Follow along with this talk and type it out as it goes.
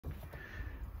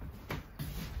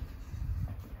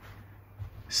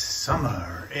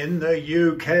Summer in the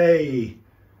UK.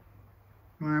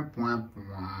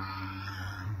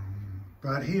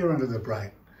 But here under the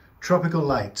bright tropical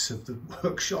lights of the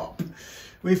workshop,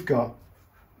 we've got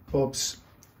Bob's,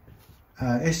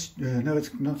 no, it's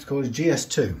not, it's called a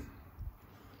GS2.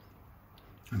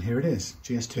 And here it is,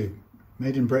 GS2,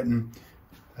 made in Britain,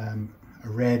 a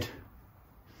red,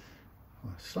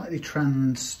 slightly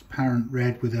transparent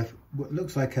red with what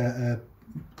looks like a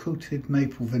coated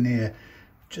maple veneer,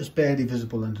 just barely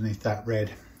visible underneath that red,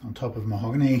 on top of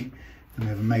mahogany. And we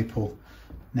have a maple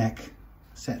neck,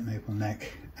 set maple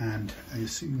neck, and you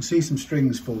can see some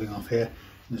strings falling off here.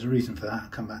 There's a reason for that, I'll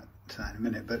come back to that in a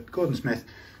minute. But Gordon Smith,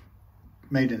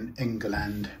 made in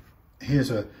England.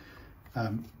 Here's a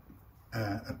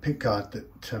pickguard that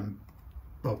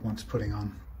Bob wants putting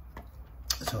on.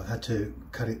 So I had to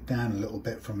cut it down a little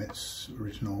bit from its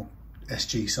original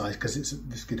SG size, because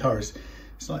this guitar is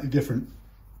slightly different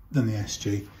than the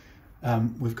SG.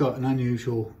 We've got an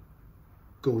unusual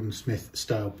Gordon Smith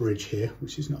style bridge here,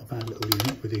 which is not a bad little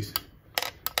unit with these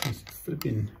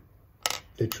flipping,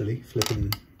 literally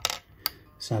flipping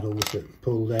saddles that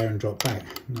pull there and drop back.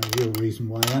 No real reason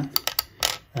why that.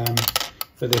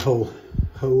 But they hold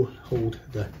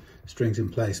the strings in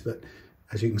place. But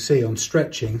as you can see on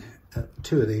stretching,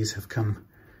 two of these have come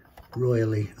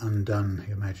royally undone,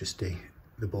 Your Majesty.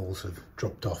 The balls have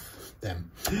dropped off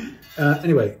them.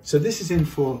 Anyway, so this is in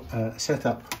for a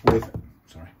setup with,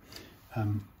 sorry,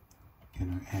 you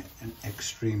know, an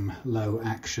extreme low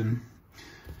action.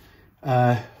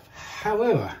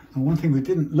 However, one thing we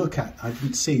didn't look at, I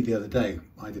didn't see the other day,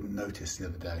 I didn't notice the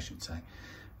other day, I should say,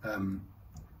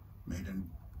 made in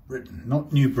Britain,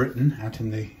 not New Britain out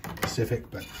in the Pacific,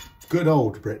 but good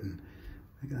old Britain.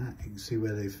 Look at that, you can see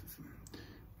where they've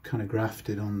kind of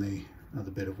grafted on the other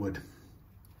bit of wood.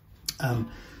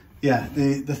 Yeah,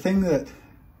 the thing that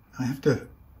I have to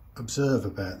observe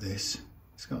about this,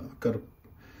 it's got a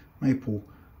maple.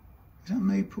 Is that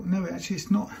maple? No, actually it's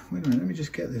not. Wait a minute, let me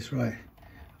just get this right.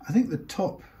 I think the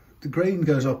top, the grain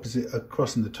goes opposite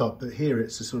across in the top, but here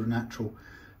it's a sort of natural,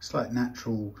 slight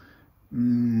natural, what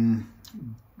do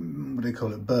they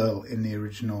call it, burl in the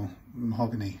original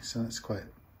mahogany. So that's quite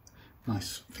a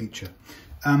nice feature.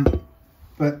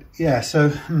 But yeah,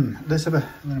 so let's have I'm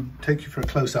going to take you for a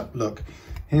close-up look.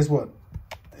 Here's what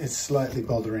is slightly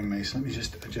bothering me. So let me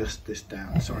just adjust this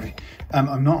down, sorry.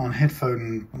 I'm not on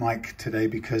headphone mic today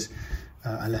because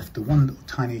I left the one little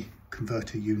tiny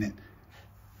converter unit.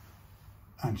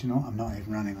 And you know what? I'm not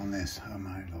even running on this. Oh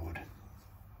my Lord.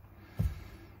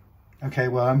 Okay,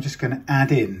 well, I'm just going to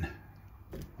add in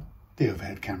the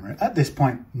overhead camera at this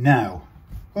point now.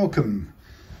 Welcome.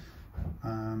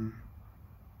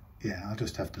 Yeah, I'll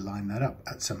just have to line that up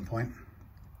at some point.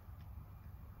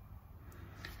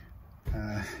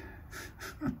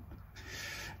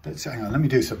 But hang on, let me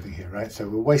do something here, right? So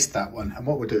we'll waste that one, and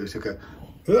what we'll do is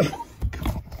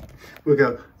we'll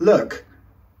go, look,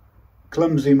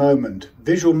 clumsy moment,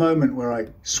 visual moment where I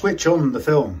switch on the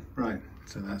film, right?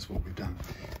 So that's what we've done.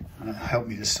 And it'll help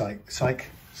me to sync the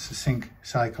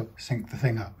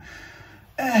thing up.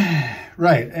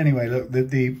 Right, anyway, look,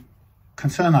 the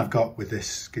concern I've got with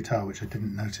this guitar, which I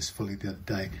didn't notice fully the other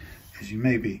day, is you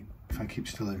may be, if I keep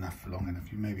still enough for long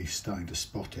enough, you may be starting to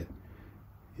spot it.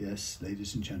 Yes,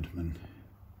 ladies and gentlemen,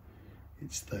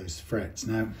 it's those frets.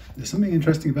 Now, there's something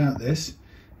interesting about this,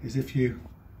 is if you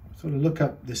sort of look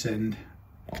up this end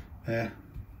there,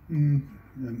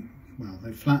 well,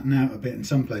 they flatten out a bit in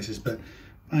some places, but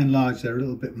by and large, they're a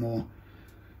little bit more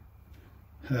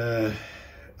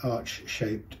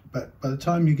arch-shaped. But by the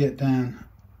time you get down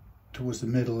towards the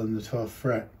middle and the 12th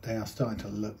fret, they are starting to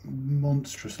look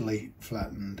monstrously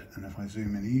flattened. And if I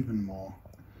zoom in even more,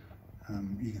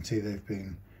 you can see they've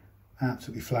been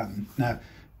absolutely flattened. Now,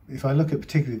 if I look at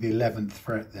particularly the 11th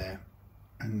fret there,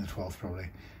 and the 12th probably,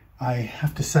 I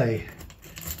have to say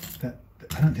that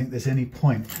I don't think there's any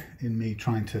point in me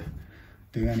trying to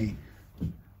do any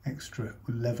extra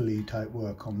level-y type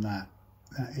work on that.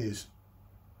 That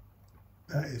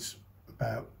is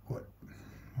about what,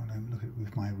 when I look at it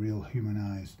with my real human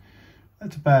eyes,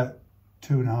 that's about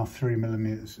 2.5, 3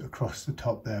 millimeters across the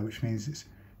top there, which means it's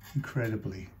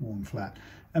incredibly worn flat.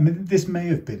 I mean, this may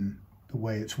have been the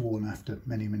way it's worn after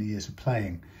many, many years of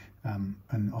playing.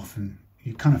 And often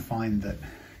you kind of find that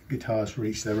guitars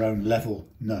reach their own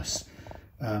levelness.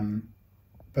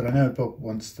 But I know Bob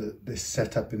wants this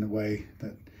set up in a way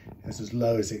that is as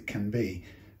low as it can be.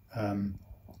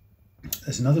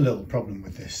 There's another little problem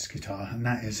with this guitar, and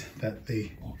that is that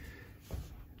the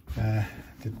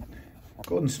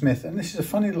Gordon Smith, and this is a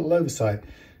funny little oversight,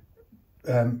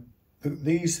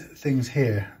 these things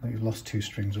here, we've lost 2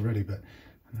 strings already, but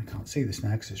and I can't see this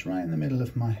now because it's right in the middle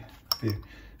of my view.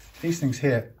 These things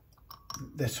here,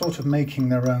 they're sort of making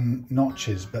their own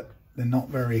notches, but they're not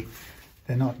very,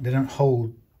 they don't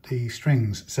hold the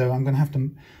strings. So I'm going to have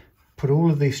to put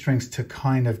all of these strings to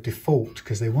kind of default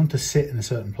because they want to sit in a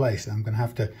certain place. I'm going to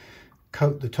have to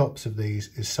coat the tops of these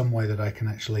in some way that I can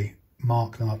actually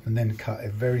mark them up and then cut a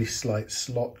very slight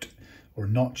slot or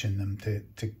notch in them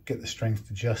to get the strings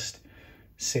to just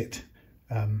sit.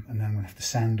 And then I'm going to have to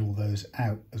sand all those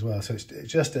out as well. So it's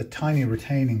just a tiny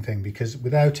retaining thing, because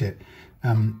without it,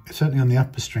 certainly on the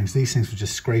upper strings, these things were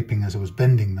just scraping as I was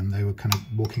bending them. They were kind of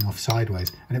walking off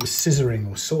sideways, and it was scissoring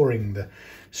or sawing the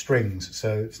strings.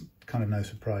 So it's kind of no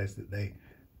surprise that they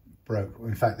broke.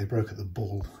 In fact, they broke at the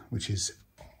ball, which is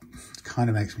kind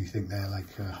of makes me think they're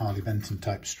like Harley Benton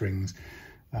type strings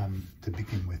to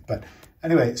begin with. But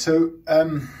anyway, so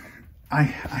I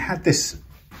had this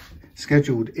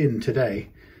scheduled in today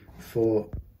for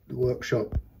the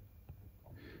workshop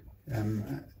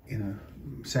you know,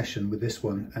 session with this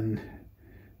one, and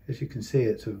as you can see,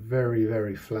 it's a very,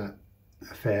 very flat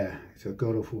affair. It's a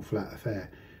god-awful flat affair,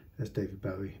 as David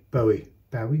Bowie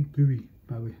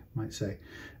might say.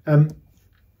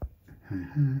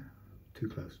 Too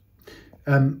close.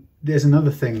 There's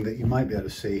another thing that you might be able to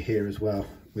see here as well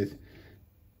with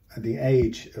the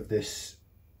age of this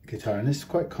guitar, and this is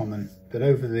quite common, that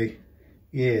over the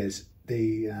years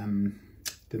the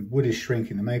wood is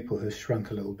shrinking, the maple has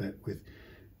shrunk a little bit with,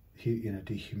 you know,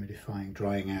 dehumidifying,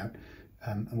 drying out,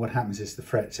 and what happens is the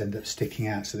frets end up sticking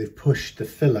out, so they've pushed the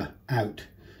filler out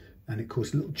and it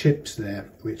causes little chips there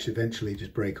which eventually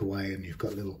just break away, and you've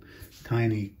got little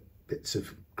tiny bits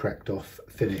of cracked off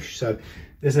finish. So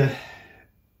there's a,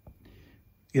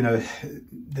 you know,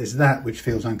 there's that which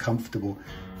feels uncomfortable.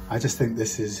 I just think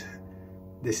this is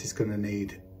going to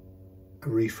need a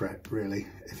refret, really,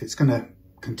 if it's going to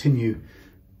continue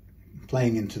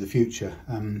playing into the future.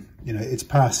 You know, it's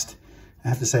past, I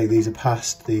have to say, these are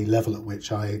past the level at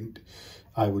which I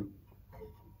would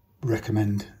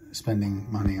recommend spending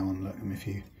money on. Look, if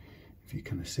you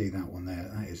kind of see that one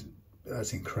there,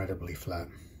 that's incredibly flat.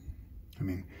 I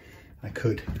mean, I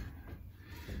could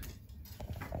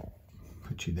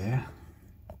put you there,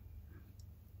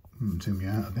 zoom you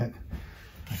out a bit.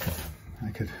 I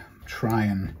could try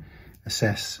and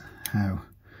assess how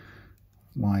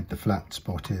wide the flat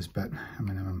spot is, but I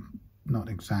mean, I'm not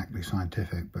exactly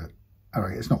scientific, but all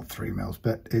right, it's not 3 mils,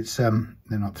 but it's they're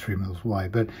not 3 mils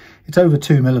wide, but it's over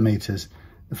 2 millimeters,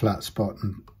 the flat spot,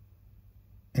 and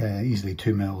yeah, easily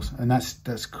 2 mils, and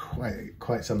that's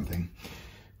quite something.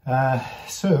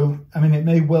 So I mean, it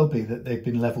may well be that they've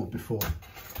been leveled before.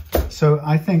 So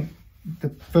I think the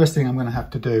first thing I'm going to have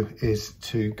to do is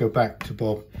to go back to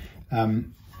Bob.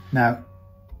 Now,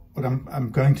 what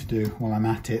I'm going to do while I'm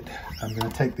at it, I'm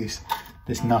going to take this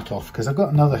nut off, because I've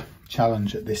got another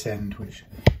challenge at this end, which,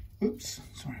 oops,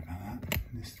 sorry about that.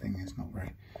 This thing is not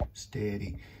very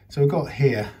steady. So we've got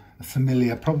here a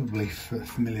familiar, probably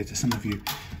familiar to some of you,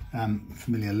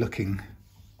 familiar looking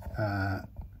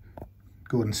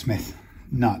Gordon Smith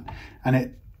nut,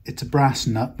 and it's a brass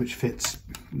nut which fits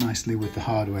nicely with the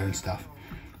hardware and stuff.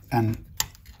 And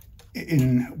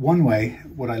in one way,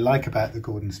 what I like about the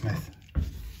Gordon Smith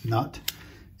nut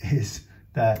is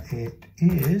that it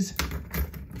is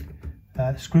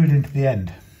screwed into the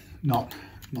end, not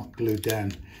glued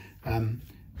down.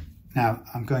 Now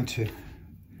I'm going to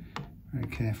very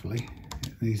carefully,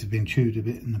 these have been chewed a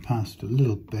bit in the past, a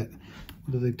little bit.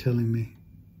 What are they telling me?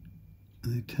 Are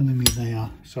they telling me they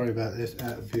are, sorry about this,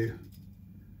 out of view.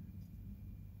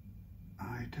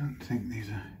 I don't think these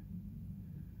are,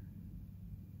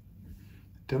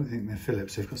 I don't think they're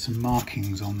Phillips. They've got some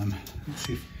markings on them. Let's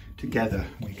see if together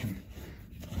we can,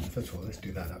 first of all, let's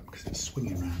do that up because it's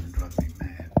swinging around and driving me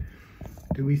mad.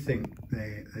 Do we think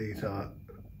these are,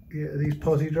 yeah, are these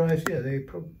posi drives? Yeah, they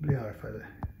probably are. If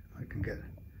I can get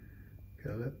a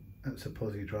look. That's a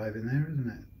posi drive in there, isn't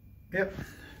it? Yep.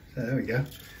 So there we go.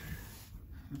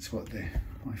 That's what the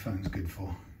iPhone's good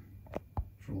for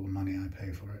all the money I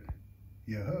pay for it.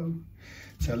 Yo-ho!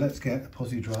 So let's get a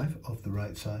posi drive of the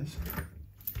right size.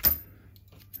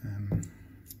 Let's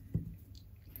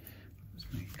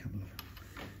make a couple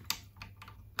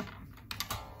of.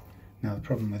 Now the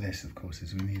problem with this, of course,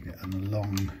 is we need a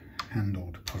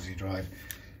long-handled posi drive.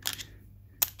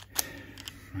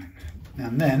 Right. Now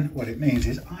and then, what it means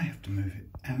is I have to move it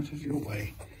out of your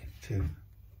way to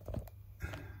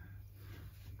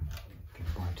get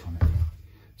right on it.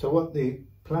 So what the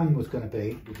plan was going to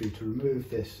be would be to remove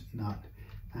this nut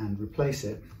and replace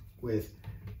it with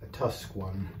a tusk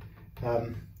one,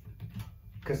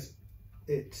 because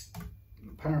it's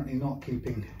apparently not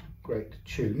keeping great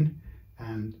tune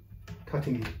and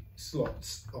cutting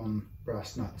slots on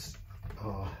brass nuts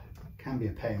can be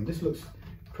a pain. This looks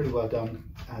pretty well done,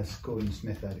 as Gordon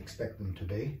Smith I'd expect them to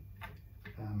be.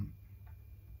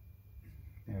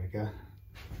 There we go.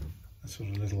 That's a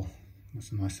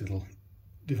nice little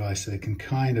device. So they can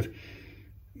kind of,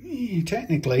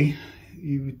 technically,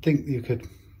 you would think you could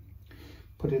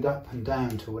put it up and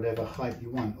down to whatever height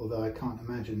you want, although I can't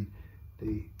imagine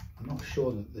I'm not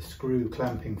sure that the screw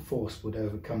clamping force would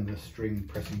overcome the string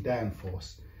pressing down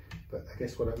force. But I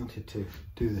guess what I wanted to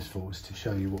do this for was to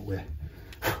show you what we're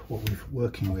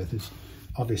working with is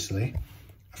obviously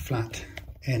a flat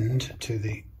end to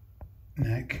the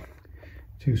neck,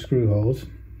 2 screw holes,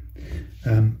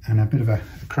 and a bit of a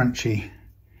crunchy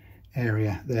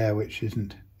area there, which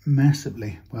isn't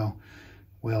massively well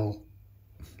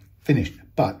finished,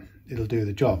 but it'll do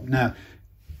the job. Now,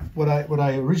 what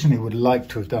I originally would like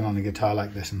to have done on a guitar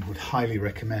like this, and would highly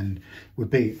recommend,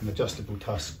 would be an adjustable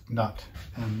tusk nut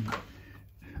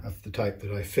of the type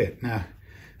that I fit. Now,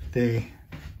 the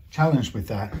challenge with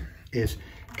that is,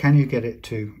 can you get it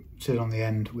to sit on the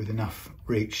end with enough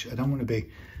reach? I don't want to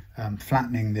be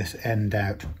flattening this end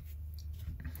out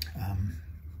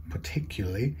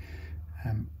particularly.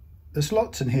 The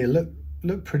slots in here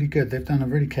look pretty good. They've done a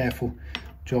really careful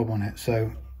job on it,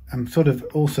 so I'm sort of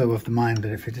also of the mind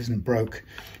that if it isn't broke,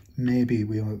 maybe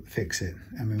we won't fix it.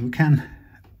 I mean, we can.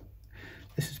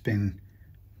 This has been,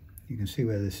 you can see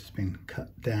where this has been cut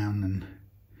down, and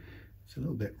it's a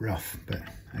little bit rough, but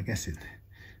I guess it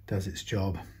does its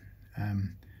job.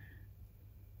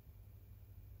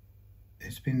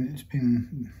 It's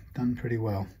been done pretty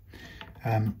well.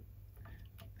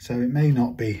 So it may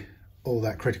not be all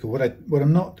that critical. What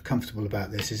I'm not comfortable about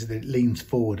this is that it leans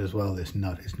forward as well, this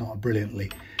nut. It's not a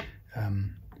brilliantly,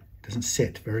 doesn't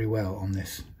sit very well on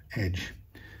this edge,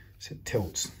 so it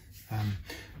tilts.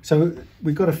 So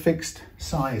we've got a fixed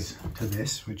size to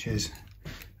this, which is,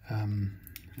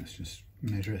 let's just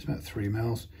measure it, it's about 3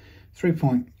 mils,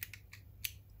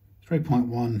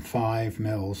 3.15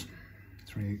 mils,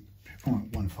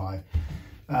 3.15.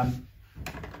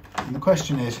 And the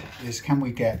question is can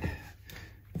we get,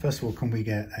 first of all, can we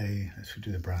get let's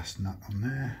do the brass nut on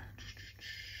there.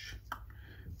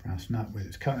 Brass nut with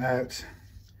its cutouts,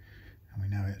 and we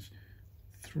know it's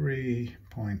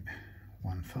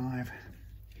 3.15.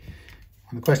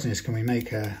 And the question is, can we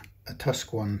make a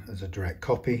tusk one as a direct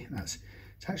copy? It's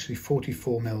actually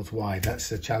 44 mils wide. That's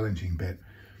the challenging bit.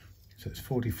 So it's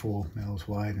 44 mils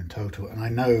wide in total. And I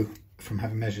know from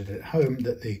having measured it at home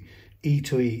that the E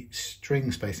to E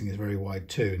string spacing is very wide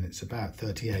too, and it's about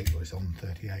 38, or it's on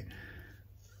 38.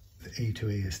 The E to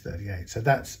E is 38. So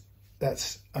that's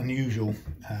unusual,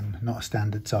 not a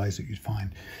standard size that you'd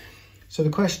find. So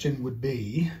the question would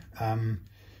be,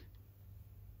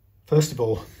 first of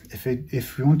all,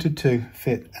 if we wanted to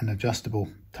fit an adjustable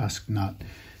tusk nut,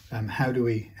 how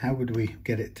would we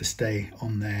get it to stay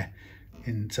on there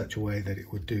in such a way that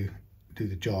it would do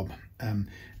the job?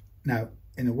 Now,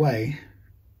 in a way,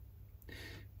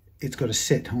 it's got to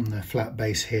sit on the flat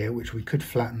base here, which we could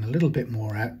flatten a little bit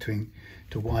more out to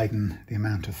widen the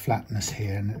amount of flatness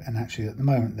here. And actually, at the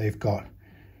moment, they've got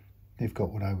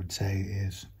what I would say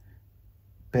is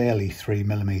barely 3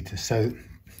 millimeters. So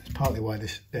it's partly why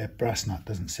their brass nut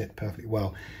doesn't sit perfectly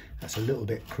well. That's a little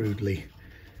bit crudely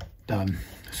done.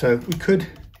 So we could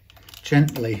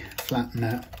gently flatten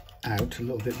that out a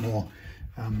little bit more,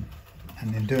 and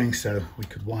in doing so we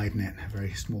could widen it a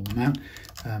very small amount,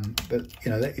 but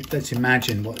let's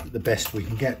imagine what the best we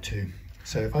can get to.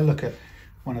 So if I look at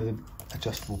one of the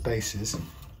adjustable bases,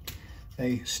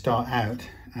 they start out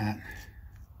at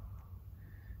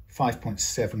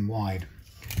 5.7 wide,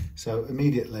 so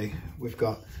immediately we've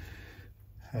got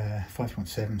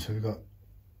 5.7, so we've got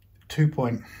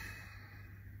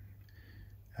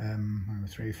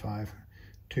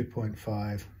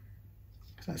 2.5,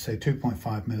 let's say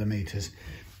 2.5 millimeters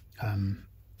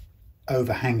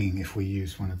overhanging if we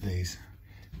use one of these.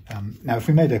 Now, if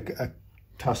we made a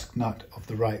tusk nut of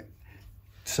the right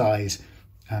size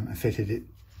and fitted it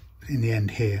in the end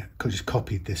here, could just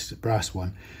copied this brass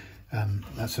one,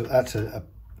 that's a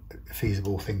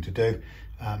feasible thing to do.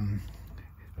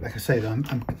 Like I say,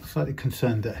 I'm slightly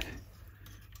concerned that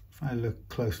if I look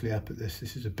closely up at this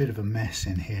is a bit of a mess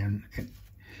in here, and I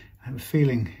have a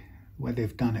feeling where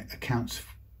they've done it accounts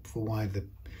for why the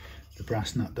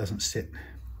brass nut doesn't sit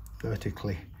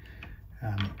vertically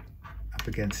up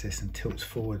against this and tilts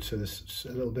forward. So there's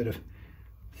a little bit of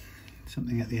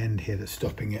something at the end here that's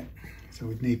stopping it. So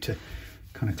we'd need to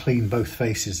kind of clean both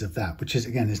faces of that, which is,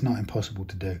 again, is not impossible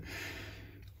to do.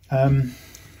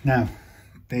 Now,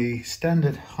 the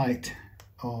standard height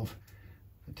of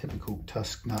a typical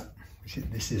tusk nut, which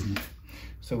this isn't,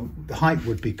 So the height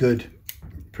would be good,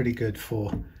 pretty good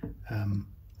for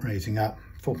raising up.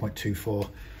 4.24,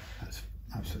 that's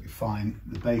absolutely fine.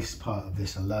 The base part of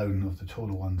this alone, of the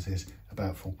taller ones, is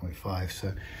about 4.5.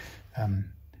 So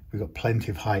we've got plenty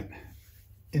of height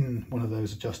in one of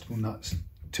those adjustable nuts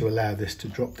to allow this to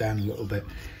drop down a little bit.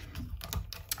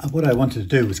 And what I wanted to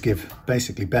do was give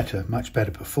basically much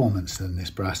better performance than this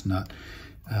brass nut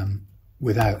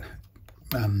without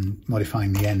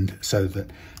modifying the end, so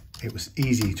that it was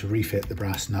easy to refit the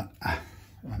brass nut.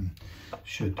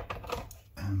 Should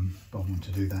Bob want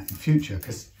to do that in future,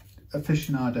 because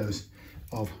aficionados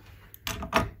of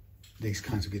these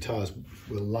kinds of guitars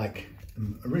will like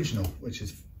them original, which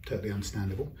is totally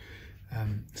understandable.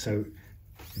 So,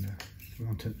 you know, we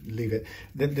want to leave it.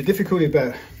 The difficulty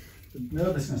about, the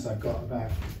nervousness I've got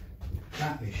about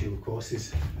that issue, of course,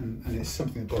 is, and it's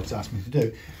something that Bob's asked me to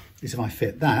do, is if I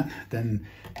fit that, then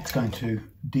it's going to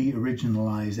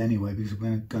de-originalize anyway, because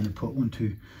we're going to put 1,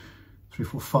 2, 3,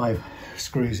 4, 5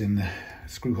 screws in the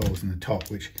screw holes in the top,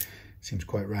 which seems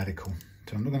quite radical.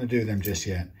 So I'm not going to do them just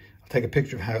yet. I'll take a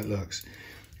picture of how it looks.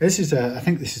 This is I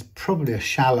think this is probably a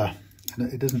Schaller.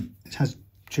 It has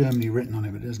Germany written on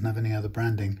it, but it doesn't have any other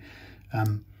branding.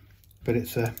 But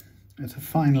it's a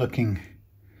fine looking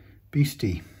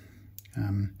beastie.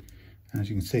 As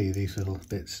you can see, these little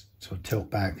bits sort of tilt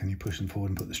back and you push them forward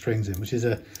and put the strings in, which is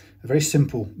a very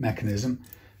simple mechanism.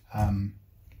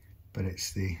 But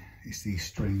it's these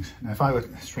strings. Now, if I were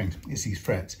it's these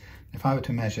frets. If I were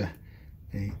to measure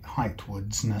the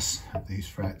heightwardsness of these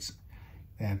frets,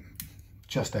 they're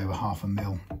just over 0.5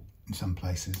 mil in some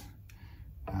places.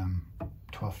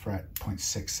 12th fret,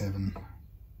 0.67,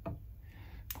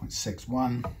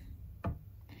 0.61,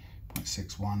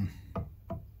 0.61.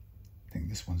 I think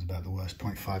this one's about the worst,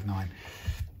 0.59.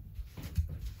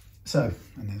 So,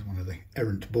 and there's one of the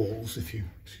errant balls, if you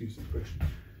excuse the expression.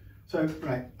 So,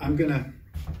 right, I'm gonna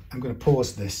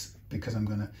pause this because I'm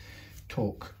gonna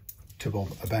talk to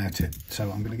Bob about it.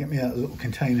 So I'm gonna get me a little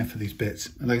container for these bits.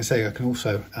 And like I say, I can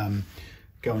also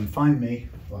go and find me,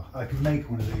 well, I can make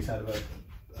one of these out of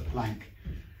a blank.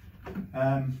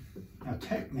 Now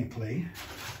technically,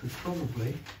 I could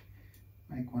probably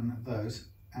make one of those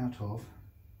out of,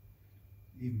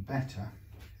 even better,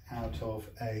 out of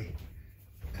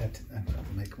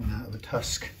make one out of a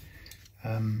Tusk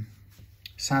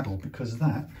saddle, because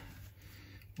that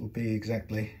will be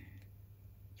exactly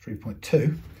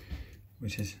 3.2,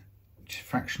 which is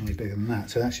fractionally bigger than that.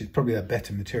 So actually it's probably a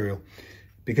better material,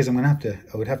 because I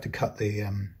would have to cut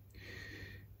the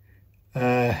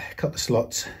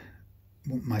slots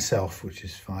myself, which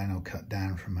is fine. I'll cut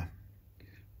down from a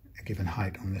given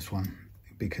height on this one,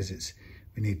 because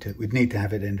we'd need to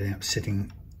have it ending up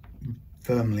sitting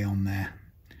firmly on there,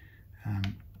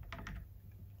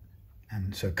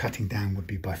 and so cutting down would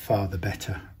be by far the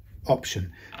better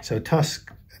option. So a Tusk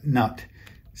nut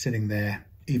sitting there,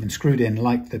 even screwed in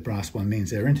like the brass one,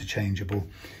 means they're interchangeable.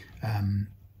 In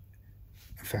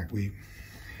fact,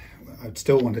 I'd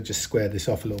still want to just square this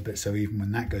off a little bit, so even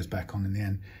when that goes back on in the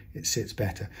end, it sits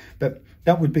better. But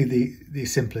that would be the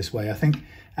simplest way. I think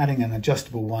adding an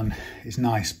adjustable one is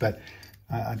nice, but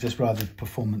I'd just rather the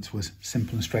performance was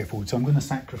simple and straightforward. So I'm going to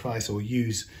sacrifice or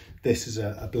use this as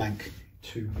a blank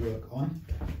to work on.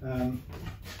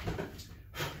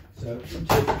 So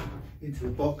into the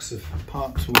box of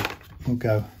parts will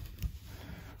go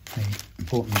the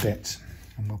important bits,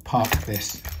 and we'll park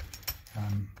this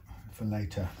for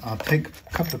later. I'll take a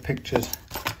couple of pictures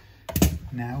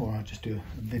now, or I'll just do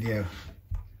a video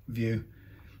view.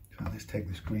 So let's take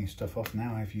this green stuff off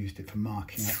now. I've used it for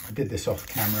marking up. I did this off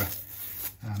camera.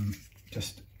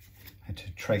 Just had to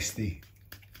trace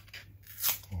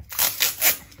or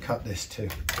cut this so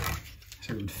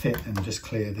it would fit and just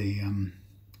clear the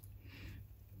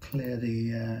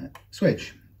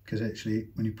switch, because actually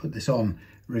when you put this on,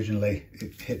 originally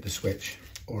it hit the switch,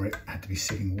 or it had to be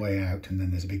sitting way out, and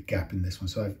then there's a big gap in this one.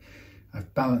 So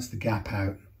I've balanced the gap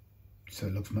out so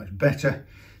it looks much better,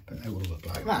 but it will look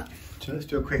like that. So let's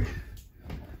do a quick,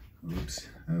 oops,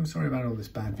 oh sorry about all this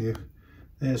bad view.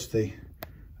 There's the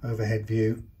overhead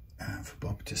view for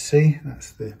Bob to see.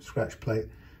 That's the scratch plate,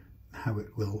 how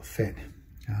it will fit.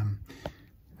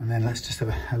 And then let's just have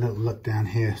a little look down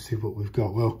here, see what we've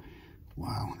got. Well,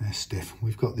 wow, they're stiff.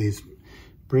 We've got these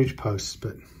bridge posts,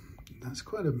 but that's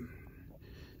quite a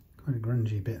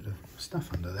grungy bit of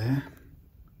stuff under there.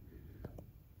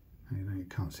 You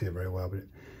can't see it very well, but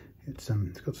it's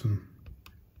got some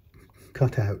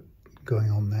cutout going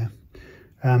on there.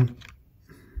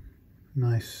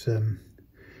 Nice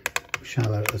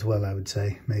shallow as well, I would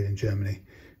say, made in Germany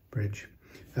bridge.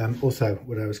 Also,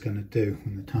 what I was going to do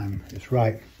when the time is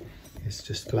right is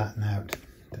just flatten out.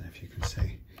 Don't know if you can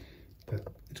see, but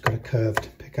it's got a curved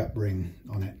pickup ring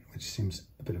on it, which seems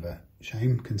a bit of a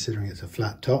shame considering it's a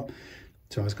flat top.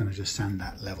 So I was going to just sand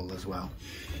that level as well.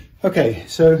 Okay,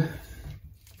 so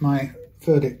my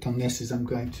verdict on this is I'm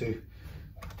going to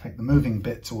take the moving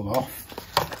bits all off,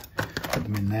 put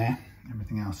them in there.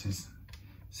 Everything else is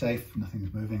safe,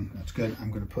 nothing's moving, that's good. I'm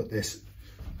going to put this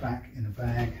back in a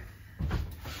bag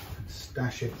and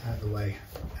stash it out of the way.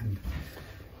 And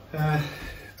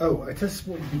oh, I just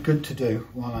what would be good to do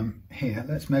while I'm here,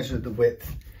 let's measure the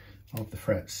width of the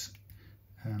frets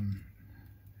in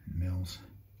mils,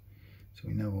 so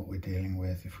we know what we're dealing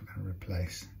with if we're going to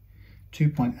replace.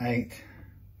 2.8,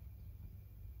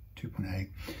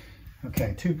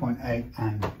 okay, 2.8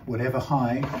 and whatever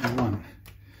height you want.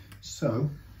 So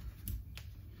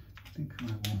I think I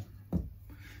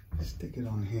will stick it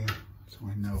on here so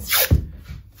I know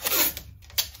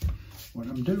what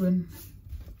I'm doing.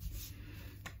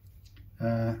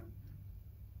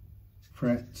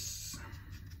 Frets,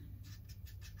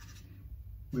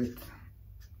 width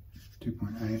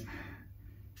 2.8,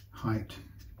 height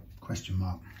question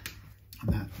mark,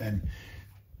 and that then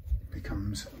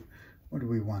becomes, what do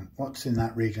we want, what's in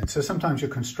that region. So sometimes you're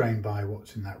constrained by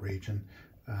what's in that region,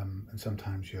 and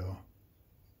sometimes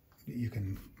you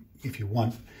can, if you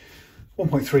want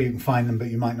 1.3 you can find them, but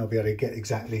you might not be able to get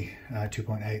exactly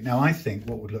 2.8. Now I think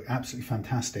what would look absolutely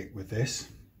fantastic with this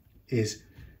is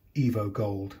Evo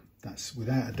Gold. That's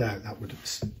without a doubt, that would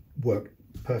work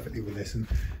perfectly with this. And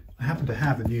I happen to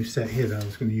have a new set here that I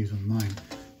was going to use on mine.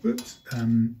 Whoops.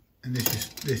 And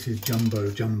this is jumbo,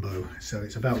 so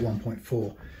it's about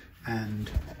 1.4.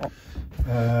 And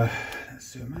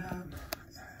let's zoom out.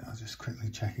 I'll just quickly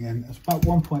check again. It's about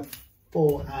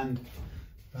 1.4 and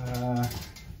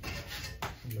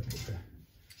look at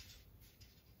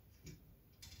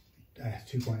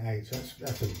the 2.8. So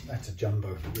that's a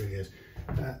jumbo. It really is.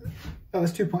 Oh,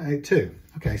 that's 2.82.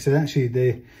 Okay, so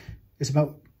actually it's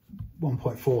about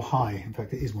 1.4 high. In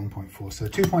fact, it is 1.4. So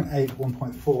 2.8,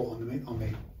 1.4 on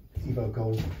the Evo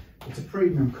Gold. It's a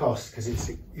premium cost because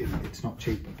it's not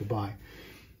cheap to buy.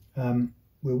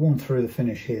 We'll warm through the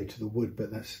finish here to the wood,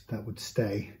 but that would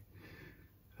stay.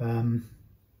 I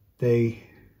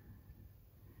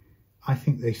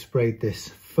think they sprayed this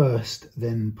first,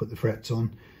 then put the frets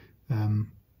on.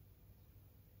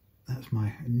 That's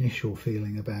my initial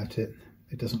feeling about it.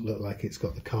 It doesn't look like it's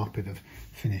got the carpet of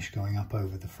finish going up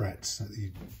over the frets that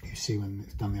you see when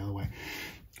it's done the other way.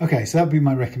 Okay, so that would be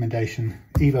my recommendation.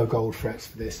 Evo Gold frets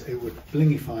for this. It would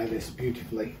blingify this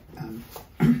beautifully.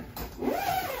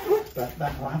 But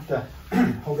that will have to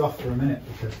hold off for a minute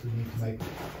because we need to make,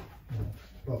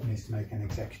 Bob needs to make an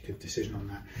executive decision on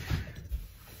that.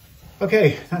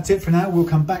 Okay, that's it for now. We'll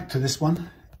come back to this one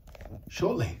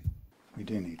shortly. We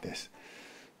do need this,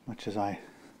 much as I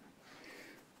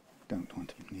don't want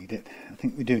to need it. I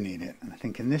think we do need it, and I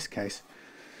think in this case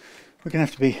we're going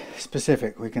to have to be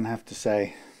specific. We're going to have to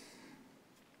say,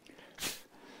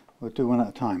 we'll do one at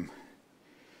a time.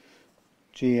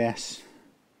 GS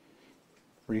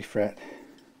refret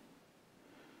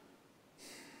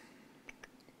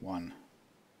 1.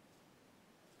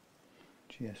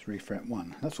 GS refret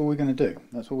 1. That's all we're going to do.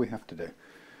 That's all we have to do.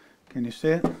 Can you see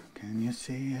it? Can you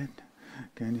see it?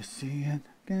 Can you see it?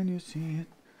 Can you see it?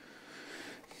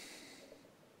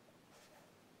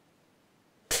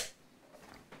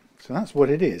 So that's what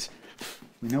it is.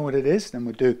 We know what it is, then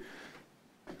we'll do,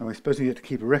 oh, I suppose we get to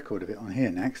keep a record of it on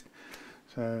here next.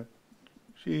 So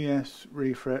GS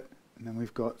refret, and then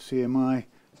we've got CMI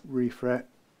refret,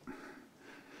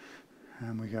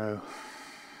 and we go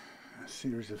a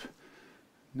series of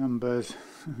numbers.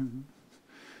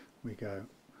 We go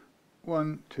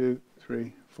 1, 2,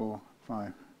 3, 4,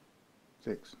 5,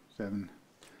 6, 7,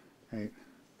 8,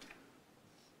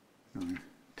 9,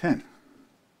 10.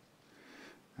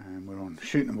 And we're on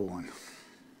shoot number 1.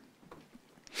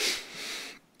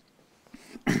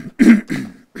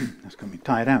 That's got me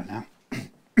tired out now.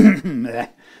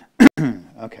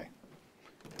 Okay.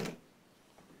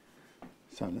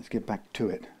 So let's get back to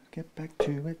it. Get back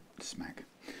to it. Smack.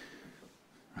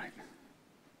 Right.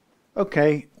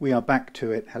 Okay, we are back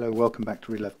to it. Hello, welcome back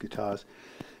to Relove Guitars.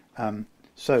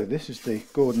 So this is the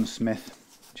Gordon Smith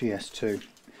GS2.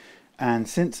 And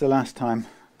since the last time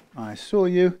I saw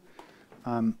you,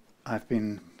 I've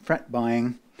been fret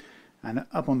buying, and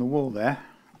up on the wall there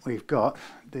we've got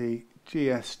the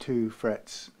GS2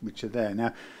 frets which are there.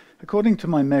 Now, according to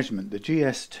my measurement, the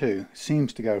GS2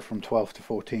 seems to go from 12 to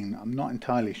 14. I'm not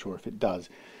entirely sure if it does,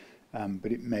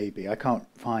 but it may be. I can't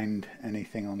find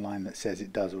anything online that says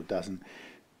it does or doesn't.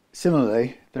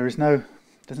 Similarly, there is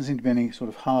doesn't seem to be any sort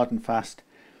of hard and fast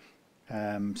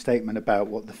statement about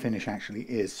what the finish actually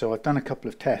is. So I've done a couple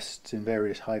of tests in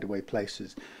various hideaway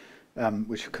places,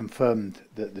 which have confirmed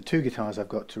that the two guitars I've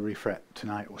got to refret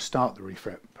tonight, or start the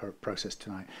refret process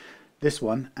tonight, this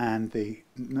one and the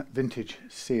vintage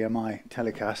CMI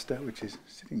Telecaster, which is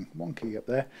sitting wonky up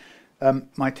there,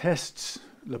 my tests,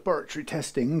 laboratory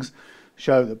testings,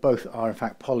 show that both are in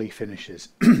fact poly finishes.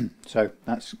 So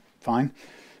that's fine.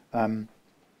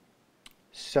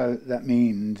 So that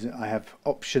means I have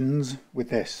options with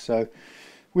this. So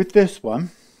with this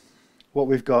one, what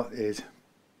we've got is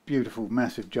beautiful,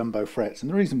 massive jumbo frets. And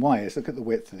the reason why is, look at the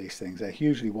width of these things. They're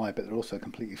hugely wide, but they're also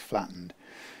completely flattened.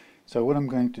 So what I'm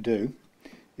going to do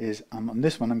is, on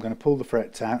this one, I'm going to pull the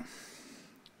frets out.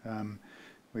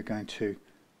 We're going to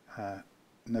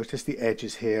notice the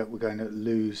edges here. We're going to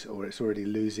lose, or it's already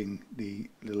losing, the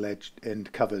little edge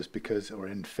end covers because, or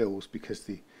end fills, because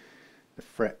the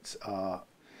frets are,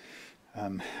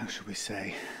 how should we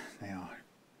say, they are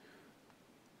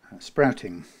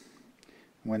sprouting.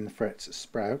 When the frets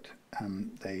sprout,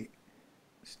 they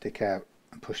stick out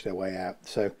and push their way out.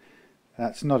 So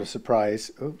that's not a surprise.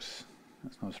 Oops,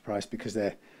 that's not a surprise, because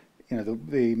they're, you know,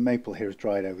 the maple here has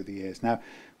dried over the years. Now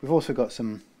we've also got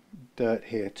some dirt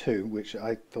here too, which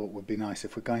I thought would be nice.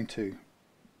 If we're going to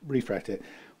refret it,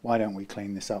 why don't we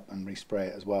clean this up and respray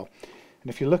it as well? And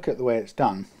if you look at the way it's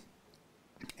done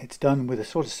with a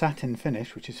sort of satin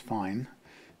finish, which is fine,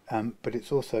 but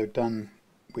it's also done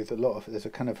with a lot of, there's a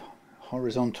kind of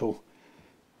horizontal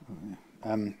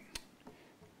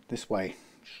this way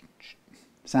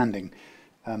sanding,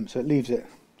 so it leaves it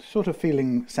sort of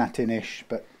feeling satin-ish,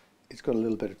 but it's got a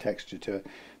little bit of texture to it.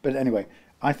 But anyway,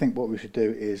 I think what we should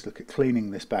do is look at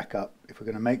cleaning this back up. If we're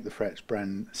going to make the frets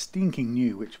brand stinking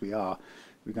new, which we are,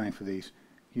 we're going for these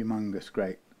humongous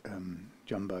great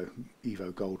jumbo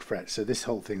EVO gold frets. So this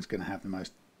whole thing's going to have the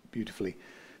most beautifully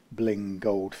bling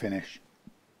gold finish.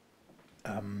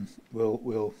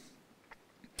 We'll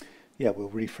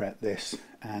refret this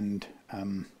and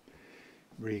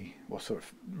remove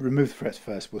the frets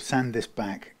first. We'll sand this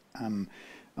back.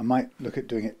 I might look at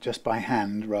doing it just by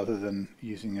hand rather than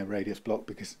using a radius block,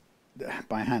 because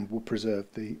by hand will preserve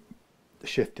the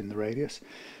shift in the radius.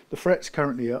 The frets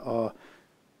currently are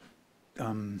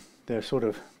they're sort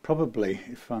of probably,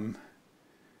 if I'm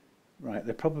right,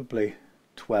 they're probably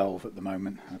 12 at the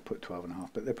moment. I put 12.5,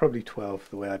 but they're probably 12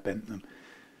 the way I bent them.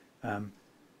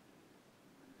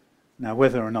 Now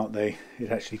whether or not it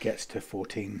actually gets to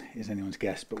 14 is anyone's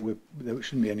guess, but there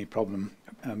shouldn't be any problem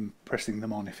pressing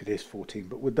them on if it is 14,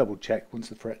 but we'll double check once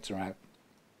the frets are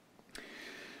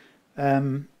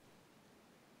out.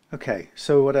 Okay,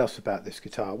 so what else about this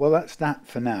guitar? Well, that's that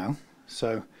for now.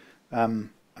 So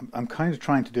I'm kind of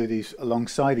trying to do these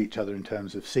alongside each other in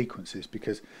terms of sequences,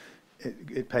 because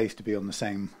it pays to be on the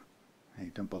same.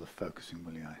 Hey, don't bother focusing,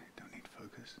 will you? I don't need to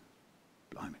focus.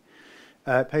 Blimey.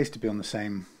 It pays to be on the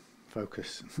same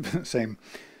focus, same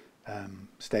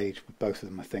stage with both of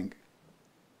them, I think.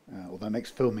 Although it makes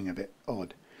filming a bit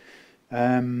odd.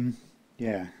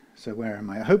 Yeah, so where am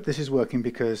I? I hope this is working,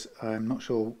 because I'm not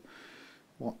sure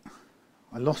what...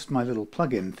 I lost my little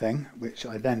plug-in thing, which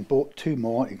I then bought two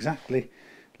more exactly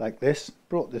like this.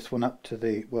 Brought this one up to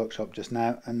the workshop just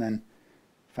now, and then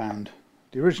found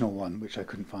the original one, which I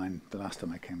couldn't find the last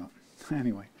time I came up.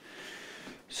 Anyway,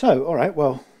 so alright,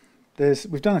 well,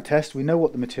 we've done a test. We know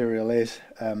what the material is.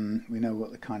 We know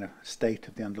what the kind of state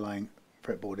of the underlying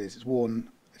fretboard is. It's worn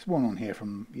on here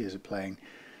from years of playing.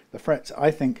 The frets,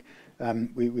 I think,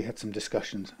 we had some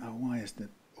discussions. Oh, why is the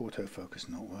autofocus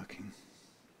not working?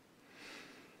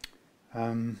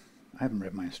 I haven't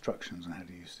read my instructions on how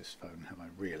to use this phone, have I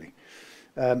really?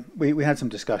 We had some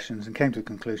discussions and came to the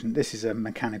conclusion this is a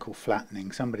mechanical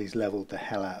flattening. Somebody's leveled the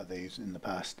hell out of these in the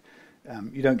past.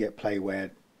 You don't get play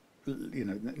where, you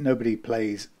know, nobody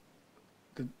plays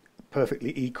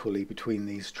perfectly equally between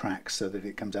these tracks so that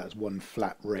it comes out as one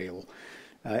flat rail.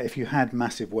 If you had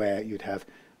massive wear, you'd have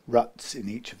ruts in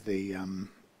each of the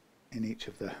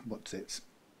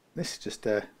This is just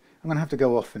I'm going to have to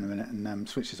go off in a minute and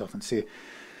switch this off and see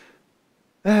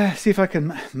if I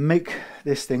can make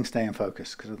this thing stay in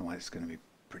focus, because otherwise it's going to be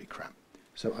pretty crap.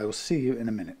 So I will see you in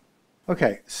a minute.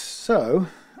 Okay, so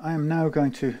I am now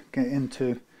going to get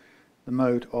into the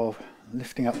mode of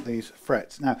lifting up these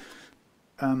frets. Now,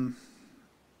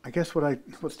 I guess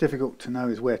what's difficult to know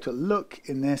is where to look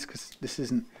in this, because this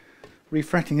isn't,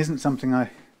 refretting isn't something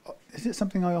is it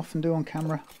something I often do on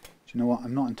camera? Do you know what,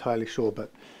 I'm not entirely sure,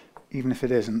 but even if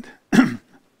it isn't,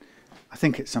 I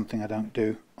think it's something I don't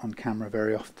do on camera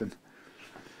very often.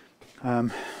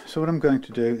 So what I'm going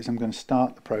to do is I'm going to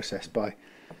start the process by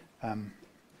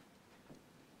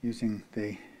using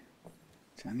the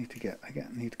I need to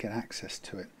get access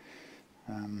to it.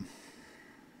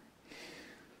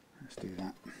 Let's do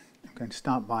that. I'm going to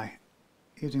start by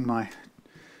using my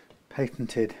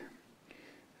patented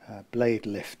blade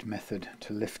lift method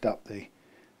to lift up the,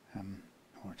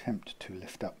 or attempt to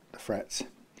lift up the frets.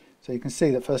 So you can see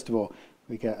that first of all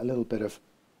we get a little bit of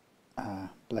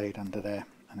blade under there,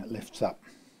 and it lifts up.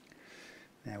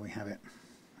 There we have it.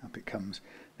 Up it comes.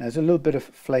 Now, there's a little bit of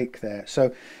flake there.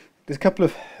 So there's a couple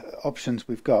of options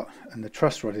we've got, and the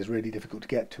truss rod is really difficult to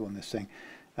get to on this thing.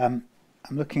 I'm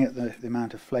looking at the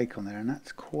amount of flake on there, and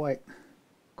that's quite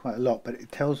a lot, but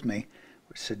it tells me,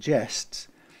 which suggests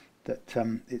that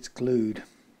it's glued.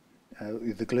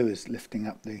 The glue is lifting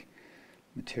up the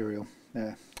material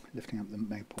there, lifting up the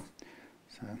maple.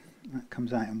 So that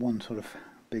comes out in one sort of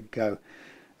big go.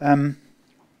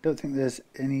 Don't think there's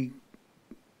any,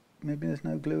 maybe there's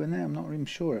no glue in there, I'm not even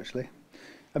sure actually.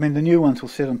 I mean, the new ones will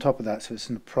sit on top of that, so it's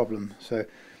not a problem. So,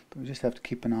 but we just have to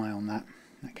keep an eye on that.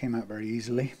 That came out very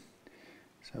easily.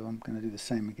 So I'm going to do the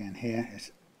same again here.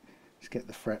 Let's get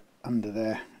the fret under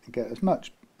there and get as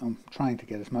much, I'm trying to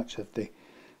get as much of the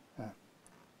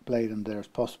blade under there as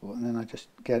possible, and then I just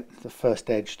get the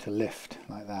first edge to lift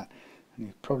like that. And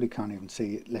you probably can't even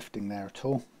see it lifting there at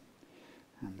all.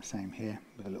 And the same here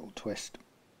with a little twist,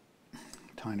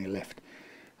 tiny lift.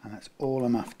 And that's all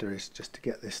I'm after, is just to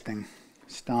get this thing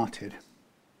started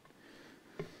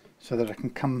so that I can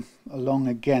come along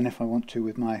again if I want to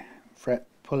with my fret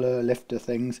puller lifter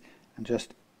things and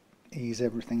just ease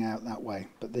everything out that way.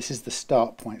 But this is the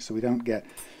start point, so we don't get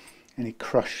any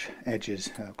crush edges,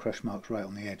 crush marks right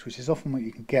on the edge, which is often what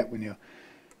you can get when you're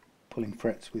pulling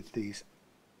frets with these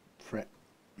fret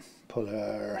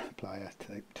puller plier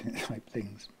type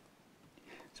things.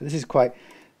 So this is quite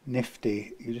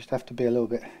nifty. You just have to be a little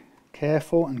bit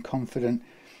careful and confident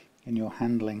in your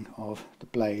handling of the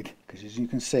blade, because as you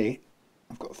can see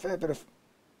I've got a fair bit of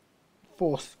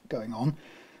force going on,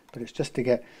 but it's just to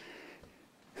get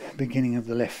the beginning of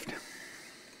the lift.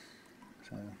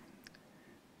 So,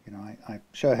 you know, I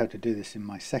show how to do this in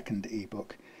my second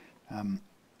ebook.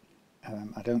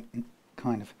 I don't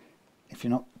kind of, if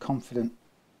you're not confident,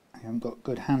 you haven't got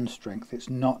good hand strength, it's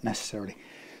not necessarily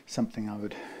something I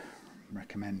would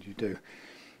recommend you do.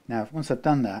 Now, once I've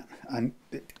done that, and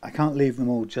I can't leave them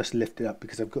all just lifted up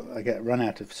because I get run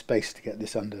out of space to get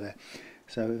this under there.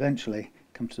 So eventually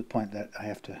it comes to the point that I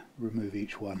have to remove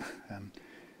each one.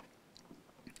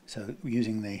 So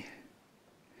using the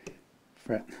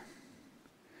fret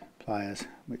pliers,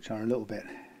 which are a little bit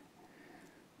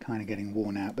kind of getting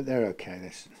worn out, but they're okay.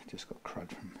 This just got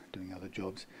crud from doing other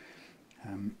jobs.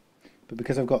 But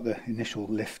because I've got the initial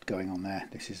lift going on there,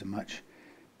 this is a much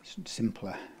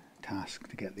simpler task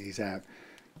to get these out.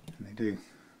 And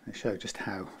they show just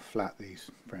how flat these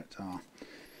frets are.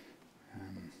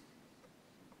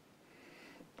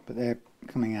 But they're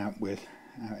coming out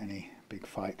without any big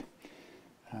fight.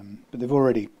 But they've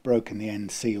already broken the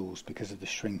end seals because of the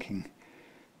shrinking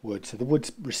wood. So the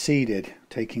wood's receded,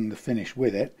 taking the finish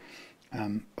with it.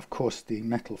 Of course the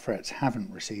metal frets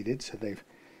haven't receded, so they've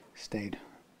stayed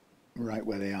right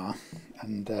where they are,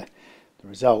 and the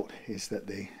result is that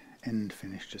the end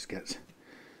finish just gets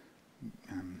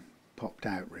popped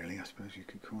out, really, I suppose you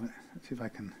could call it. Let's see if I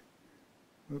can,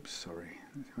 oops, sorry,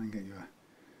 let's see if I can get you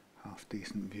a half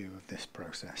decent view of this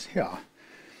process. Here,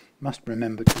 must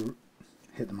remember to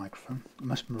hit the microphone,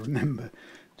 must remember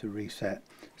to reset.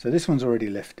 So this one's already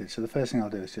lifted, so the first thing I'll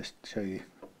do is just show you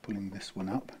pulling this one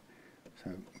up.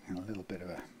 So, you know, a little bit of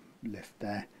a lift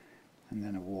there, and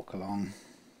then a walk along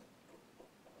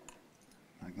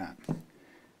like that.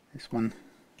 This one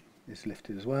is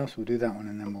lifted as well, so we'll do that one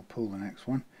and then we'll pull the next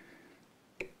one.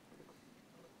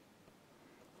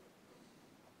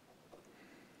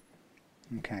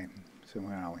 Okay, so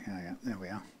where are we? Yeah, there we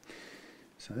are.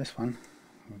 So this one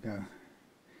will go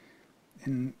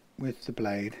in with the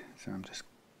blade, so I'm just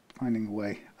finding a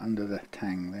way under the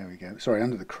tang, there we go, sorry,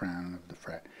 under the crown of the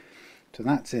fret. So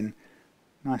that's in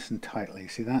nice and tightly,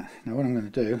 see that? Now what I'm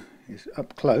going to do is,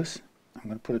 up close, I'm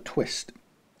going to put a twist,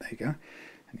 there you go,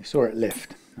 and you saw it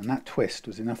lift, and that twist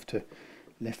was enough to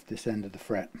lift this end of the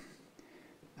fret,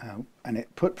 and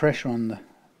it put pressure on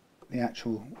the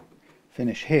actual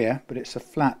finish here, but it's a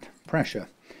flat pressure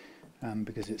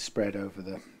because it's spread over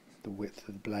the width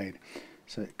of the blade,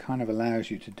 so it kind of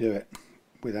allows you to do it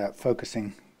without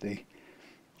focusing the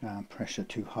pressure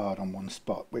too hard on one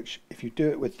spot, which if you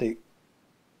do it with the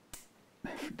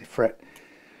fret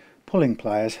pulling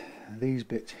pliers, these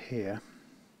bits here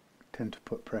tend to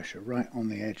put pressure right on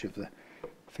the edge of the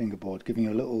fingerboard, giving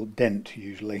you a little dent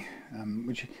usually,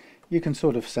 which you can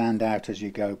sort of sand out as you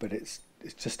go, but it's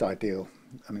it's just ideal.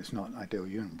 I mean, it's not ideal.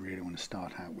 You don't really want to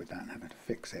start out with that and having to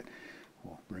fix it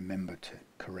or remember to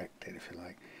correct it, if you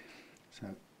like. So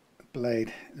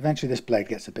blade, eventually this blade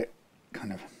gets a bit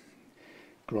kind of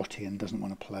grotty and doesn't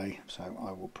want to play, so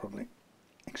I will probably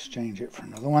exchange it for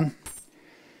another one.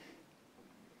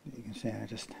 You can see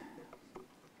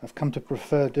I've come to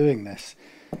prefer doing this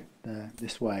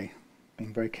this way,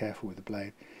 being very careful with the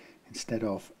blade instead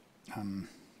of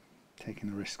taking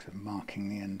the risks of marking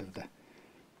the end of the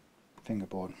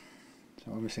fingerboard.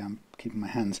 So obviously I'm keeping my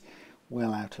hands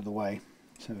well out of the way,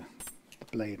 so the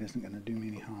blade isn't going to do me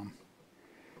any harm.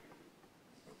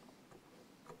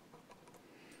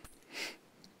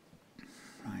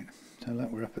 Right, so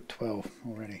look, we're up at 12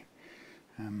 already.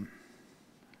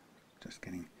 Just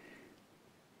getting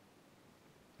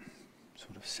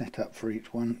sort of set up for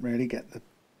each one, really get the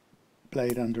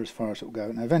blade under as far as it will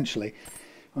go. Now eventually,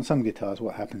 on some guitars,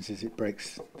 what happens is it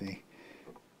breaks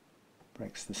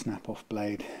the snap-off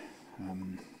blade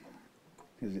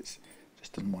because it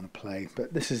just doesn't want to play.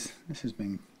 But this has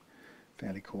been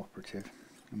fairly cooperative,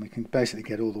 and we can basically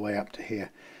get all the way up to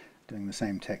here doing the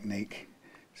same technique.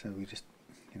 So we just,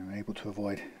 you know, able to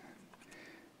avoid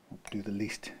or do the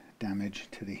least damage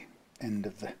to the end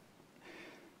of the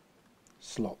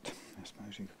slot, I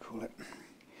suppose you could call it.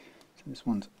 So this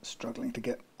one's struggling to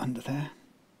get under there.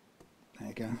 There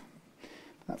you go.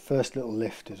 That first little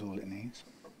lift is all it needs.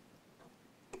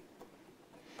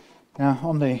 Now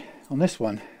on this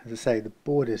one, as I say, the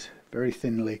board is very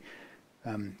thinly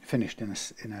finished in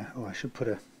a. Oh, I should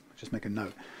just make a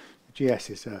note. The GS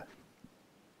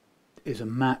is a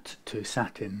matte to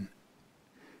satin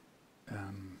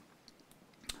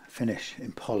finish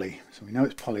in poly. So we know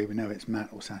it's poly, we know it's matte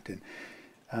or satin.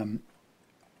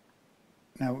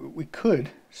 Now we could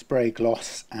spray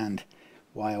gloss and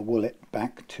wire wool it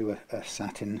back to a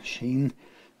satin sheen.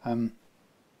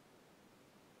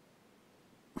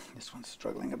 This one's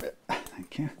struggling a bit,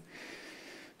 thank you.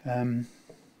 And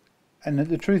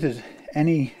the truth is,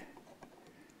 any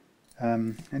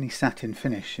satin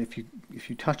finish, if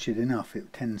you touch it enough,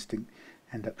 it tends to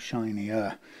end up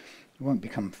shinier. It won't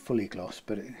become fully gloss,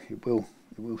 but it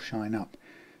will shine up.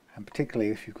 And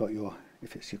particularly if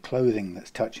if it's your clothing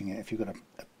that's touching it, if you've got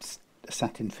a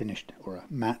satin finished or a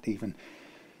matte even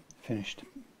finished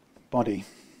body,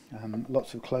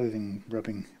 lots of clothing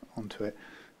rubbing onto it.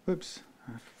 Whoops,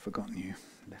 I've forgotten you,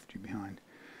 left you behind.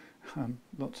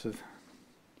 Lots of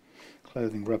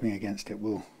clothing rubbing against it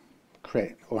will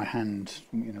create, or a hand,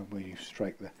 you know, where you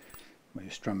strike where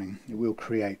you're strumming, it will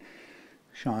create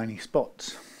shiny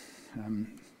spots.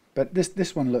 But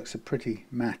this one looks a pretty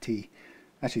matty.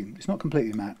 Actually, it's not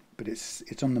completely matte, but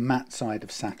it's on the matte side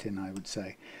of satin, I would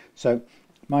say. So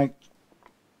my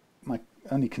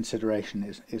only consideration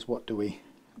is what do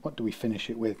we finish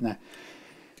it with now?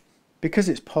 Because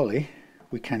it's poly,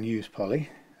 we can use poly,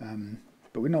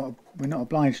 but we're not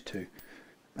obliged to.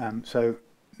 So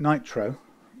nitro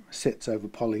sits over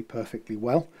poly perfectly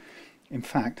well. In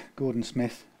fact, Gordon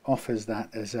Smith offers that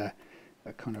as a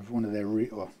kind of one of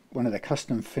their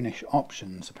custom finish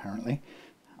options. Apparently,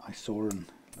 I saw them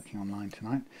looking online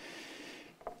tonight.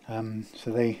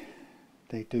 So they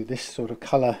do this sort of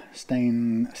color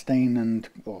stain and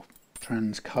or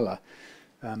trans color,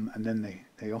 and then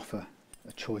they offer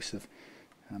a choice of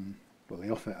they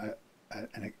offer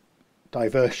a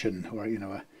diversion, or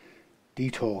a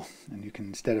detour, and you can,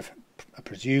 instead of I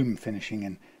presume finishing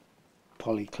in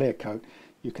poly clear coat,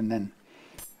 you can then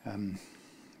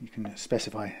you can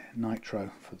specify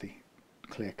nitro for the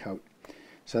clear coat.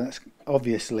 So that's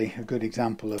obviously a good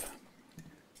example of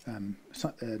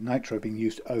nitro being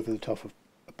used over the top of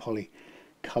a poly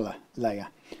colour layer,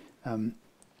 and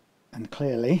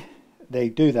clearly they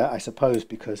do that, I suppose,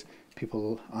 because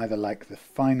people either like the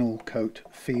final coat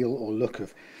feel or look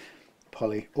of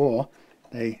poly, or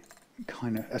they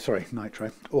kind of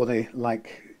nitro, or they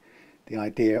like the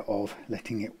idea of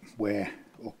letting it wear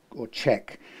or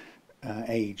check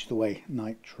age the way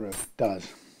nitro does.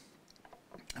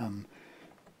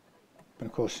 But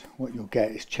of course, what you'll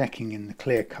get is checking in the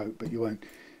clear coat, but you won't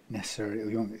necessarily,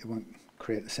 it won't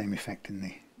create the same effect in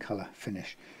the colour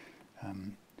finish,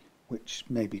 which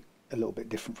may be a little bit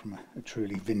different from a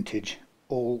truly vintage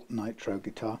all nitro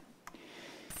guitar.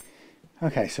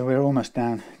 Okay, so we're almost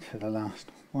down to the last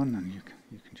one, and you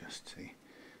can just see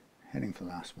heading for the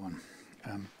last one.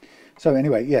 So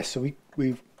anyway, yes, so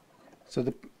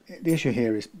the issue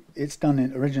here is it's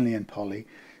done originally in poly.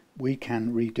 We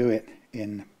can redo it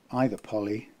in either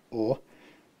poly or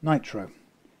nitro,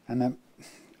 and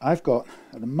I've got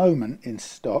at the moment in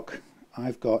stock,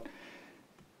 I've got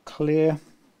clear,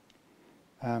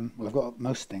 well, I've got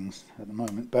most things at the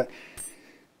moment, but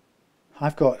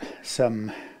I've got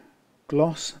some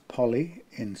gloss poly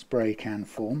in spray can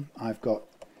form. I've got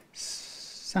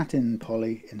satin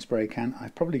poly in spray can.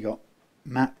 I've probably got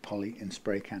matte poly in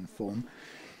spray can form.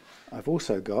 I've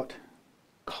also got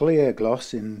clear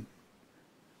gloss in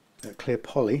clear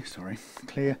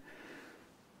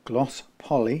gloss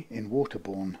poly in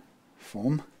waterborne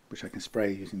form, which I can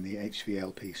spray using the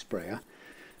HVLP sprayer.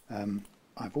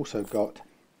 I've also got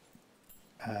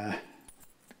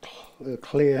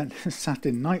clear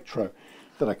satin nitro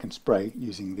that I can spray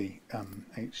using the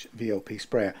HVLP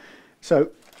sprayer.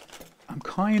 So I'm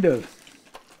kind of,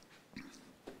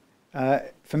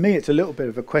 for me it's a little bit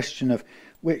of a question of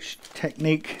which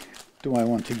technique do I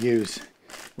want to use,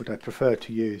 would I prefer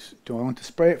to use. Do I want to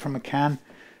spray it from a can,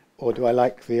 or do I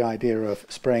like the idea of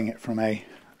spraying it from the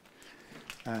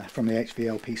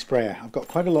HVLP sprayer? I've got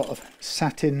quite a lot of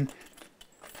satin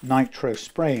nitro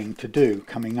spraying to do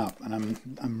coming up, and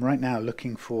I'm right now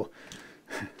looking for,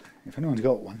 if anyone's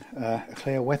got one, a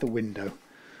clear weather window.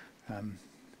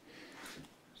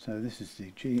 So this is the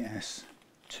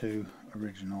GS2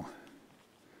 original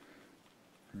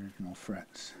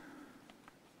frets.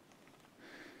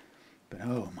 But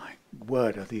oh my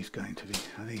word, are these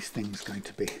things going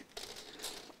to be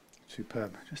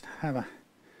superb? Just have a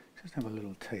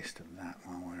little taste of that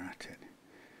while we're at it.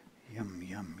 Yum,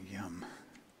 yum, yum.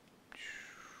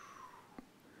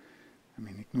 I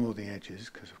mean, ignore the edges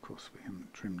because of course we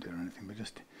haven't trimmed it or anything, but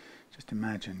just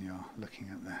imagine you're looking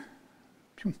at the.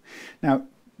 Now,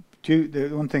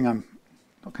 the one thing I'm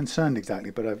not concerned exactly,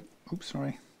 but one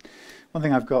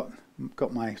thing I've got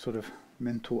my sort of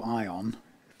mental eye on,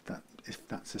 if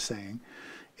that's a saying,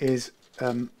 is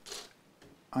I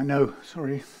know.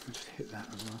 Sorry, I just hit that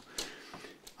as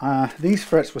well. These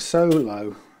frets were so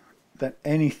low that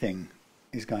anything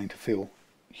is going to feel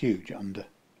huge under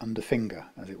finger,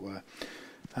 as it were.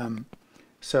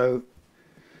 So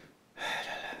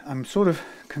I'm sort of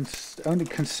only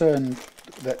concerned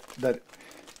that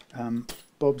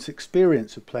Bob's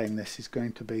experience of playing this is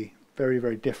going to be very,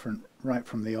 very different right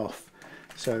from the off.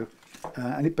 So,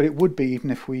 but it would be even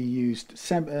if we used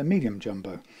medium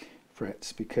jumbo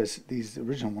frets, because these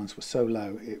original ones were so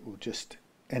low, it will just,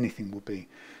 anything will be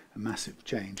a massive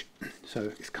change.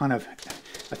 So it's kind of,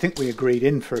 I think we agreed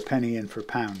in for a penny, in for a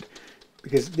pound,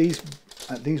 because these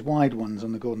wide ones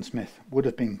on the Gordon Smith would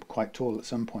have been quite tall at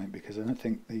some point, because I don't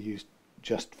think they used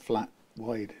just flat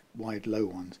wide low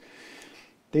ones.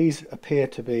 These appear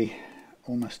to be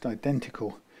almost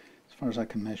identical as far as I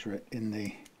can measure it in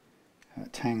the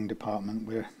tang department.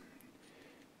 We're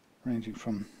ranging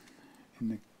from, in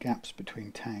the gaps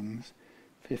between tangs,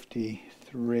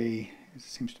 53, it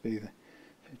seems to be the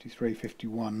 53,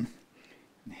 51,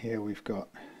 and here we've got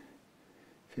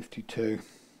 52,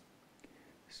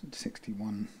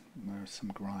 61, where some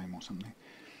grime or something,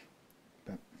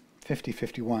 but 50,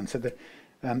 51. So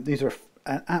these are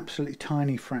an absolutely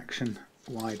tiny fraction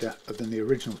wider than the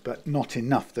originals, but not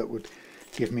enough that would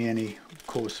give me any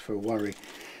cause for worry.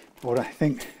 What I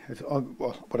think is,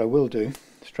 what I will do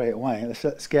straight away,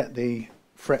 let's get the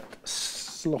fret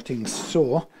slotting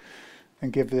saw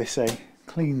and give this a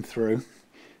clean through.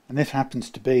 And this happens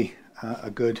to be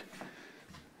a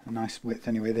nice width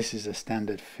anyway. This is a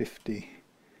standard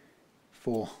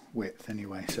 54 width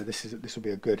anyway, so this will be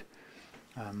a good,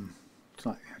 it's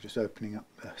like, you know, just opening up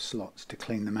the slots to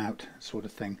clean them out sort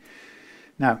of thing.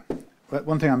 Now,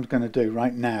 one thing I'm going to do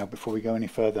right now before we go any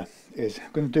further is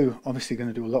obviously going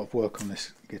to do a lot of work on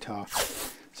this guitar.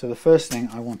 So the first thing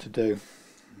I want to do,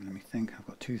 let me think, I've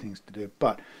got two things to do,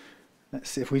 but let's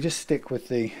see if we just stick with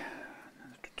the,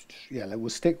 we'll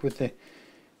stick with the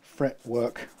fret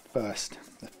work first.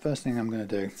 The first thing I'm going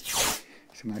to do is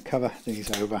I'm going to cover these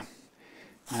over,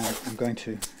 and I'm going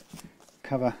to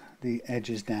cover the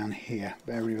edges down here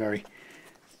very, very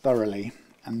thoroughly,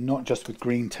 and not just with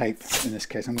green tape in this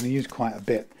case. I'm going to use quite a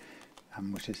bit,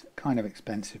 which is kind of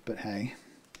expensive, but hey.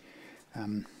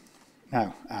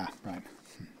 Right.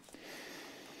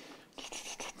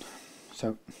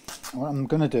 So what I'm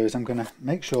going to do is I'm going to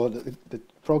make sure that the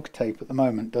frog tape at the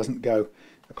moment doesn't go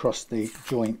across the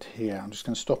joint here. I'm just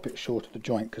going to stop it short of the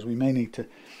joint, because we may need to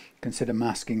consider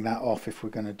masking that off if we're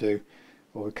going to do,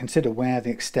 or consider where the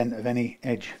extent of any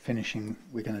edge finishing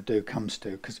we're going to do comes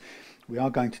to, because we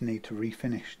are going to need to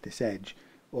refinish this edge,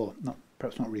 or not,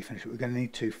 perhaps not refinish it, we're going to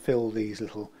need to fill these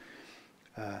little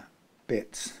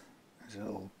bits. There's a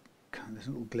little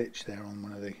glitch there on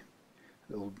one of the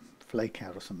little flake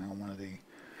out or something on one of the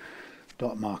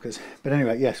dot markers. But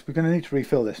anyway, yes, we're going to need to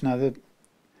refill this. Now,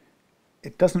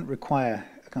 it doesn't require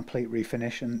a complete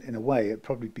refinish, and in a way it'd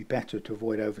probably be better to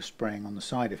avoid overspraying on the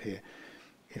side of here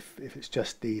if it's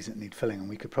just these that need filling, and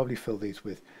we could probably fill these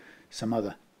with some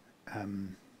other,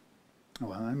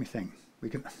 well, let me think. We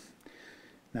can,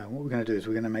 no, what we're going to do is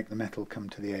we're going to make the metal come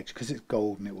to the edge because it's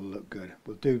gold and it will look good.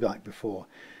 We'll do like before.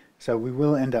 So we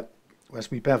will end up, as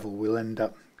we bevel, we'll end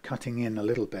up cutting in a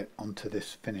little bit onto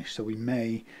this finish. So we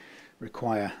may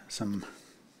require some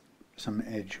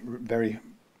edge, very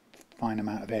fine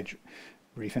amount of edge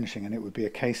refinishing, and it would be a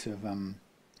case of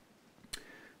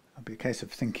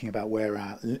thinking about where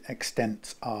our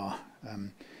extents are.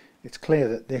 It's clear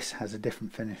that this has a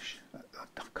different finish, a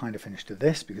kind of finish to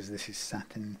this, because this is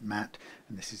satin matte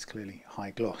and this is clearly high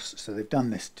gloss. So they've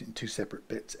done this in two separate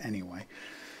bits anyway.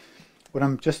 What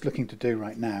I'm just looking to do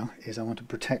right now is I want to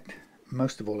protect,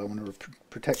 most of all I want to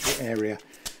protect the area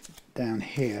down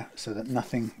here so that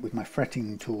nothing with my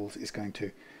fretting tools is going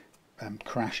to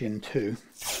crash into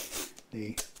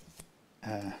the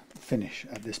finish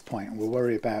at this point, and we'll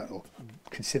worry about or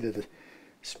consider the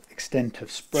extent of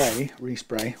spray,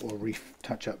 respray or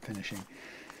touch-up finishing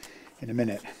in a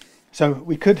minute. So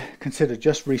we could consider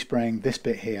just respraying this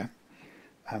bit here,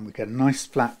 and we get a nice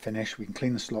flat finish. We can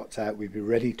clean the slots out, we'd be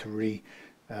ready to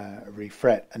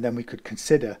refret, and then we could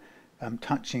consider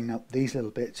touching up these little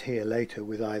bits here later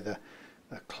with either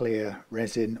a clear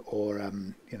resin or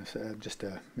you know, just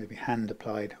a maybe hand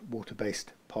applied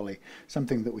water-based poly,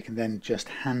 something that we can then just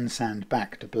hand sand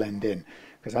back to blend in,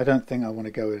 because I don't think I want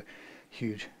to go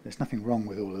huge. There's nothing wrong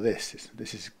with all of this.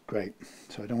 This is great,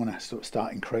 so I don't want to sort of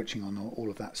start encroaching on all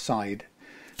of that side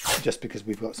just because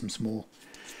we've got some small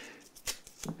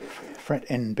fret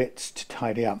end bits to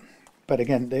tidy up. But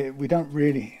again, we don't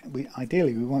really,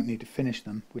 ideally we won't need to finish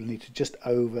them. We'll need to just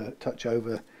touch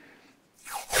over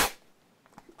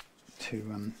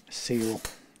to seal,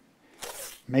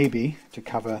 maybe to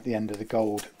cover the end of the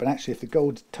gold. But actually, if the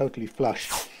gold's totally flush,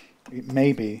 it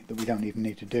may be that we don't even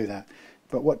need to do that.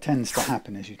 But what tends to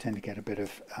happen is you tend to get a bit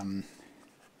of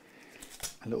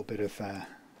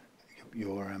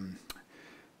your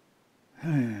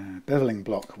beveling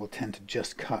block will tend to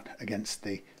just cut against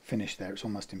the finish there. It's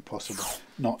almost impossible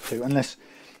not to, unless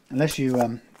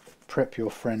you prep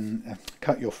your friend,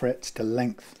 cut your frets to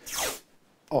length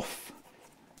off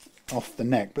the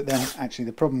neck. But then actually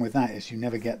the problem with that is you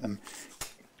never get them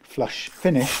flush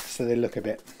finished, so they look a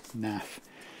bit naff.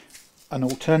 An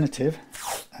alternative,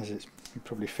 as you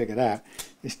probably figured out,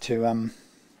 is to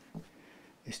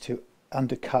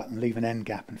undercut and leave an end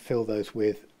gap and fill those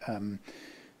with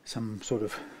some sort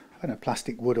of, I don't know,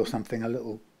 plastic wood or something, a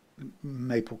little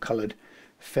maple coloured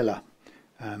filler.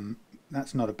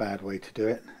 That's not a bad way to do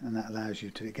it, and that allows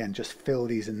you to again just fill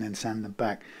these and then sand them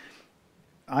back.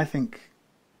 I think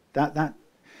that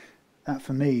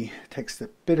for me takes a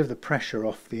bit of the pressure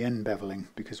off the end beveling,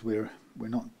 because we're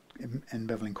not end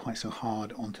beveling quite so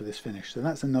hard onto this finish. So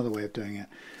that's another way of doing it.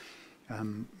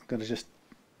 I've got to just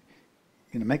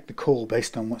make the call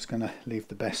based on what's going to leave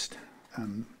the best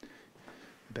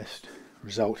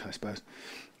result, I suppose.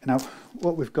 Now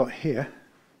what we've got here,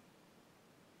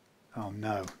 oh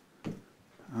no,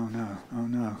 oh no, oh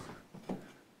no,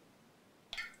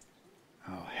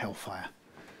 oh hellfire,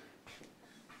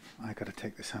 I got to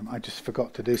take this home. I just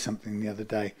forgot to do something the other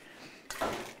day.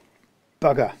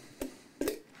 Bugger.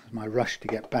 It was my rush to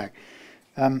get back.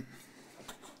 You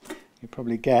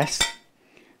probably guessed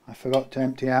I forgot to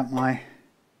empty out my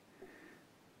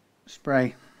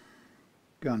spray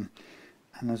gun,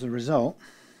 and as a result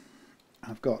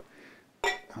I'll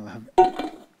have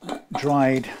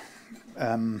dried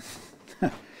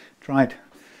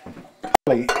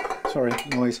poly, sorry,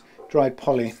 noise, dried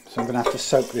poly, so I'm going to have to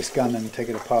soak this gun and take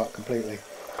it apart completely.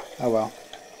 Oh well,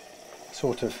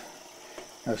 sort of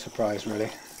no surprise really.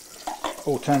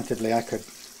 Alternatively, I could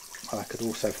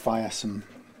also fire some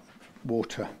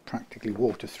water, practically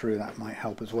water through, that might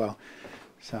help as well.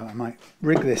 So I might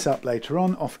rig this up later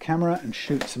on off camera and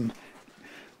shoot some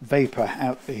vapour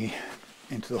out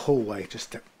into the hallway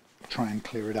just to try and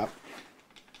clear it up.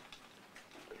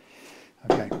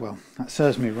 Okay, well that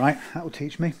serves me right, that will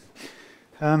teach me.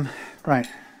 Right,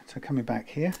 so coming back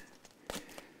here, so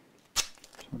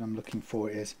what I'm looking for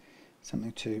is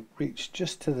something to reach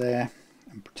just to there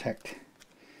and protect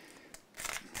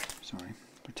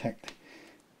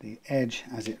the edge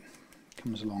as it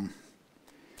comes along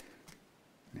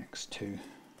next to,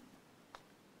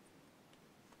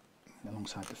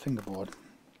 alongside the fingerboard,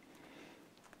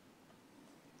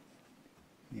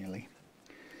 nearly.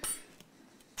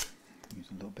 Use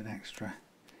a little bit extra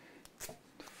to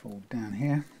fold down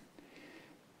here,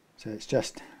 so it's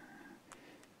just,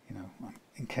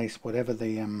 in case whatever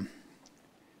the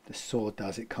saw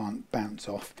does, it can't bounce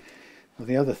off. Well,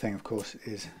 the other thing of course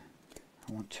is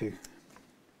I want to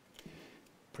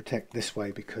protect this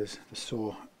way, because the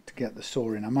saw, to get the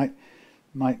saw in, I might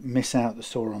might miss out the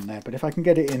saw on there, but if I can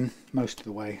get it in most of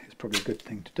the way, it's probably a good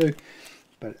thing to do.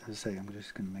 But as I say, I'm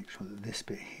just going to make sure that this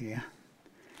bit here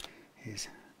is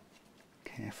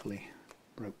carefully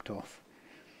roped off.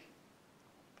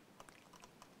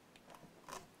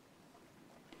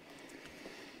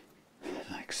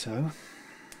 Like so.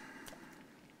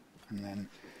 And then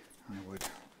I would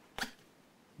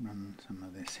run some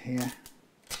of this here,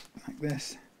 like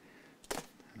this,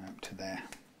 and up to there,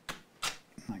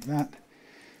 like that,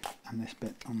 and this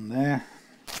bit on there.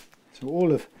 So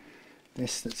all of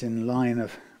this that's in line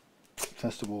of,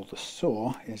 first of all, the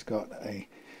saw has got a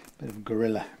bit of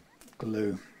Gorilla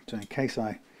Glue, so in case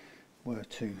I were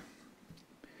to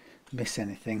miss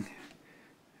anything,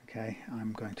 okay,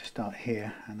 I'm going to start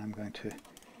here and I'm going to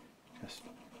just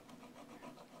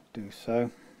do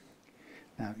so.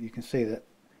 Now you can see that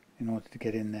in order to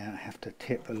get in there I have to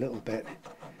tip a little bit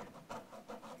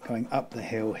going up the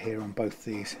hill here on both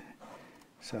these,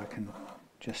 so I can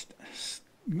just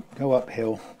go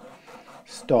uphill,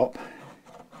 stop,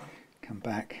 come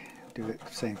back, do it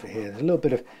the same for here. There's a little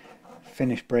bit of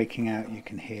finish breaking out you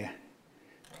can hear.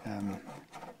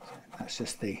 That's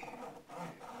just the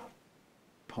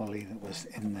poly that was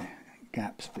in the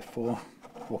gaps before,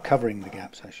 or covering the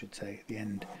gaps I should say, the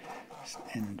end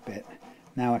bit.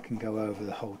 Now I can go over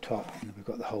the whole top and we've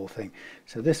got the whole thing.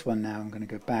 So this one now I'm going to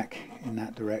go back in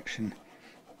that direction.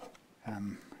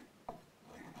 So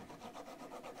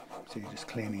you're just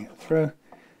cleaning it through,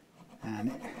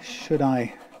 and should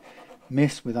I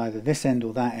miss with either this end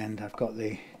or that end, I've got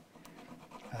the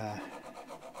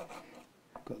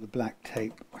black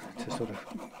tape to sort of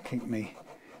keep me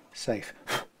safe.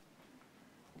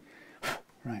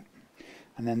 Right,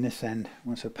 and then this end,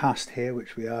 once we're past here,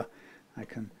 which we are, I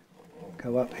can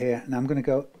go up here. Now I'm going to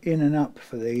go in and up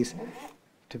for these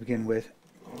to begin with,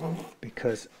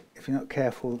 because if you're not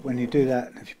careful when you do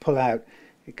that, if you pull out,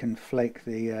 it can flake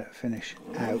the finish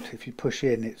out. If you push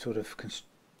in, it sort of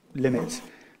limits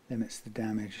the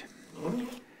damage.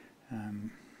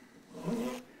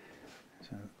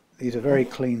 So these are very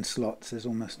clean slots. There's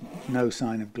almost no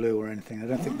sign of glue or anything. I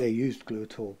don't think they used glue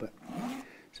at all. But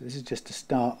so this is just to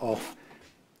start off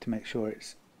to make sure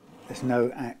there's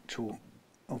no actual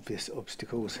obvious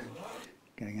obstacles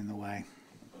getting in the way.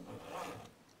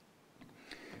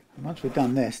 And once we've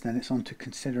done this, then it's on to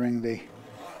considering the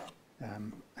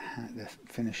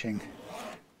finishing.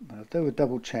 But I'll do a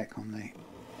double check on the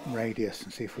radius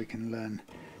and see if we can learn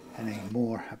any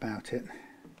more about it.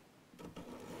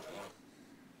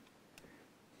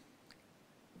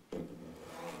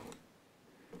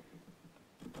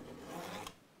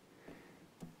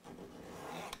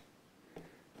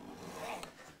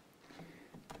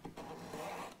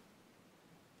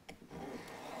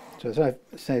 So as I've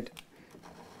said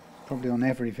probably on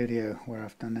every video where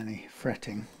I've done any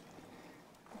fretting,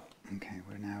 okay,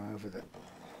 we're now over the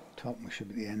top, we should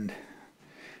be at the end.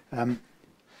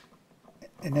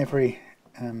 In every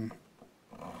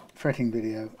fretting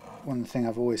video, one thing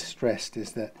I've always stressed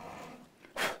is that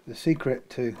the secret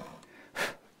to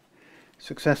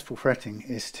successful fretting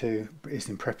is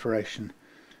in preparation,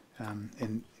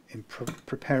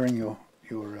 preparing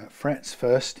your frets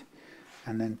first,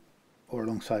 and then or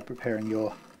alongside preparing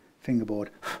your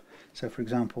fingerboard. So for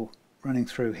example, running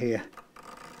through here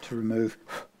to remove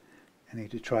any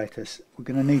detritus. We're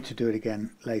going to need to do it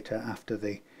again later after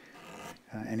the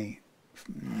any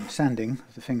sanding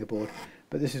of the fingerboard,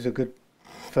 but this is a good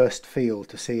first feel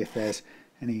to see if there's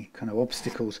any kind of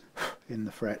obstacles in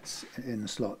the frets, in the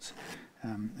slots,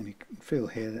 and you can feel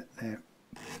here that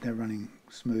they're running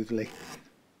smoothly.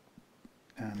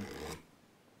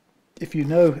 If you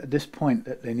know at this point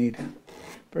that they need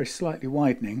very slightly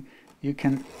widening, you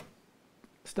can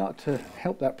start to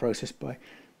help that process by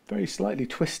very slightly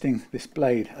twisting this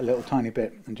blade a little tiny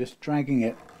bit and just dragging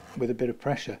it with a bit of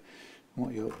pressure.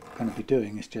 What you're going to be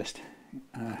doing is just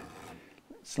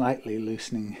slightly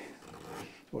loosening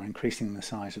or increasing the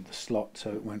size of the slot,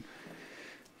 so it won't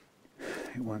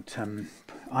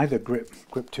either grip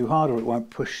too hard, or it won't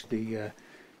push the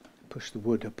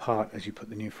wood apart as you put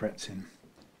the new frets in.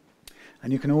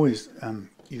 And you can always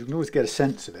get a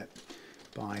sense of it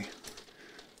by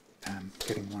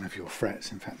getting one of your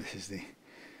frets. In fact, this is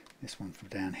this one from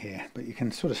down here. But you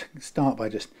can sort of start by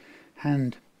just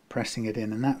hand pressing it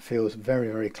in, and that feels very,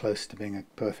 very close to being a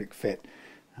perfect fit.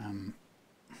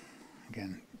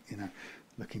 Again, you know,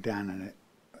 looking down at it,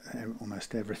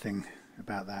 almost everything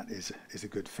about that is a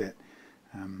good fit.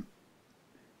 Might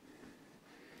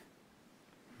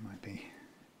be.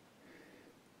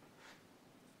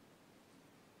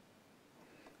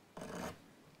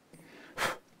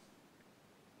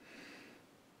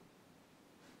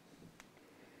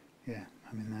 Yeah,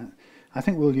 I mean, I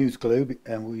think we'll use glue,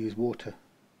 and we'll use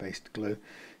water-based glue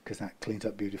because that cleans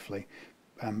up beautifully.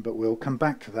 But we'll come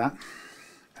back to that.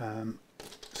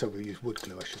 So we'll use wood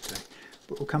glue, I should say.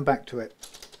 But we'll come back to it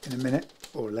in a minute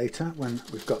or later when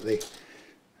we've got the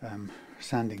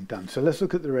sanding done. So let's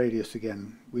look at the radius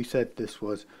again. We said this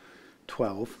was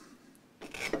 12.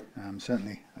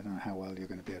 Certainly, I don't know how well you're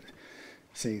going to be able to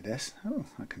see this. Oh,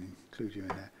 I can include you in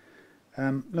there.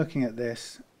 Looking at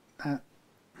this,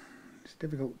 it's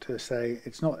difficult to say.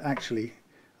 It's not actually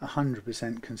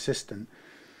 100% consistent.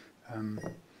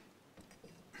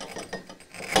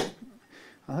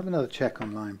 I'll have another check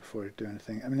online before I do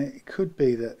anything. I mean, it could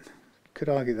be that, could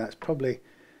argue that's probably,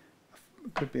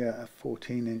 could be a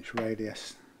 14-inch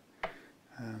radius.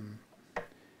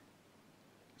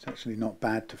 It's actually not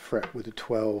bad to fret with a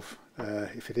 12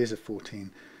 if it is a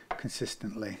 14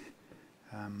 consistently.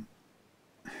 I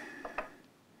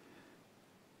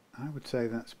would say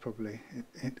that's probably,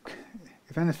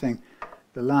 if anything,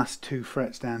 the last 2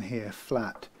 frets down here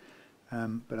flat,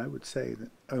 but I would say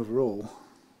that overall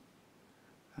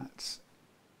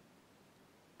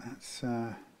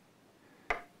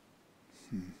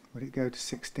would it go to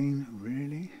 16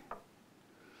 really?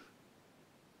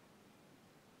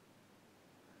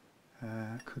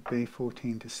 Could be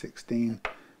 14 to 16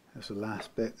 as the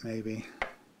last bit maybe.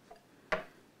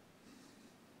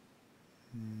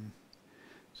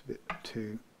 It's a bit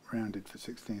too rounded for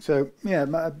 16. So yeah,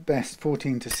 at best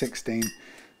 14 to 16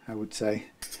 I would say.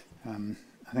 I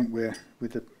think we're,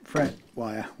 with the fret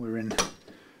wire, we're in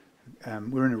a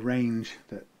range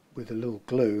that with a little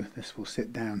glue this will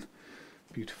sit down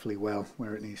beautifully well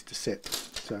where it needs to sit.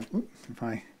 So if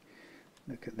I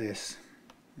look at this,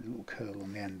 there's a little curl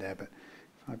on the end there, but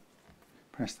if I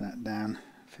press that down,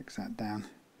 fix that down,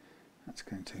 that's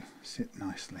going to sit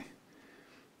nicely.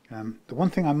 The one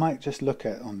thing I might just look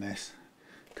at on this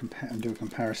and do a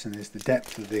comparison is the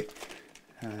depth of the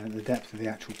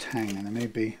actual tang, and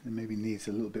there maybe needs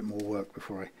a little bit more work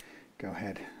before I go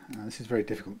ahead. This is very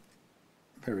difficult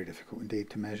indeed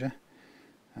to measure.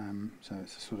 So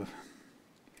it's a sort of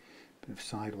bit of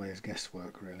sideways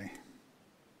guesswork really.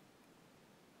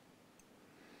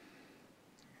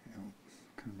 It'll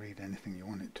can read anything you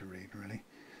want it to read really.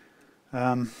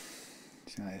 So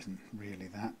that isn't really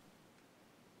that.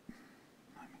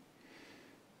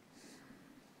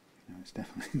 No, it's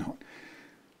definitely not.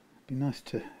 It'd be nice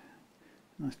to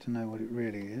know what it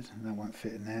really is. That won't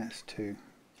fit in there, it's too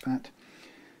fat.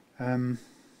 If you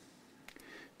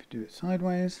do it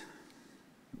sideways,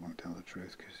 it won't tell the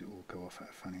truth because it will go off at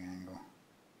a funny angle.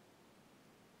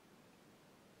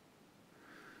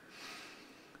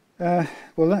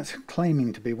 Well, that's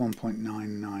claiming to be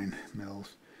 1.99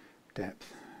 mils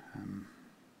depth.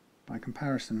 By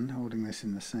comparison, holding this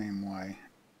in the same way,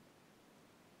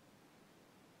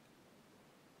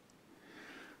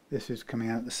 this is coming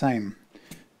out the same.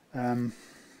 Yeah,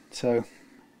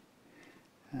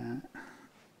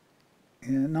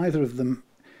 neither of them,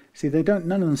 see,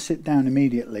 none of them sit down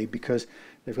immediately because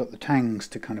they've got the tangs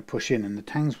to kind of push in, and the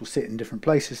tangs will sit in different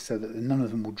places so that none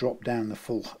of them will drop down the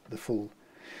full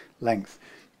length.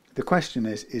 The question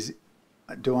is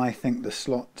do I think the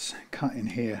slots cut in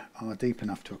here are deep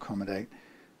enough to accommodate?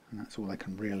 And that's all I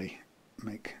can really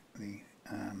make the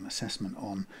assessment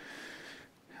on.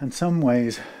 In some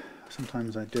ways,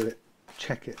 sometimes I do it,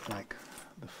 check it like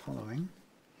the following.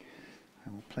 I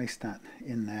will place that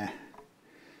in there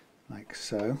like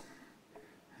so,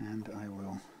 and I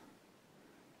will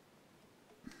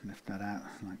lift that out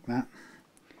like that.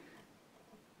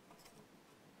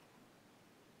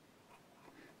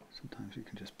 Sometimes you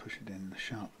can just push it in the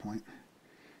sharp point,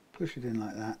 push it in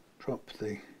like that, drop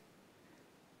the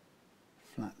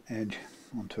flat edge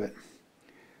onto it,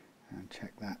 and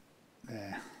check that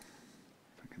there.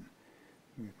 If I can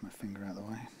move my finger out of the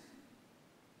way.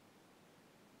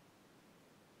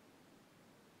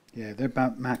 Yeah, they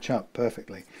about match up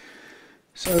perfectly.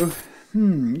 So,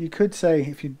 you could say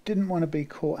if you didn't want to be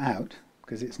caught out,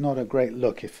 because it's not a great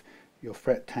look if your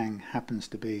fret tang happens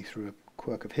to be, through a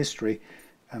quirk of history,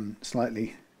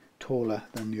 slightly taller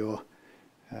than your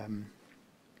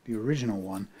the original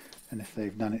one, and if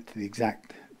they've done it to the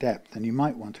exact depth, then you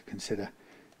might want to consider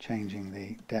changing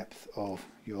the depth of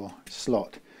your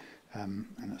slot, and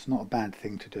it's not a bad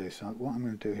thing to do. So what I'm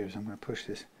going to do here is I'm going to push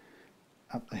this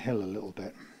up the hill a little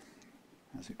bit,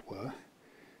 as it were,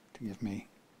 to give me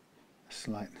a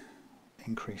slight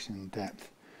increase in depth.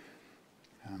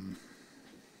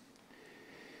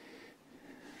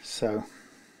 So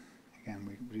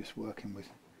again, we're just working with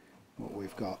what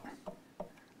we've got.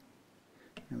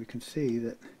 Now we can see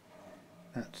that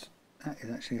that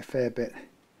is actually a fair bit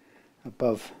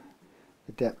above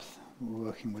the depth what we're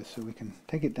working with. So we can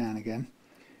take it down again,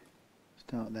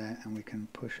 start there, and we can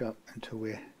push up until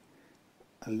we're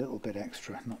a little bit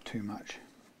extra, not too much.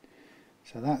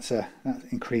 So that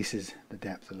increases the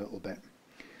depth a little bit.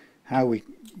 How we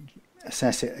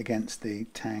assess it against the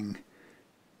tang,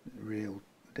 the real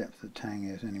depth of tang,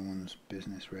 is anyone's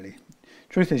business really.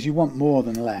 Truth is, you want more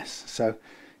than less. So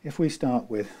if we start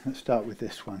with, let's start with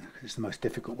this one, because it's the most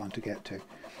difficult one to get to.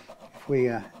 If we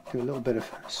do a little bit of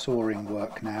sawing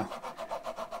work now,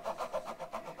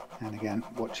 and again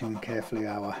watching carefully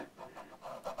our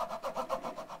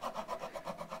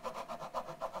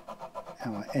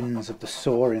ends of the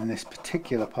saw in this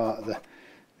particular part of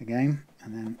the game,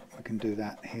 and then we can do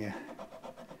that here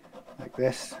like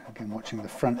this, again watching the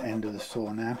front end of the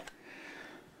saw now.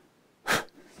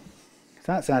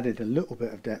 That's added a little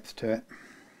bit of depth to it.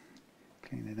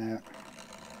 Clean it out,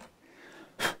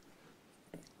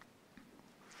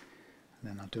 and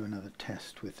then I'll do another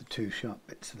test with the two sharp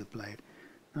bits of the blade.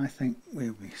 I think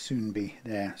we'll soon be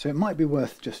there. So it might be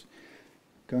worth just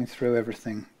going through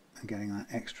everything and getting that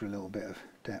extra little bit of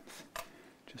depth,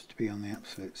 just to be on the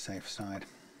absolute safe side.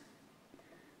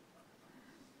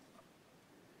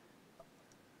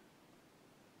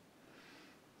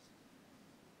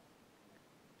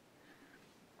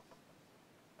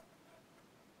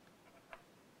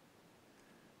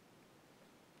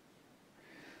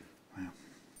 Wow.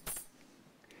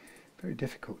 Very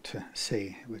difficult to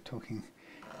see. We're talking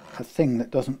a thing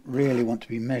that doesn't really want to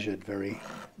be measured very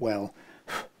well,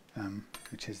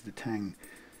 which is the tang.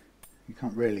 You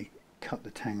can't really cut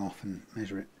the tang off and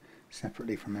measure it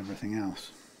separately from everything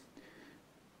else.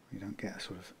 You don't get a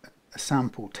sort of a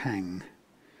sample tang.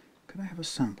 Could I have a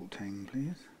sample tang,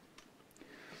 please?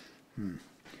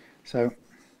 So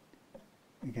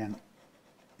again,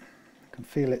 I can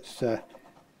feel it's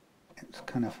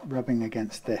kind of rubbing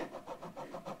against the,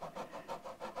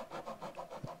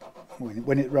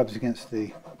 when it rubs against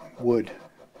the wood,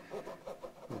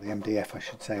 or the MDF I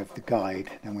should say, of the guide,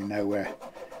 then we know we're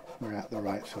at the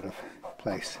right sort of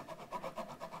place.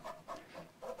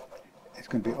 It's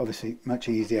going to be obviously much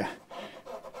easier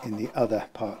in the other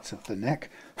parts of the neck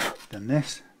than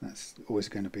this. That's always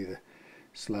going to be the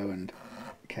slow and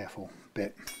careful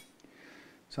bit.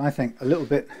 So I think a little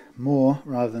bit more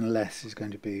rather than less is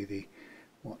going to be the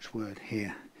watchword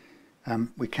here.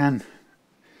 We can,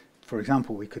 for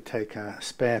example, we could take a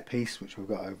spare piece which we've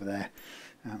got over there,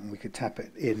 and we could tap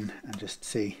it in and just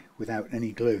see without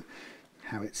any glue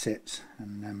how it sits,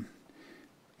 and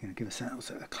give us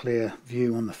a clear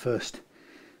view on the first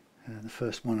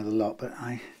one of the lot. But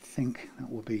I think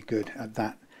that will be good at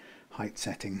that height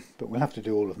setting, but we'll have to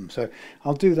do all of them. So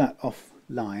I'll do that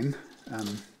offline.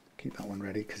 Keep that one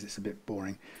ready because it's a bit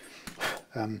boring.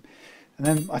 And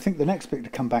then I think the next bit to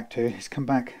come back to is come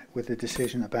back with a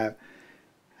decision about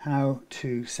how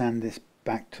to sand this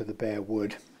back to the bare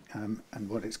wood, and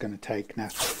what it's going to take. Now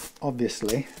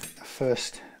obviously the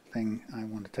first thing I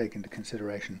want to take into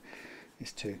consideration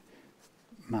is to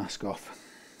mask off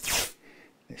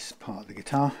this part of the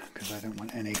guitar, because I don't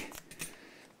want anything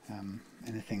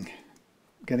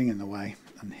getting in the way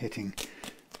and hitting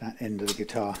that end of the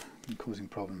guitar and causing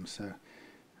problems. So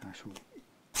I shall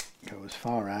go as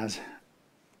far as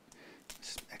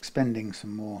expending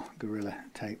some more Gorilla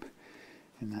Tape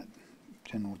in that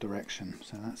general direction.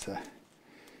 So that's a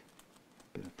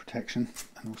bit of protection,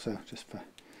 and also just for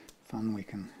fun we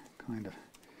can kind of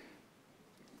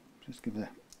just give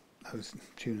those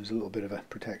tuners a little bit of a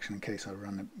protection in case I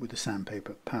run with the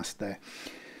sandpaper past there.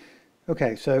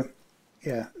 Okay, so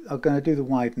yeah, I'm going to do the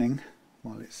widening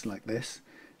while it's like this.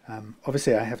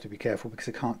 Obviously I have to be careful because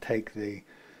I can't take the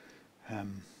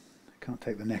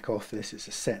neck off this. It's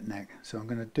a set neck, so I'm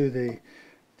going to do the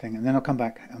thing, and then I'll come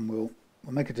back and we'll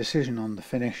make a decision on the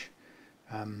finish.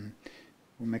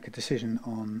 We'll make a decision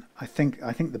on, I think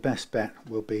the best bet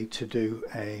will be to do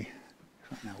a,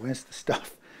 right now where's the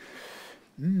stuff?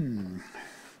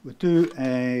 We'll do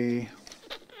a,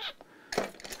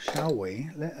 shall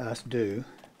we, let us do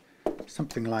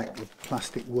something like the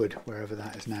plastic wood, wherever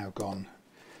that is now gone.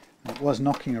 It was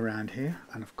knocking around here,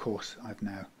 and of course I've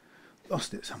now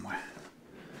lost it somewhere.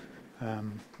 It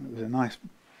was a nice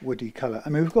woody colour. I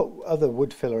mean, we've got other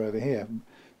wood filler over here,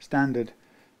 standard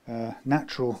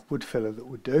natural wood filler that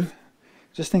would do.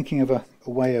 Just thinking of a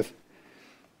way of,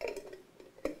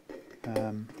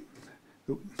 the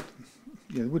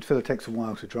wood filler takes a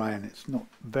while to dry and it's not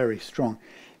very strong.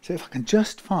 So if I can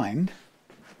just find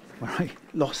where I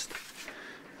lost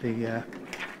the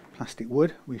plastic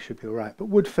wood, we should be alright. But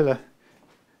wood filler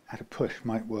at a push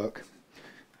might work.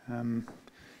 No,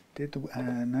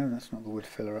 that's not the wood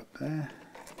filler up there.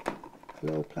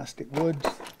 Hello, plastic woods.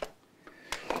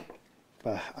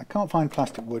 But I can't find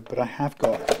plastic wood, but I have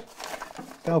got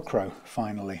Velcro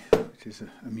finally, which is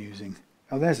amusing.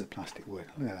 Oh, there's a plastic wood.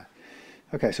 Look at that.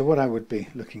 Okay, so what I would be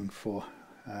looking for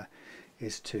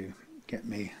is to get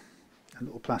me a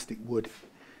little plastic wood.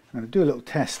 I'm going to do a little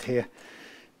test here.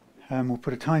 We'll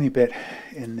put a tiny bit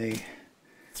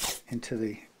into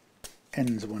the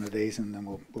ends of one of these, and then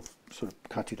we'll sort of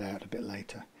cut it out a bit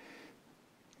later,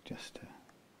 just to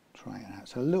try it out.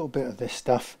 So a little bit of this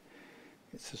stuff.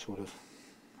 It's a sort of,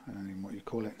 I don't know what you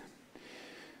call it,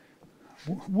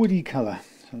 woody colour.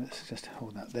 So let's just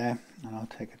hold that there, and I'll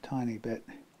take a tiny bit,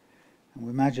 and we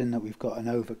imagine that we've got an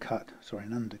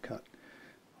undercut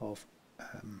of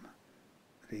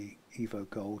the EVO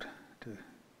Gold to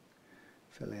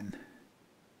fill in.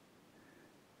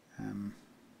 So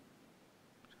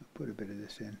I'll put a bit of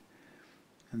this in,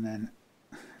 and then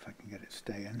if I can get it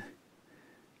stay in,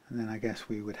 and then I guess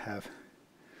we would have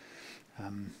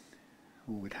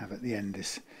all we'd have at the end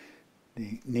is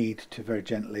the need to very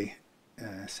gently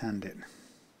sand it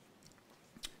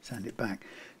back.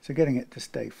 So getting it to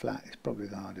stay flat is probably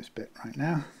the hardest bit right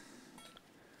now.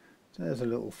 So there's a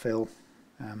little fill,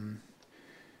 and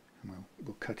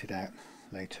we'll cut it out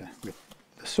later with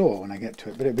the saw when I get to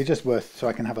it, but it'd be just worth, so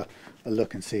I can have a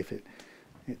look and see if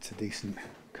it's a decent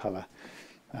colour.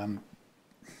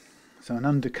 So an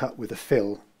undercut with a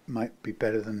fill might be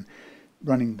better than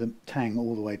running the tang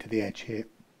all the way to the edge here,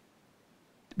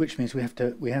 which means we have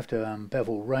to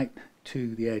bevel right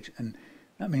to the edge, and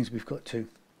that means we've got to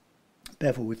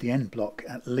bevel with the end block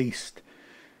at least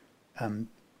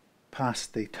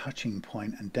past the touching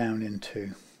point and down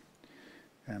into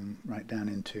right down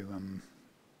into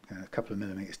a couple of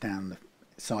millimeters down the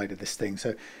side of this thing.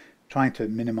 So trying to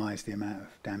minimize the amount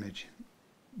of damage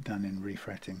done in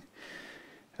refretting.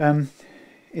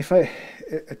 If a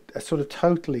sort of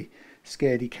totally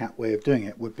scaredy cat way of doing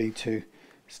it would be to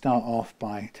start off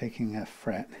by taking a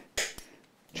fret,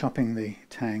 chopping the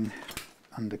tang,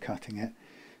 undercutting it,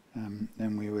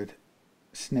 then we would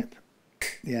snip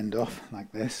the end off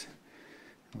like this,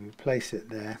 and we would place it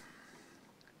there.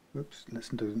 Whoops,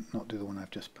 let's not do the one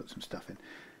I've just put some stuff in.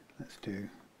 Let's do,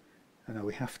 oh no,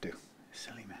 we have to,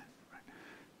 silly man, right.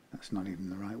 That's not even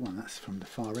the right one, that's from the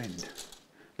far end.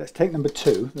 Let's take number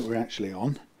 2 that we're actually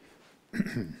on.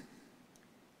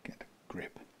 Get a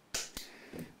grip.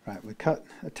 Right, we cut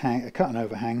an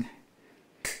overhang,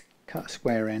 cut a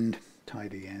square end,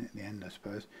 tidy the end I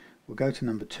suppose. We'll go to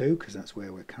number 2 because that's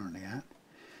where we're currently at.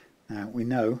 Now we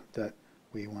know that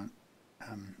we want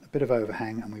a bit of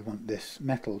overhang, and we want this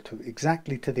metal to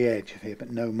exactly to the edge of here,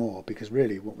 but no more, because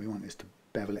really what we want is to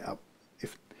bevel it up,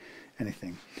 if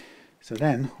anything. So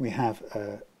then we have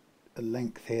a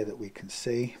length here that we can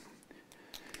see.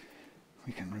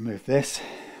 We can remove this.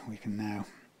 We can now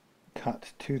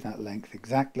cut to that length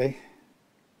exactly.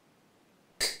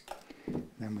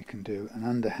 Then we can do an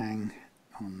underhang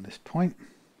on this point,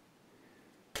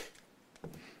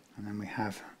 and then we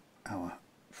have our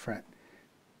fret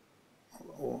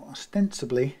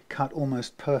ostensibly cut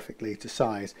almost perfectly to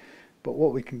size, but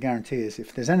what we can guarantee is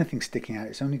if there's anything sticking out,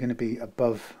 it's only going to be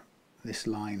above this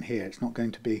line here. It's not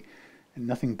going to be,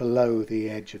 nothing below the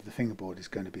edge of the fingerboard is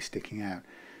going to be sticking out.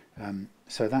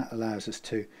 So that allows us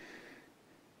to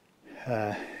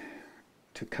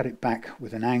cut it back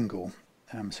with an angle,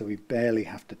 so we barely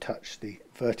have to touch the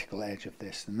vertical edge of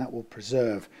this, and that will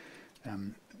preserve,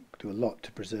 do a lot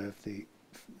to preserve the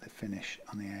finish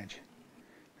on the edge.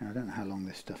 Now, I don't know how long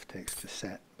this stuff takes to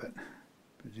set, but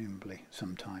presumably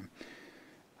some time.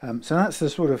 So that's the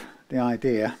sort of the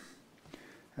idea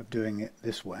of doing it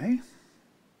this way.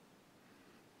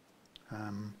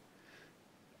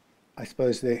 I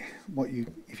suppose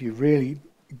if you really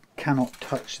cannot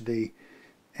touch the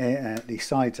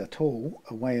sides at all,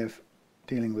 a way of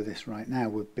dealing with this right now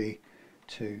would be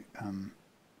to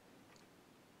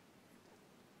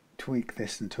tweak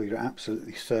this until you're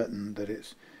absolutely certain that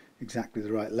it's exactly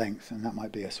the right length, and that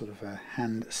might be a sort of a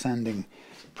hand sanding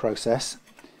process,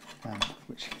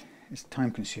 which is time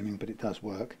consuming, but it does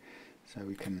work. So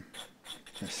we can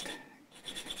just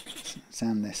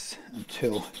sand this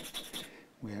until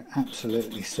we're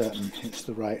absolutely certain it's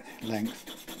the right length.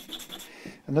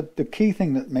 And the key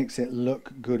thing that makes it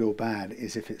look good or bad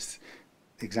is if it's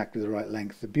exactly the right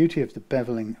length. The beauty of the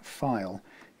beveling file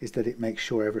is that it makes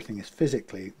sure everything is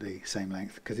physically the same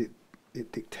length, because it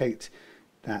dictates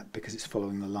that, because it's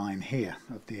following the line here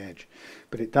of the edge.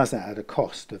 But it does that at a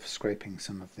cost of scraping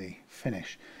some of the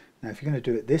finish. Now if you're going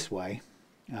to do it this way,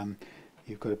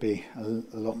 you've got to be a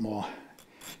lot more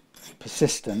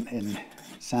persistent in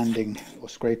sanding or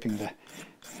scraping the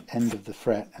end of the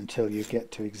fret until you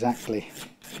get to exactly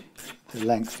the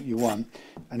length that you want,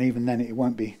 and even then it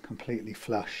won't be completely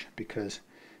flush because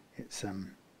it's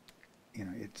you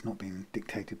know, it's not being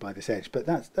dictated by this edge, but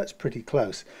that's pretty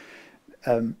close.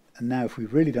 And now if we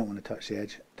really don't want to touch the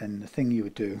edge, then the thing you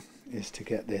would do is to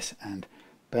get this and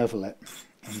bevel it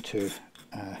into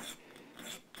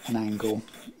an angle,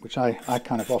 which I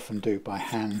kind of often do by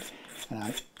hand,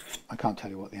 and I can't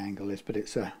tell you what the angle is, but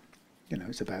it's you know,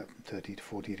 it's about 30 to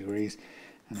 40 degrees,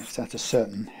 and it's at a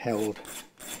certain held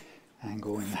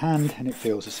angle in the hand, and it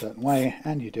feels a certain way,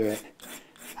 and you do it,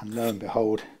 and lo and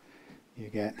behold, you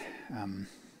get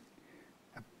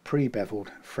a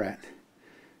pre-beveled fret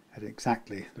at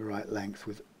exactly the right length,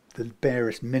 with the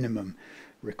barest minimum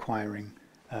requiring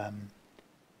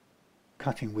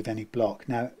cutting with any block.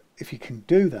 Now, if you can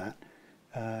do that,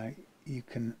 you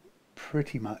can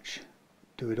pretty much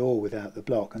do it all without the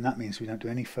block, and that means we don't do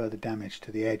any further damage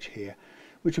to the edge here,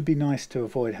 which would be nice to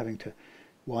avoid having to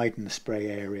widen the spray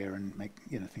area and make,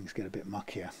 you know, things get a bit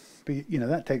muckier. But you know,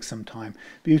 that takes some time.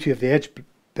 Beauty of the edge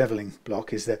beveling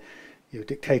block is that you've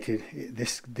dictated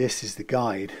this is the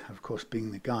guide. Of course,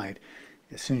 being the guide,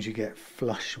 as soon as you get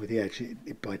flush with the edge,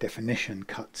 it by definition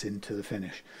cuts into the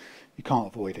finish. You can't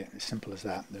avoid it. As simple as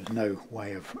that. There's no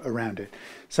way around it.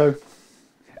 So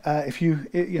if you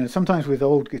know, sometimes with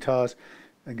old guitars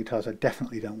and guitars I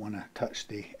definitely don't want to touch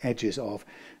the edges of,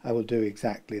 I will do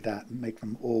exactly that, make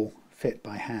them all fit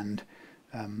by hand.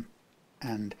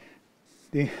 And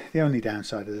the only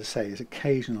downside, as I say, is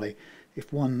occasionally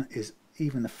if one is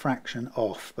even a fraction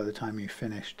off by the time you've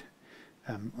finished,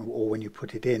 or when you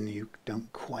put it in, you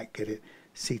don't quite get it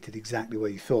seated exactly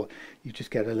where you thought, you just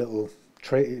get a little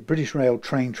British Rail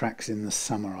train tracks in the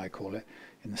summer, I call it,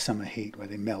 in the summer heat, where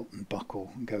they melt and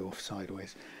buckle and go off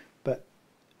sideways. But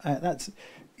that's,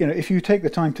 you know, if you take the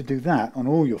time to do that on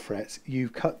all your frets, you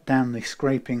cut down the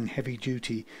scraping heavy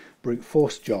duty brute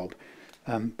force job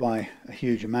by a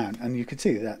huge amount, and you could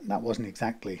see that that wasn't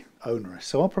exactly onerous.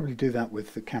 So I'll probably do that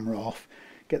with the camera off,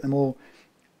 get them all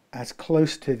as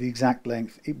close to the exact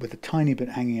length with a tiny bit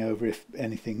hanging over, if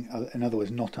anything, in other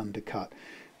words not undercut,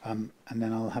 and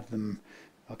then I'll have them,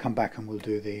 I'll come back and we'll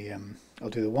do the I'll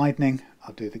do the widening,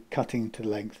 I'll do the cutting to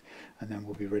length, and then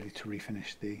we'll be ready to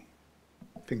refinish the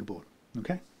fingerboard.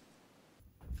 Okay,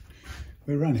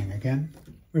 we're running again.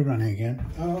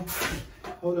 Oh,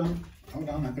 hold on,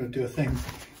 I've got to do a thing.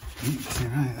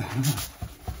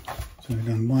 So we've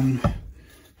done one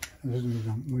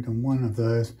of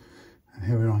those, and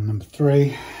here we're on number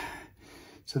 3.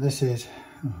 So this is,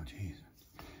 oh geez,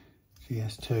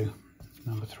 GS2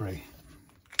 number 3.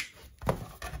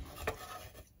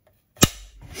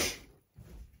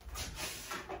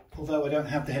 Although I don't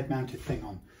have the head mounted thing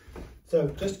on. So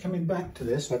just coming back to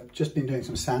this, I've just been doing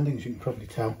some sanding, as you can probably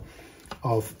tell,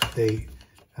 of the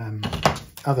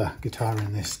other guitar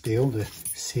in this deal, the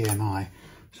CMI.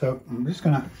 So I'm just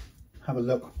going to have a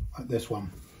look at this one,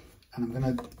 and I'm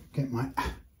going to get my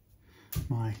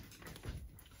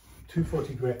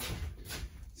 240 grit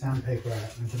sandpaper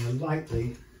out, and I'm going to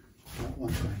lightly, not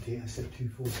 120, I said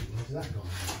 240, where's that gone?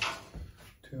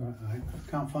 I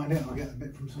can't find it, I'll get a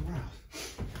bit from somewhere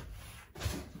else.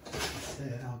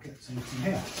 There, I'll get some from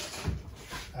here.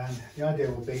 And the idea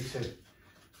will be to,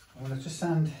 I want to just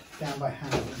sand down by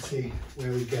hand and see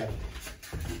where we get,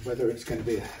 and whether it's going to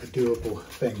be a doable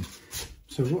thing.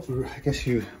 So what I guess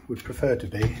you would prefer to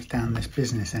be is down this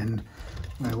business end,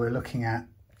 where we're looking at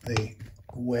the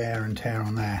wear and tear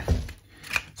on there.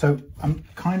 So I'm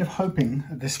kind of hoping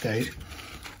at this stage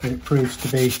that it proves to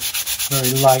be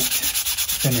very light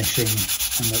finishing,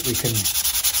 and that we can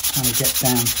kind of get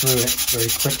down through it very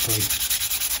quickly.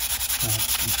 I'm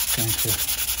just going to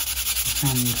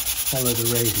hand follow the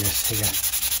radius here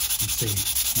and see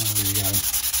where we go.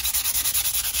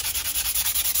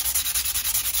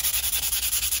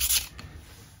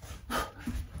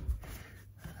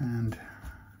 And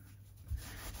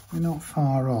we're not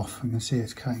far off. We can see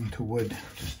it's cutting to wood,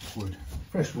 just wood,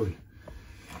 fresh wood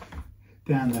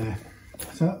down there.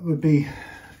 So that would be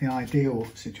the ideal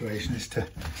situation, is to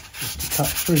cut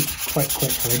through quite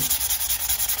quickly,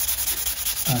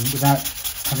 without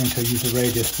having to use a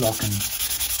radius block and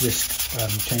risk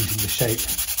changing the shape.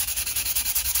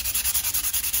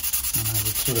 And I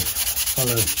would sort of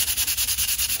follow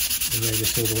the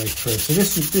radius all the way through. So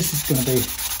this is going to be,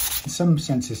 in some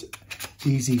senses,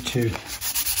 easy to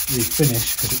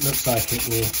refinish, because it looks like it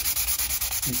will.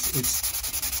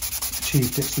 It's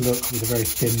achieved its look with a very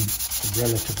thin,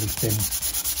 relatively thin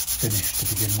finish to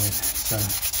begin with. So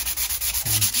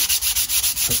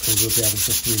hopefully we'll be able to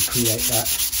just recreate that.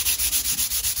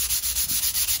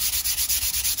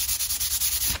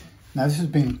 Now this has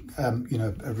been, you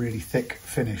know, a really thick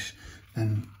finish,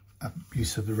 and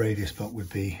use of the radius block would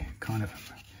be kind of,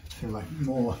 I feel like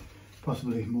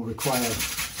possibly more required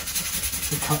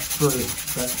to cut through,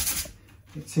 but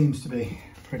it seems to be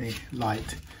pretty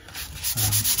light.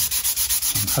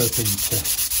 I'm hoping to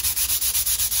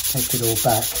take it all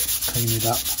back, clean it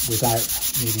up without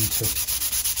needing to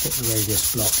get the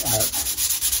radius block out.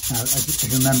 Now, as you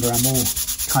remember, I'm all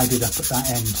tidied up at that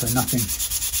end, so nothing's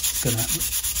going to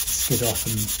skid off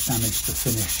and damage the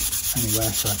finish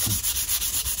anywhere, so I can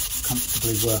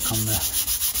comfortably work on the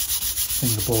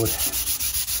fingerboard.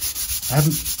 I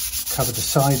haven't covered the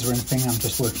sides or anything, I'm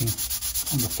just working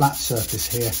on the flat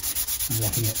surface here and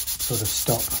letting it sort of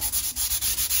stop,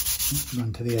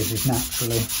 run to the edges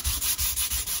naturally.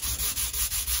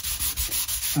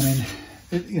 I mean,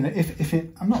 you know, if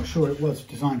it, I'm not sure it was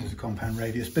designed as a compound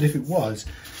radius, but if it was,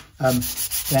 then,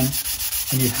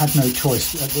 and you had no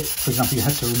choice, for example, you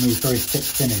had to remove very thick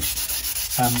finish,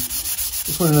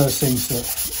 it's one of those things that,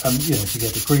 you know, if you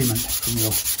get agreement from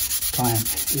your client,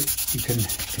 you can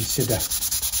consider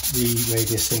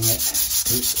re-radiusing it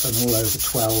to an all over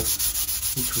 12,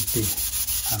 which would be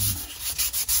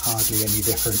hardly any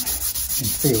different in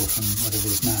feel from what it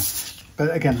is now.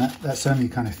 But again, that's the only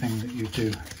kind of thing that you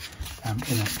do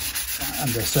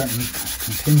under certain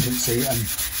contingency and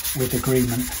with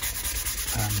agreement.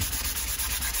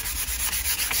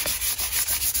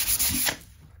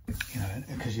 You know,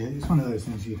 because it's one of those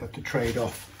things you'd have to trade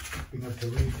off being able to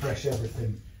refresh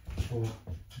everything for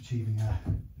achieving a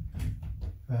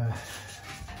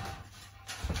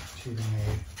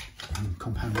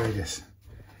compound radius.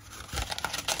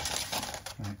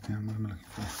 Right, now what am I looking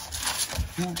for?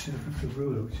 I'm actually looking for the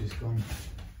ruler, which has gone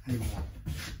AWOL.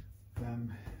 I don't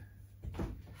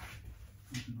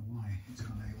know why it's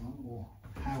gone AWOL, or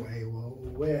how AWOL, or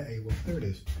where AWOL. There it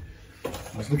is.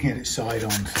 I was looking at it side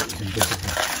on, so it was invisible.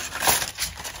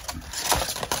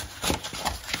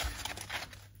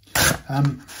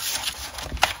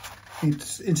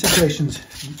 In situations,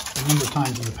 a number of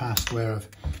times in the past where I've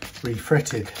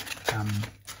refretted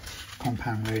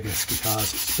compound radius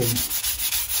guitars,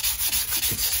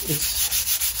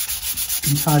 it's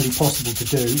entirely possible to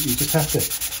do. You just have to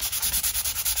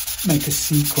make a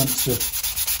sequence of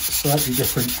slightly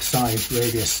different size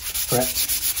radius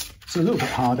frets. It's a little bit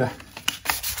harder.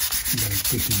 You know,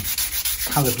 do some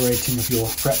calibrating of your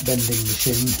fret bending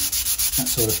machine, that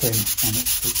sort of thing, and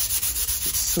it's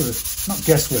sort of not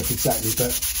guesswork exactly,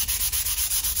 but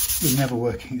you're never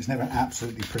working. It's never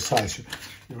absolutely precise.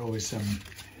 You're always kind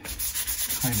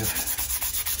of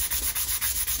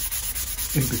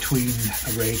in between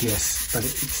a radius, but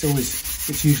it's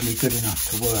usually good enough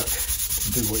to work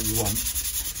and do what you want.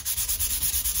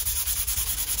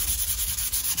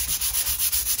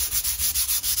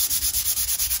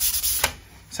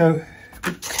 So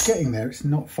getting there, it's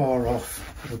not far off.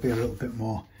 There'll be a little bit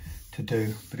more to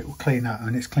do, but it will clean up,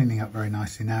 and it's cleaning up very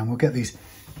nicely now, and we'll get these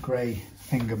grey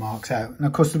finger marks out. And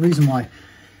of course the reason why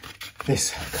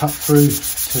this cut through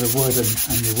to the wood and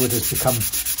the wood has become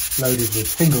loaded with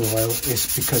finger oil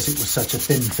is because it was such a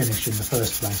thin finish in the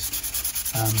first place,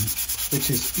 which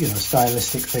is, you know, a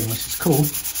stylistic thing, which is cool,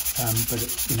 but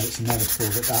you know, it's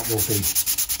inevitable that will be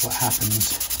what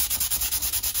happens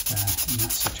in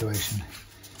that situation.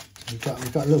 So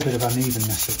we've got a little bit of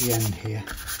unevenness at the end here,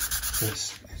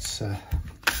 so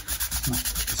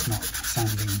it's not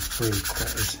sanding through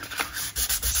quite as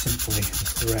simply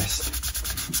as the rest.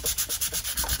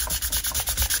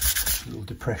 A little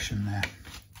depression there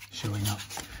showing up.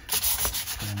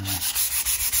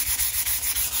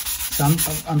 So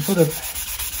I'm sort of,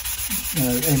 you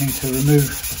know, aiming to remove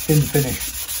the thin finish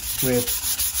with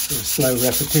sort of slow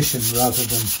repetition rather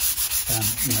than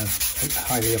you know,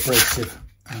 highly abrasive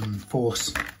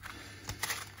force,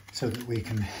 so that we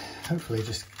can hopefully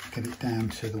just get it down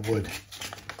to the wood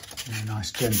in a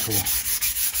nice gentle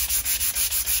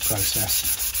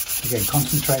process. Again,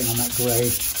 concentrating on that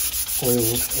grey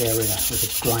oiled area with a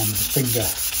grime of the finger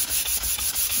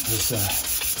has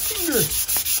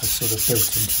sort of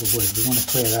built into the wood. We want to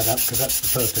clear that up because that's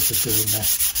the purpose of doing this.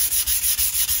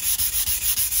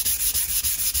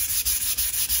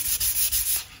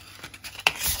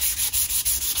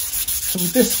 So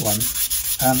with this one,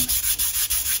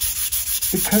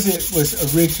 because it was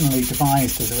originally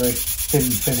devised as a very thin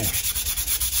finish,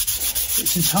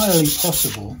 it's entirely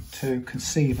possible to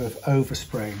conceive of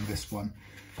overspraying this one.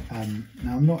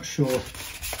 Now I'm not sure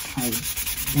I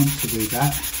want to do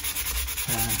that,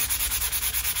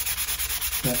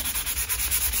 but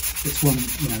it's one,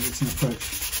 you know, it's an approach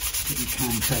that you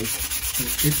can take.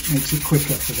 It makes it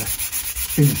quicker for the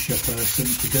finisher person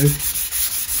to do.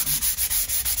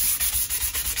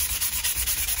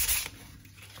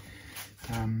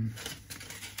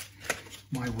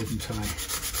 Why wouldn't I? He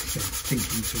said,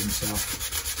 thinking to himself.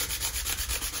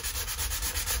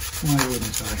 Why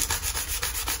wouldn't I?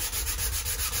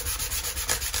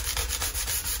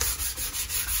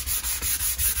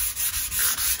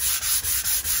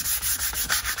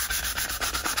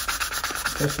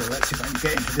 First of all, let's see if I can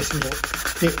get into this little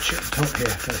ditch at the top here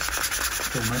first.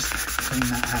 Almost clean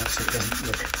that out so it doesn't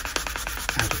look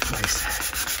out of place.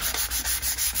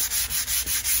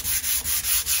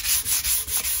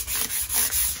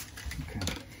 Okay,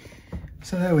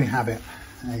 so there we have it,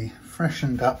 a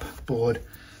freshened up board.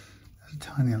 There's a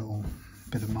tiny little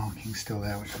bit of marking still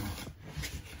there, which I'll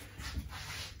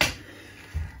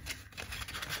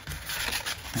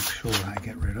make sure I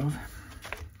get rid of. I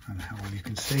don't know how well you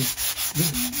can see. I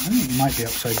think it might be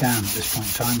upside down at this point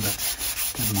in time, but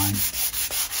never mind.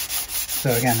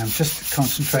 So again, I'm just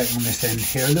concentrating on this end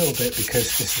here a little bit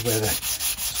because this is where the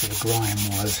sort of grime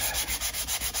was.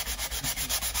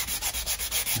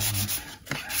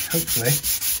 Hopefully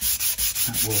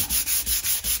that will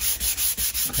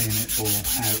clean it all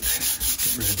out,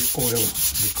 get rid of the oil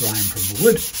and the grime from the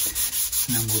wood,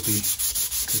 and then we'll be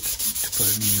good to put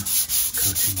a new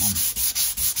coating on.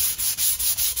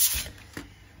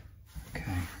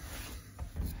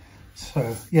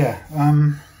 So yeah,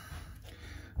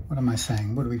 what am I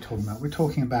saying? What are we talking about? We're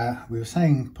talking about, we were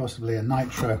saying possibly a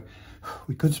nitro.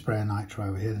 We could spray a nitro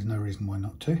over here. There's no reason why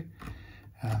not to.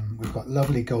 We've got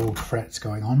lovely gold frets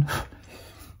going on.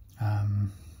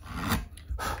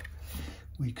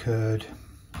 We could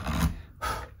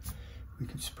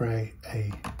spray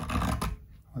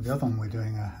well, the other one we're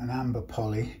doing an amber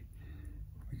poly.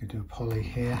 We could do a poly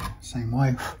here, same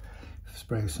way.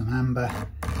 Spray with some amber,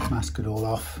 mask it all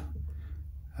off.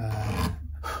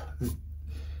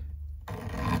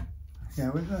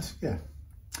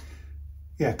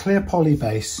 Yeah, clear poly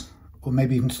base, or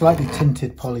maybe even slightly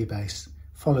tinted poly base,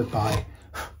 followed by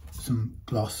some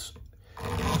gloss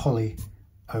poly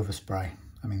overspray.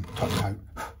 I mean, top coat,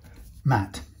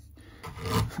 matte.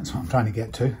 That's what I'm trying to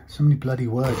get to. So many bloody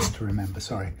words to remember,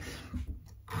 sorry.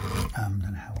 Don't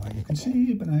know how well you can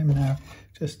see, but I'm now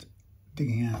just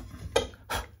digging out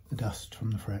the dust from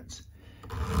the frets.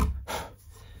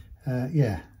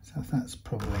 Yeah, so that's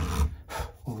probably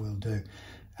what we'll do.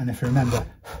 And if you remember,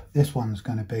 this one's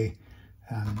going to be,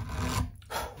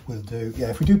 we'll do, yeah,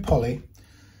 if we do poly,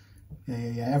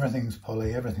 yeah, everything's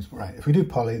poly, everything's right. If we do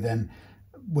poly, then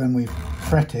when we've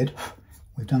fretted,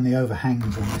 we've done the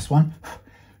overhangs on this one,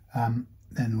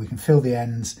 then we can fill the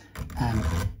ends and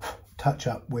touch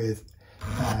up with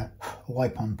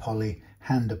wipe-on poly,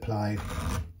 hand applied,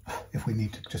 if we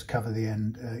need to just cover the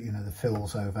end, you know, the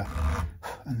fills over,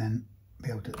 and then be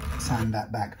able to sand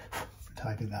that back,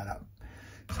 tidy that up.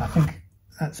 So I think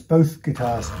that's both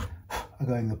guitars are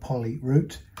going the poly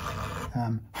route,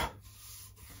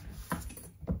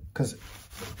 because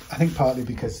I think partly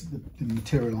because the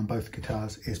material on both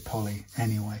guitars is poly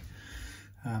anyway.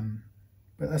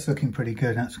 But that's looking pretty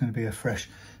good. That's going to be a fresh.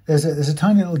 There's a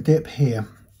tiny little dip here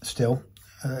still.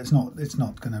 It's not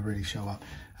going to really show up,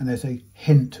 and there's a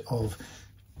hint of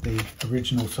the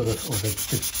original sort of, or the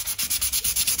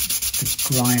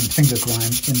grime, finger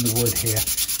grime in the wood here,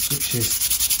 which is,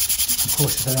 of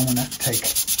course, I don't want to take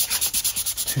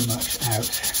too much out.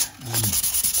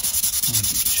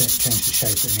 Change the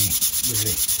shape any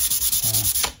really.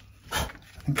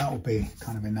 I think that will be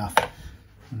kind of enough,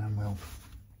 and then we'll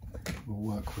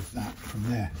work with that from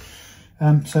there.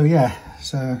 So yeah,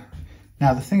 so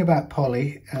now the thing about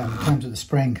poly in terms of the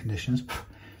spraying conditions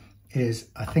is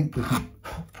I think we can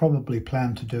probably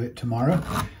plan to do it tomorrow.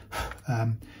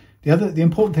 The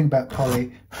important thing about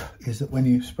poly is that when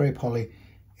you spray poly,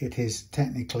 it is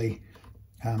technically,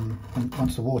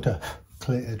 once the water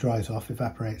dries off,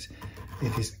 evaporates,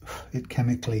 it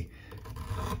chemically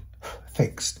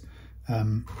fixed,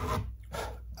 and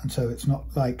so it's not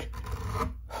like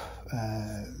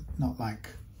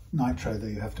nitro that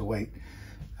you have to wait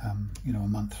you know, a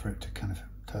month for it to kind of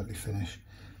totally finish.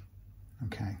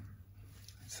 Okay,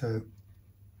 so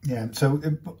yeah, so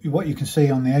what you can see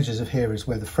on the edges of here is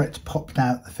where the frets popped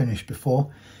out the finish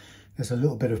before. There's a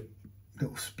little bit of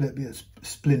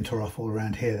splinter off all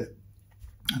around here that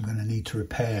I'm going to need to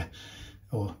repair,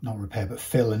 or not repair but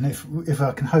fill, and if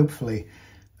I can hopefully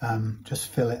just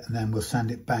fill it, and then we'll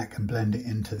sand it back and blend it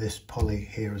into this poly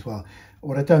here as well.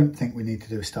 What I don't think we need to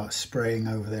do is start spraying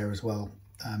over there as well.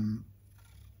 I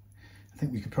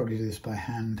think we could probably do this by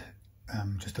hand,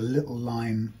 just a little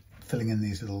line filling in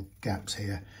these little gaps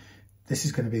here. This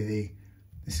is going to be the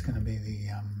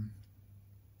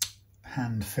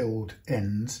hand filled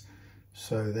ends,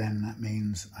 So then that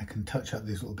means I can touch up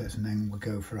these little bits, and then we'll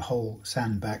go for a whole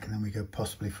sand back, and then we go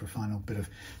possibly for a final bit of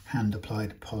hand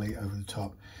applied poly over the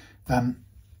top.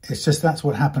 It's just that's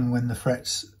what happened when the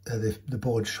frets, the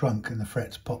board shrunk and the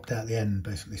frets popped out the end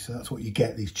basically. So that's what you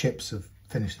get, these chips of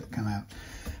finish that come out.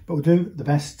 But we'll do the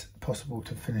best possible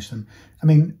to finish them. I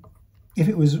mean, if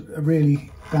it was a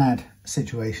really bad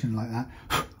situation like that,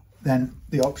 then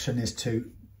the option is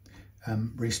to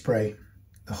respray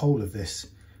the whole of this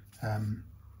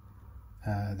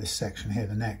this section here,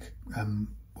 the neck,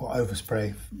 or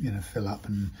overspray, you know, fill up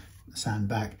and sand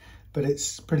back. But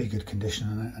it's pretty good condition,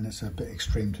 and it's a bit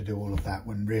extreme to do all of that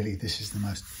when really this is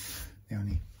the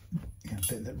only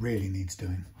bit that really needs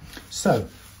doing. So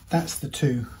that's the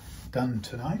two done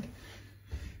tonight.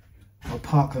 I'll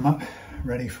park them up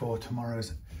ready for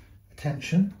tomorrow's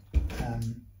attention.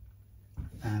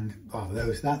 And oh, that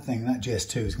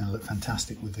GS2 is going to look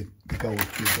fantastic with the gold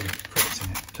frets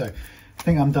in it. So I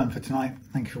think I'm done for tonight.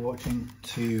 Thank you for watching.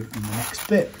 See you in the next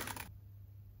bit.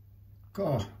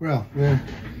 God, well, we're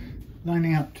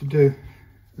lining up to do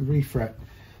the refret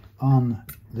on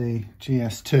the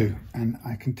GS2, and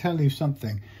I can tell you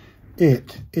something,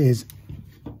 it is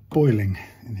boiling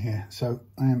in here. So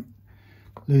I am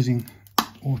losing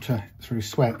water through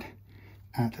sweat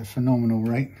at a phenomenal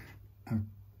rate. I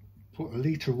put a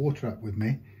litre of water up with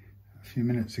me a few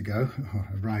minutes ago, or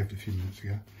arrived a few minutes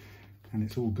ago, and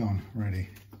it's all gone already,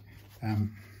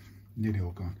 nearly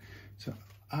all gone. So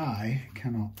I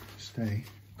cannot stay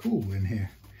cool in here.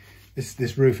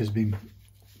 This roof has been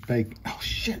baked. Oh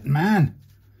shit, man!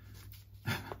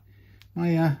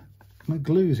 My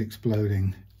glue's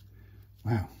exploding.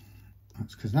 Wow,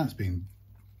 that's because that's been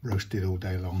roasted all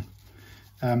day long.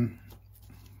 Holy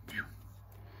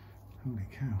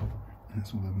cow,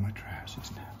 that's all over my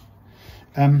trousers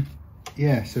now.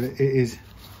 Yeah, so it is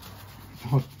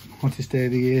the hottest day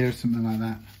of the year, or something like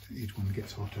that. Each one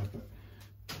gets hotter, but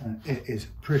it is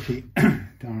pretty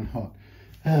darn hot.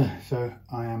 So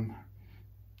I am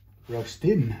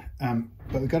roasting,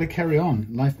 but we've got to carry on.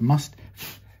 Life must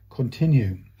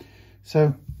continue.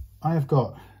 So I have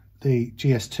got the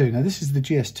GS2. Now this is the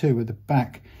GS2 where the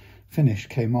back finish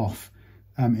came off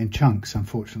in chunks,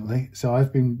 unfortunately. So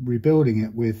I've been rebuilding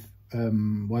it with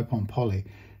wipe-on poly,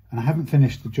 and I haven't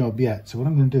finished the job yet. So what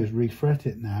I'm going to do is refret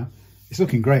it now. It's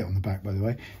looking great on the back, by the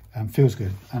way. Feels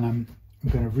good. And I'm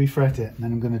going to refret it, and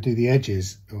then I'm going to do the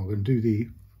edges, or I'm going to do the,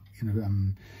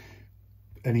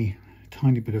 any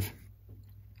tiny bit of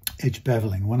edge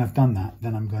beveling. When I've done that,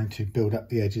 then I'm going to build up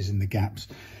the edges in the gaps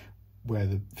where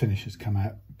the finish has come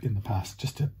out in the past,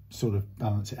 just to sort of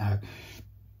balance it out.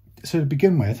 So to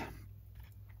begin with,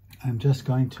 I'm just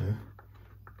going to,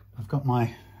 I'll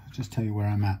just tell you where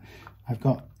I'm at. I've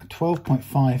got a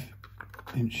 12.5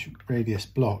 inch radius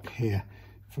block here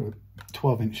for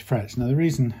 12-inch frets. Now the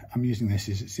reason I'm using this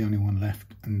is it's the only one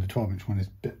left, and the 12-inch one is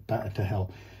a bit battered to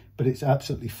hell, but it's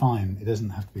absolutely fine. It doesn't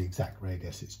have to be exact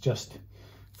radius. It's just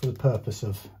for the purpose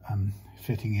of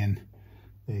fitting in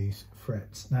these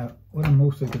frets. Now what I'm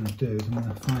also going to do is I'm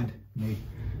going to find me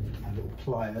my little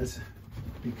pliers,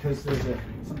 because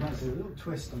sometimes there's a little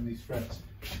twist on these frets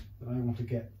that I want to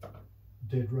get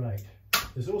dead right.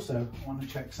 There's also, I want to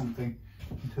check something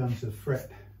in terms of fret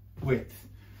width,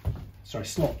 sorry,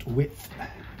 slot width,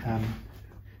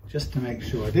 just to make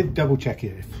sure. I did double check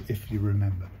it if you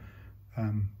remember,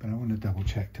 but I want to double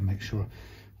check to make sure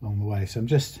along the way. So I'm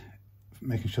just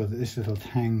making sure that this little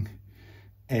tang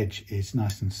edge is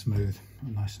nice and smooth,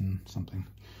 nice and something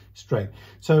straight.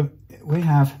 So we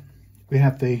have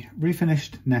the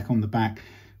refinished neck on the back,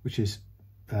 which is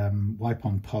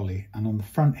wipe-on poly, and on the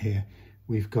front here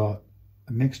we've got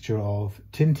a mixture of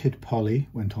tinted poly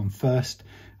went on first,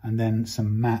 and then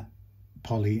some matte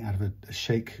poly out of a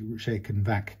shake and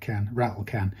rattle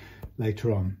can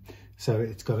later on. So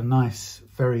it's got a nice,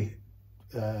 very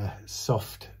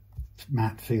soft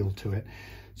matte feel to it.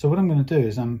 So what I'm going to do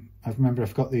is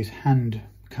I've got these hand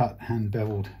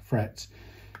beveled frets,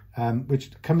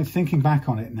 which, thinking back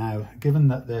on it now, given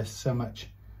that there's so much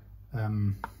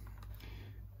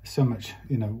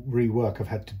rework I've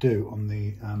had to do on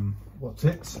the are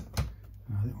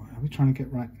we trying to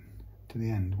get right to the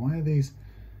end? Why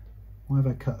have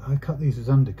I cut these as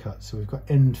undercuts, so we've got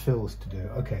end fills to do.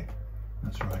 Okay,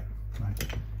 that's right.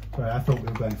 Sorry, I thought we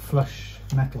were going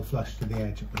metal flush to the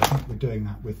edge, but I think we're doing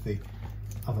that with the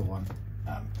other one.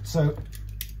 So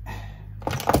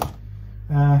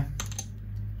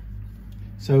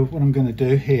what I'm going to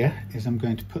do here is I'm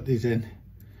going to put these in,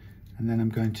 and then I'm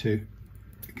going to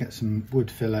get some wood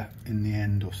filler in the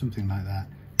end or something like that,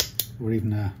 or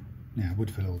even wood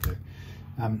filler will do,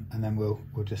 and then we'll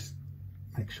just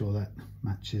make sure that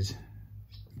matches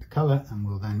the colour, and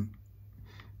we'll then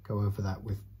go over that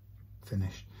with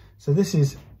finish. So this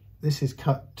is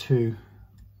cut to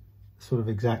sort of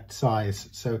exact size,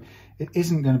 so it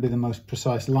isn't going to be the most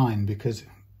precise line, because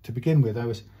to begin with I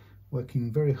was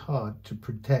working very hard to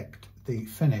protect the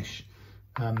finish.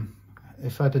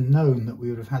 If I'd have known that we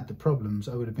would have had the problems,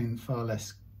 I would have been far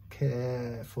less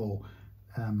careful,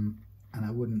 and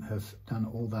I wouldn't have done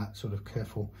all that sort of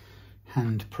careful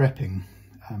hand prepping.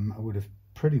 I would have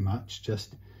pretty much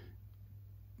just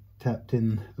tapped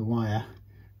in the wire,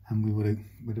 and we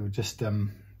would have just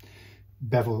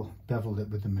beveled it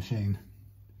with the machine.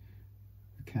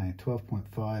 Okay,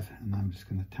 12.5, and I'm just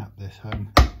going to tap this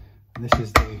home. And this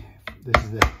is the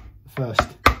first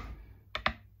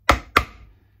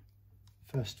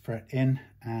fret in,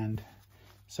 and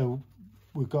so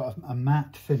we've got a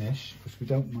matte finish, which we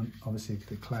don't want obviously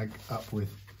to clag up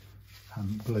with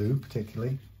glue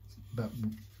particularly, but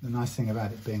the nice thing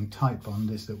about it being tight bond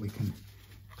is that we can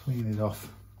clean it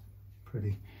off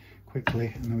pretty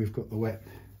quickly. And then we've got the wet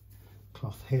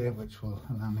cloth here, which will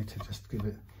allow me to just give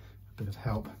it a bit of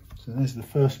help. So there's the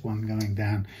first one going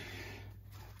down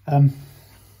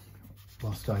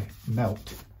whilst I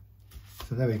melt.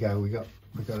 So there we go, we've got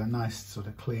a nice sort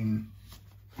of clean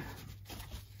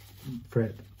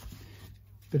fret,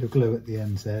 bit of glue at the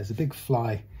ends there. There's a big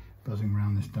fly buzzing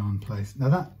around this darn place.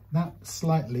 Now that's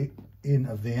slightly in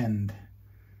of the end,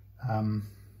 and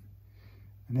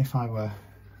if I were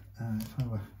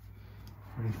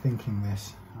really thinking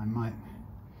this, I might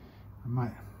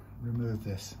remove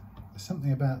this. There's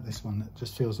something about this one that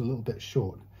just feels a little bit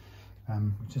short,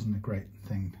 which isn't a great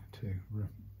thing to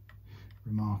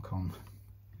remark on.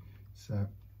 So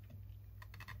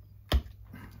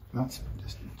let's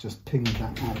just ping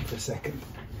that out for a second.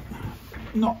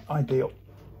 Not ideal.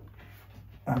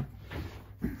 I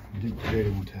didn't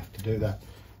really want to have to do that.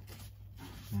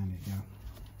 There we go.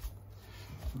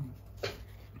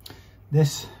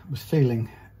 This was feeling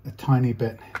a tiny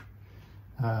bit,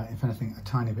 if anything, a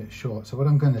tiny bit short. So what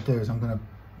I'm going to do is I'm going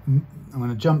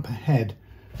to jump ahead.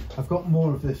 I've got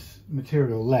more of this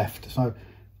material left, so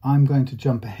I'm going to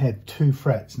jump ahead 2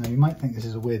 frets. Now you might think this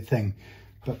is a weird thing,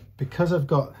 but because I've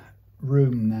got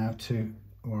room now to,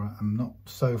 or I'm not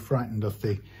so frightened of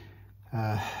the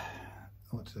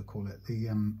what do they call it, the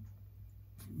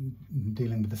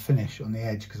dealing with the finish on the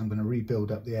edge, because I'm going to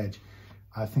rebuild up the edge,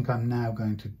 I think I'm now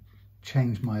going to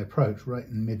change my approach right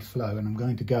in mid-flow, and I'm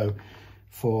going to go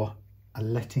for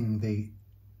letting the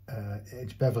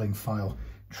edge beveling file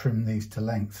trim these to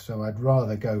length. So I'd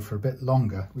rather go for a bit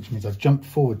longer, which means I've jumped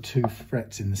forward 2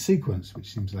 frets in the sequence,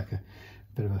 which seems like a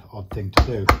bit of an odd thing to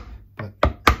do, but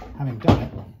having done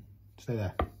it, stay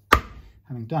there,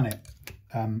 having done it,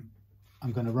 I'm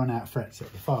going to run out of frets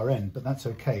at the far end, but that's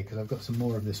okay, because I've got some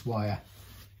more of this wire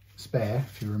spare,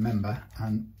 if you remember,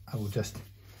 and I will just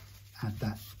add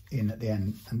that in at the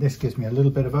end. And this gives me a little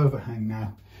bit of overhang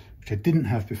now, which I didn't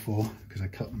have before because I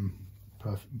cut them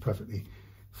perfectly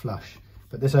flush.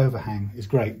 But this overhang is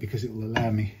great because it will allow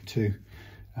me to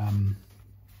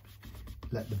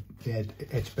let the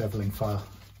edge beveling file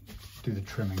do the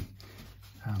trimming,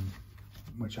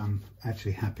 which I'm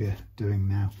actually happier doing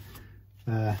now.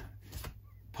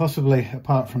 Possibly,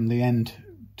 apart from the end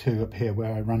 2 up here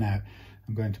where I run out,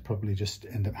 I'm going to probably just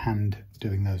end up hand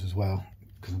doing those as well,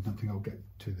 because I don't think I'll get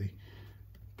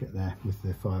there with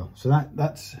the file. So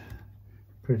that's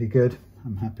pretty good.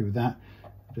 I'm happy with that.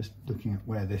 Just looking at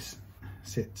where this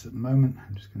sits at the moment,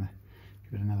 I'm just going to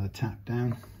give it another tap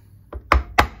down.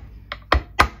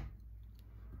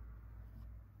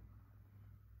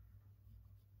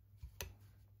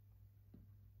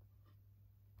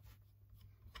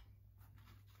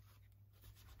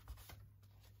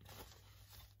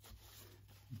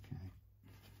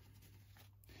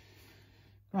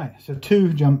 Right, so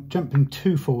jumping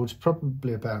 2 forwards,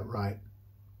 probably about right.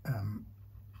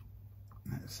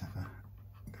 Let's have a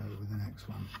go with the next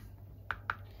one.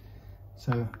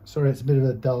 So, sorry, it's a bit of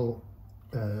a dull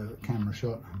camera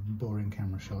shot, boring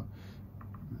camera shot.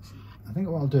 I think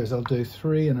what I'll do is I'll do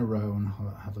 3 in a row, and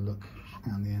I'll have a look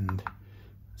down the end,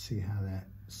 see how they're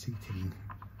seating,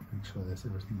 make sure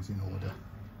everything's in order.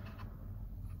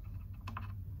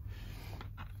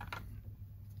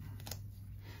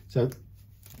 So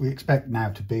we expect now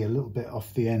to be a little bit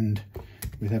off the end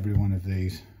with every one of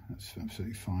these. That's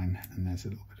absolutely fine. And there's a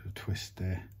little bit of a twist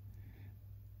there.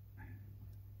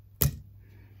 So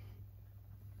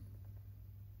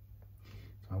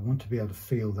I want to be able to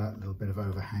feel that little bit of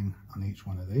overhang on each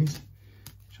one of these,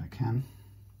 which I can.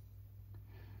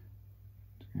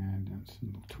 And that's a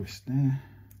little twist there.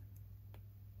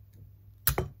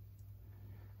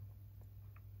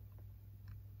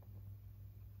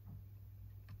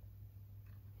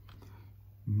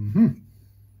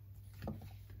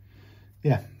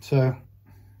 Yeah, so,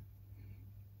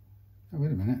 oh,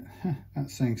 wait a minute,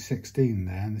 that's saying 16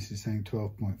 there, and this is saying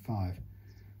 12.5.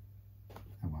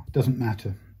 Oh well, doesn't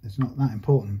matter, it's not that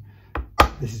important.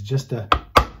 This is just a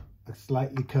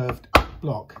slightly curved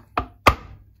block.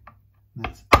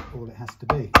 That's all it has to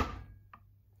be.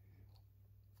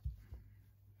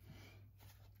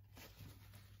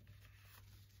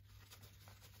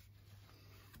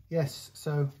 Yes,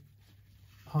 so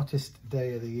hottest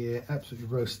day of the year, absolutely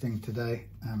roasting today.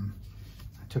 I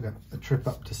took a trip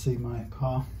up to see my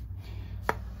car,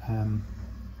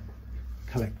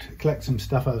 collect some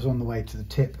stuff. I was on the way to the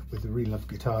tip with the Really Love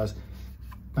Guitars,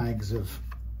 bags of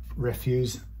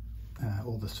refuse,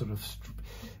 all the sort of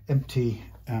empty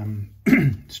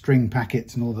string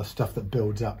packets and all the stuff that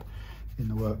builds up in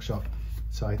the workshop.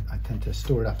 So I tend to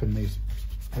store it up in these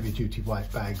heavy duty white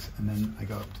bags, and then I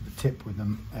go up to the tip with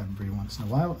them every once in a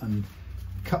while and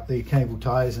cut the cable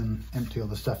ties and empty all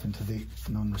the stuff into the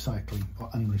non-recycling or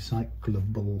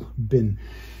unrecyclable bin.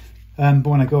 But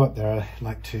when I go up there, I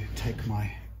like to take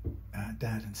my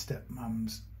dad and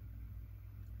stepmom's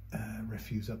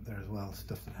refuse up there as well,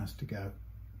 stuff that has to go.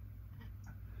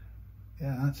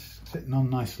 Yeah, that's sitting on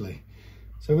nicely.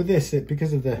 So with this,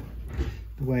 because of the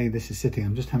way this is sitting,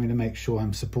 I'm just having to make sure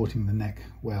I'm supporting the neck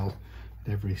well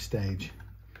at every stage.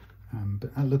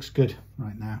 But that looks good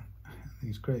right now.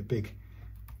 These great big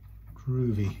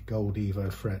groovy gold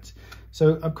Evo frets.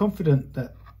 So I'm confident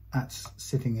that that's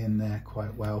sitting in there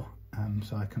quite well.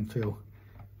 So I can feel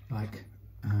like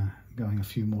going a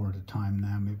few more at a time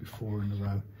now, maybe 4 in a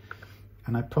row.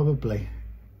 And I probably,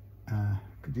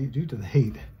 due to the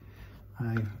heat,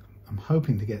 I'm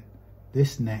hoping to get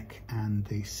this neck and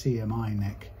the CMI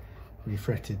neck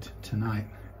refretted tonight.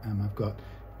 I've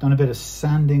done a bit of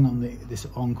sanding on this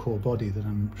Encore body that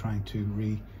I'm trying to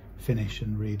refinish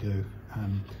and redo,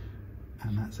 and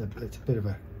it's a bit of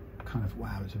a kind of,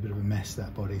 wow, it's a bit of a mess,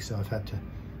 that body. So I've had to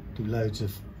do loads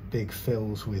of big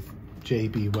fills with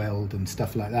JB Weld and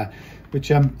stuff like that,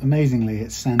 which amazingly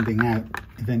it's sanding out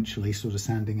eventually, sort of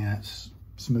sanding out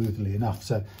smoothly enough.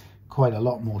 So quite a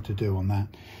lot more to do on that,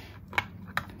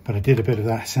 but I did a bit of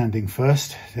that sanding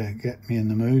first to get me in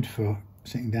the mood for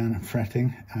sitting down and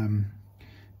fretting.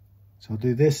 So I'll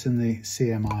do this and the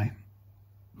CMI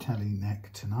tele neck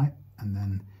tonight, and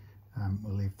then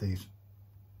we'll leave these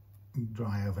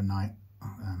dry overnight,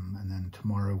 and then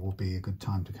tomorrow will be a good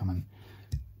time to come and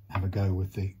have a go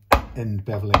with the end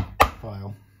beveling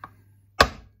file.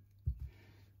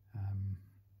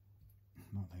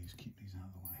 Not these, keep these out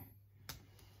of the way.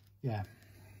 Yeah.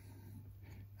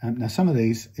 Now some of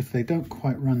these, if they don't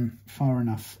quite run far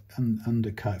enough and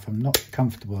undercut, if I'm not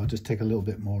comfortable, I'll just take a little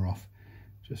bit more off,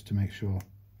 just to make sure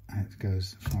it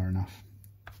goes far enough.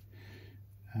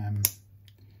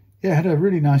 Yeah, I had a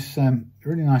really nice thing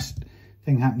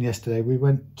happen yesterday. We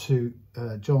went to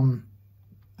John,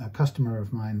 a customer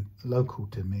of mine local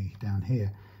to me down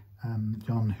here,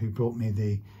 John, who brought me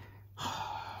the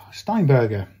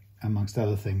Steinberger, amongst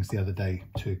other things, the other day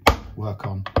to work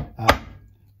on.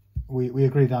 We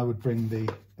agreed I would bring he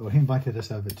invited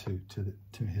us over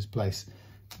to his place,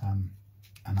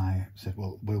 and I said,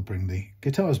 well, we'll bring the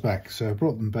guitars back. So I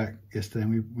brought them back yesterday,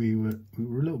 and we were a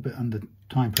little bit under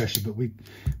time pressure, but we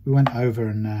went over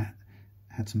and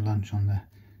had some lunch on the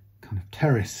kind of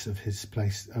terrace of his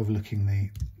place overlooking the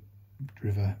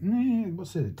river.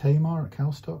 What's it, Tamar at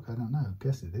Calstock? I don't know, I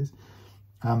guess it is.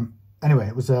 Anyway,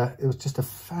 it was just a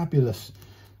fabulous,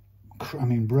 I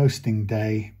mean, roasting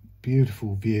day,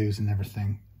 beautiful views and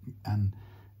everything, and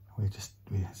we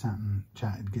sat and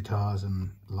chatted guitars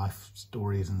and life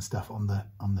stories and stuff on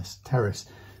this terrace.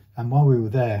 And while we were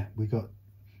there, we got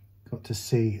to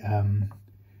see a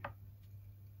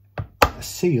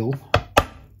seal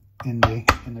in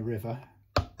the river,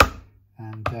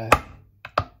 and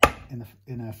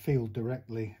in a field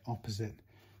directly opposite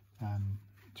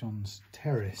John's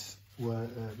terrace, where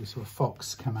we saw a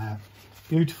fox come out,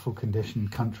 beautiful condition,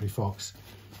 country fox,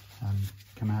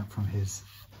 come out from his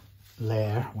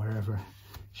lair, wherever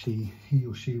he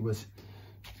or she was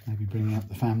maybe bringing up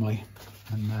the family,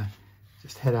 and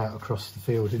just head out across the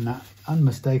field in that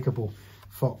unmistakable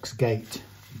fox gait.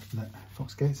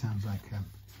 Fox gait sounds like a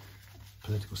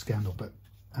political scandal, but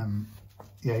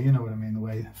yeah, you know what I mean, the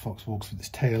way fox walks with its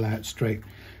tail out straight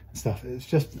and stuff. It's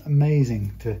just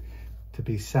amazing to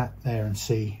be sat there and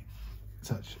see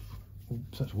such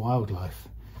wildlife.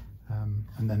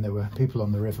 And then there were people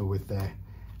on the river with their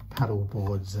paddle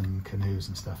boards and canoes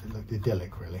and stuff. It looked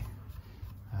idyllic, really,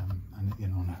 and you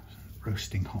know, on a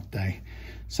roasting hot day.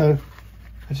 So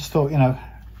I just thought, you know,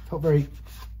 felt very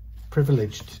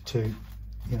privileged to,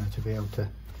 you know, to be able to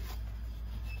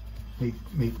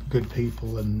meet good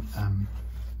people and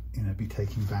you know, be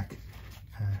taking back.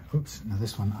 Oops, now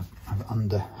this one, I've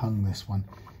underhung this one.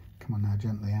 Come on now,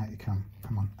 gently out you come.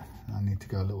 Come on, I need to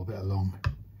go a little bit along.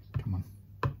 Come on.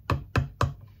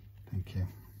 Thank you.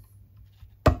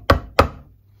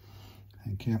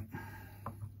 Thank you.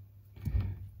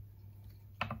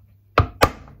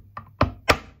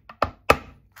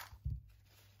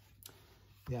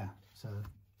 Yeah, so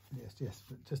yes,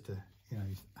 but just to, you know,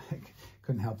 I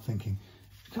couldn't help thinking,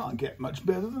 can't get much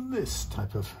better than this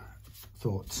type of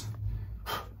thoughts.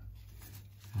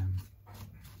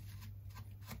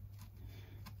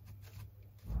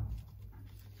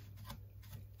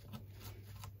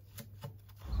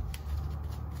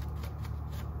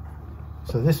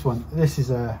 So this one, this is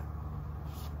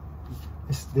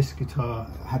this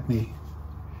guitar had me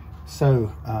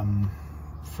so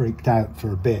freaked out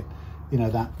for a bit. You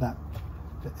know,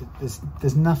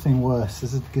 there's nothing worse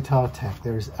as a guitar tech.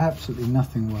 There is absolutely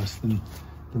nothing worse than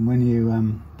when you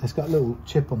there's got a little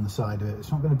chip on the side of it.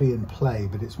 It's not going to be in play,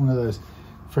 but it's one of those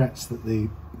frets that the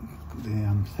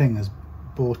thing has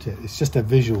bought it. It's just a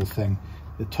visual thing.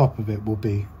 The top of it will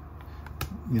be,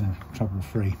 you know, trouble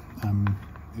free.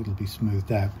 It'll be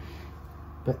smoothed out.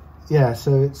 But yeah,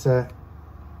 so it's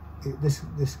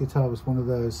this guitar was one of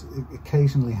those. It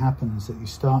occasionally happens that you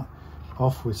start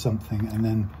off with something and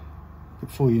then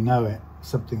before you know it,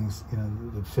 something's, you know,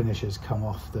 the finishes come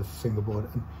off the fingerboard.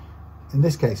 And in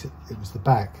this case, it was the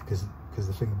back because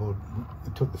the fingerboard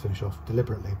took the finish off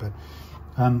deliberately. But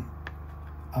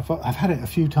I've had it a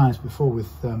few times before with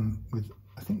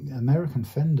I think American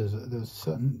Fenders. There's a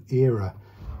certain era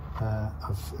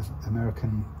of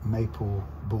American maple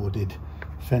boarded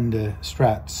Fender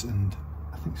Strats, and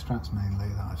I think Strats mainly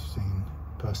that I've seen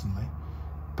personally.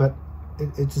 But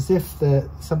it's as if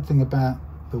something about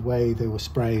the way they were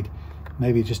sprayed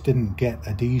maybe just didn't get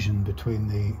adhesion between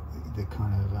the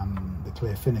kind of the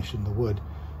clear finish and the wood.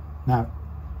 Now,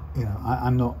 you know,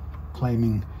 I'm not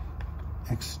claiming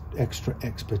extra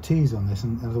expertise on this,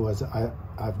 and otherwise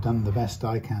I've done the best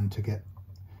I can to get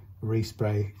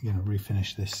respray, you know,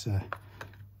 refinish this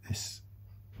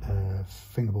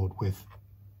fingerboard with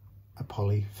a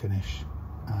poly finish,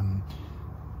 and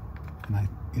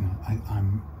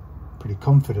I'm pretty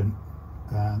confident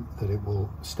that it will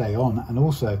stay on. And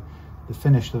also the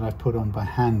finish that I put on by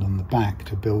hand on the back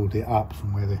to build it up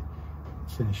from where the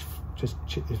finish just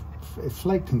it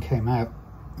flaked and came out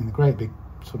in a great big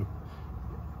sort of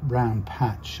round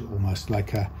patch, almost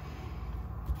like a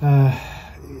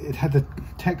it had the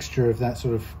texture of that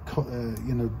sort of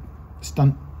you know,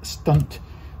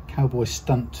 cowboy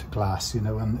stunt glass, you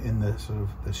know, in the sort of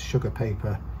the sugar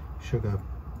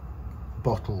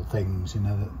bottle things, you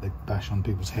know, that they bash on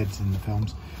people's heads in the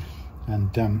films.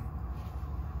 And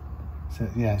so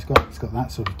yeah, it's got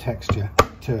that sort of texture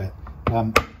to it.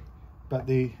 But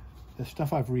the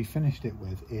stuff I've refinished it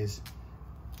with is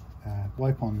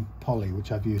wipe-on poly,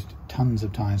 which I've used tons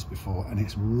of times before, and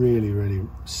it's really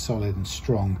solid and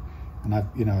strong. And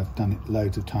I've done it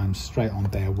loads of times straight on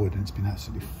bare wood, and it's been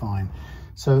absolutely fine.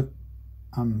 So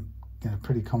I'm, you know,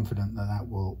 pretty confident that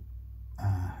will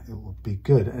it will be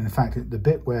good. And in fact, the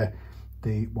bit where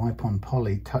the wipe-on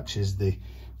poly touches the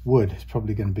wood is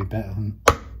probably going to be better than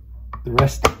the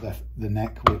rest of the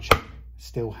neck, which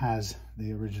still has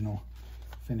the original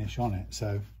finish on it.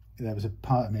 So there was a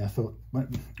part of me, I thought,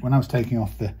 when I was taking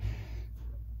off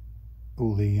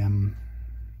all the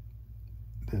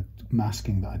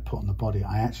masking that I put on the body,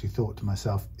 I actually thought to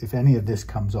myself, if any of this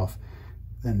comes off,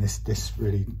 then this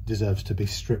really deserves to be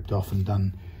stripped off and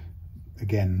done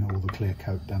again, all the clear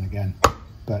coat done again.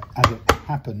 But as it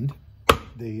happened,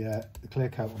 the clear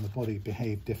coat on the body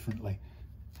behaved differently,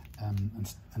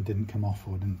 and didn't come off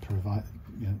or didn't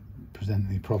present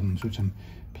any problems, which I'm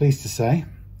pleased to say.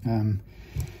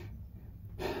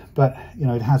 But you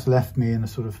know, it has left me in a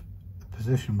sort of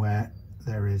position where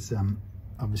there is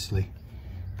obviously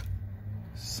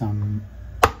some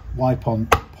wipe-on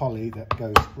poly that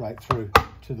goes right through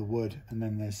to the wood, and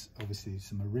then there's obviously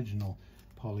some original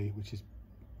poly which is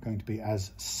going to be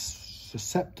as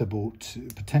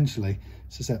potentially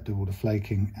susceptible to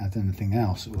flaking as anything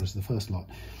else, or as the first lot.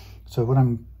 So what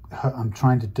I'm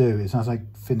trying to do is, as I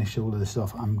finish all of this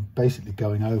off, I'm basically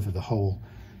going over the whole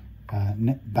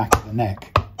back of the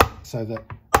neck, so that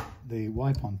the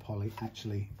wipe-on poly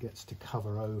actually gets to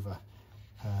cover over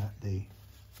the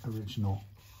original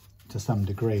to some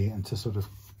degree, and to sort of,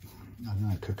 I don't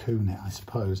know, cocoon it, I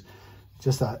suppose.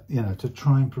 Just that, you know, to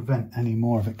try and prevent any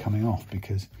more of it coming off,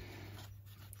 because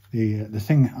the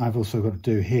thing I've also got to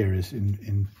do here is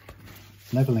in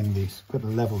leveling these, got to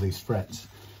level these frets,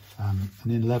 and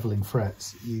in leveling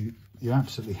frets, you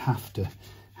absolutely have to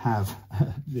have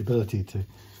the ability to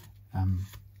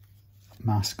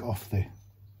mask off the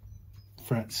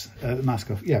frets,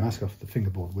 mask off the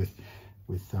fingerboard with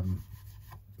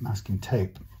masking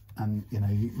tape. And you know,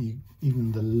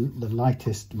 even the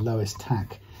lightest, lowest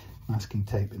tack masking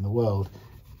tape in the world,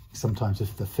 sometimes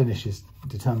if the finish is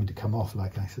determined to come off,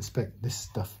 like I suspect this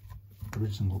stuff,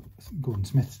 original Gordon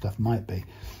Smith stuff might be,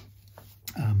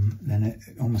 then it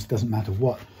almost doesn't matter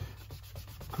what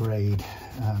grade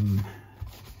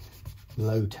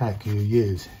low tack you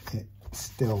use,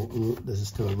 there's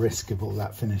still a risk of all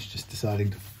that finish just deciding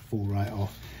to fall right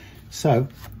off. So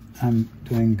I'm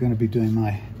going to be doing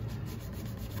my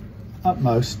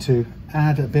utmost to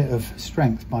add a bit of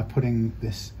strength by putting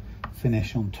this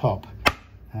finish on top.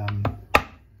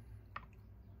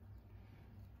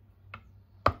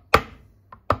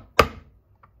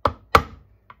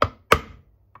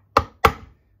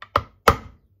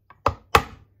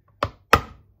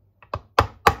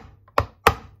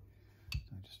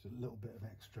 Just a little bit of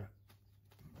extra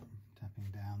tapping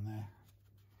down there.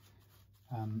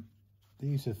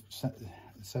 These have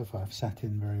so far have sat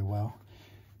in very well.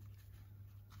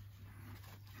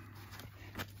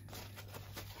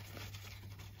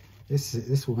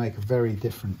 This will make a very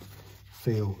different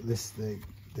feel. The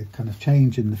kind of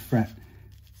change in the fret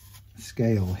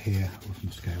scale here, or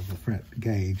from scale, the fret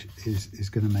gauge is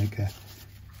going to make a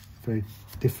very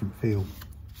different feel,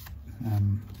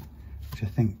 which I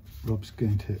think Rob's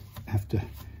going to have to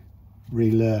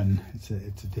relearn. It's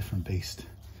a different beast.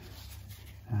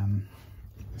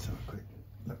 Let's have a quick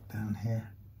look down here.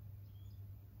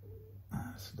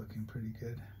 It's looking pretty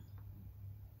good.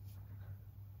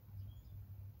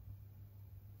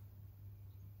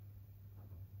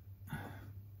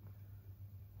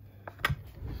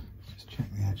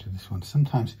 Of this one.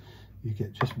 Sometimes you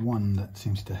get just one that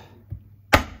seems to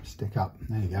stick up.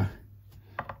 There you go.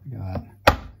 Look at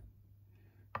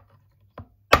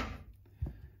that.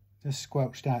 Just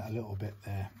squelched out a little bit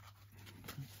there.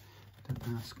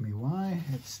 Don't ask me why.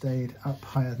 It stayed up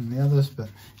higher than the others, but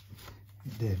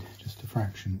it did, just a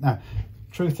fraction. Now,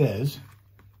 truth is,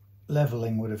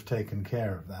 leveling would have taken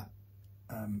care of that.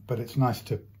 But it's nice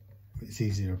to, it's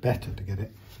easier or better to get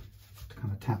it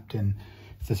kind of tapped in.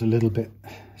 If there's a little bit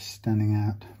standing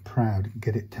out proud,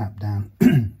 get it tapped down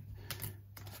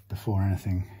before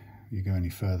you go any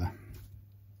further.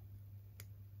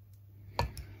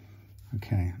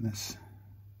 Okay,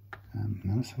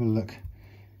 now let's have a look.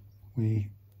 In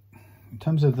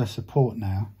terms of the support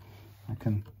now, I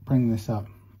can bring this up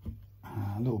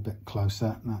a little bit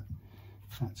closer.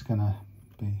 That's going to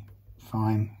be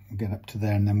fine. We'll get up to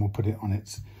there, and then we'll put it on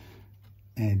its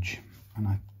edge. And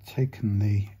I've taken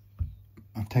the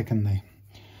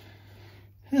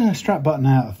strap button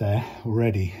out of there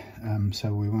already,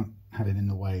 so we won't have it in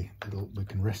the way. We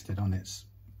can rest it on its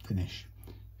finish,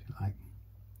 if you like.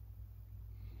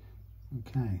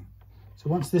 Okay, so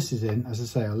once this is in, as I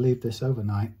say, I'll leave this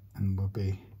overnight, and we'll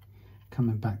be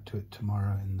coming back to it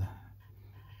tomorrow in the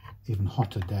even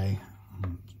hotter day,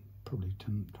 probably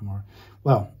tomorrow.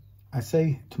 Well, I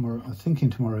say tomorrow, I'm thinking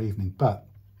tomorrow evening, but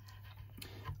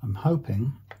I'm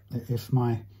hoping that if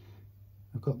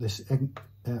I've got this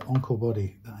Encore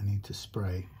body that I need to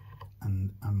spray,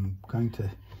 and I'm going to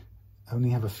only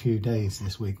have a few days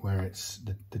this week where it's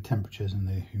the temperatures and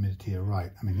the humidity are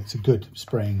right. I mean, it's a good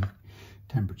spraying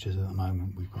temperatures at the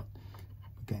moment. We're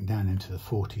getting down into the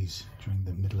 40s during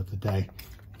the middle of the day,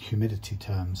 humidity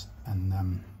terms, and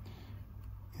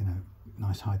you know,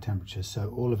 nice high temperatures.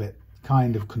 So all of it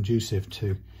kind of conducive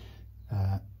to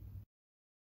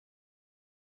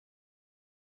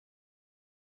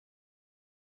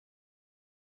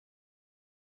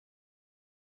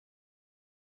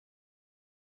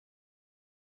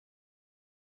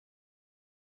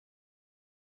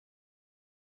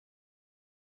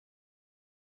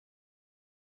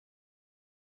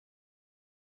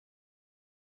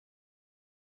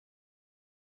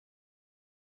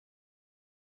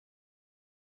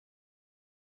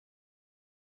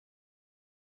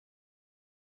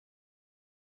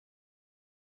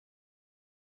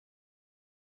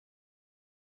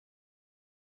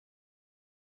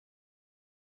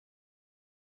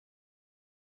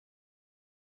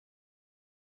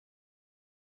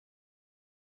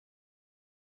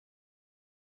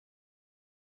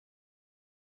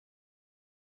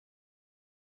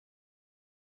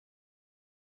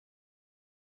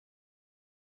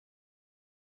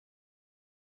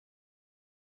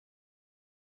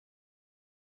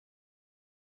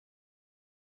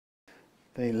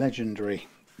the legendary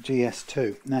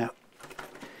GS2. Now,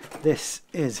 this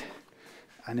is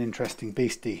an interesting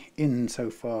beastie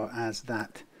insofar as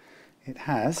that it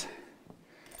has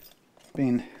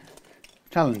been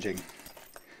challenging.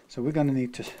 So we're going to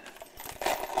need to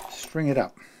string it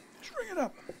up. String it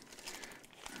up.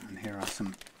 And here are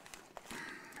some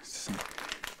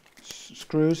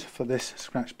screws for this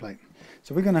scratch plate.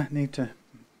 So we're going to need to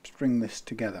string this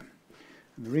together.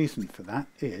 And the reason for that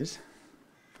is,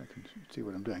 if I can see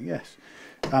what I'm doing, yes,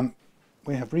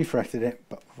 we have refretted it,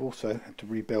 but we've also had to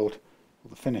rebuild all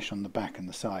the finish on the back and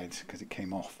the sides because it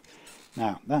came off.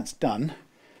 Now that's done,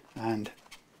 and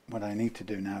what I need to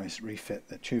do now is refit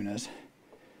the tuners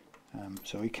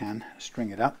so we can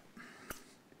string it up,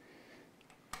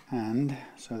 and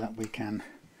so that we can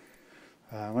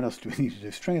what else do we need to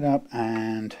do? String it up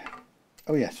and,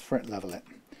 oh yes, fret level it.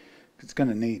 It's going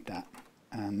to need that,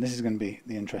 and this is going to be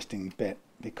the interesting bit,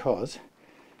 because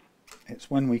it's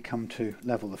when we come to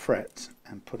level the frets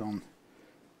and put on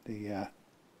the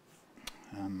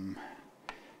I'm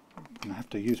going to have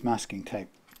to use masking tape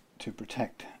to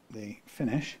protect the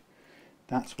finish.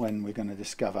 That's when we're going to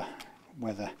discover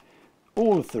whether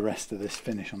all of the rest of this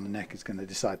finish on the neck is going to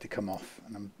decide to come off,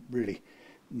 and I'm really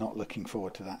not looking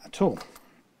forward to that at all.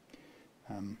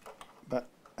 But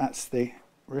that's the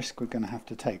risk we're going to have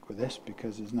to take with this,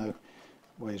 because there's no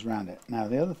ways around it. Now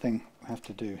the other thing we have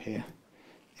to do here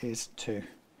is to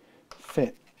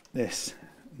fit this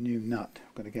new nut.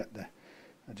 I've got to get the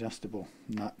adjustable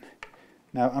nut.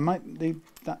 Now I might leave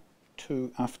that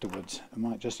to afterwards. I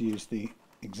might just use the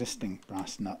existing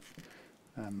brass nut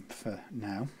for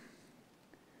now.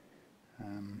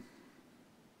 And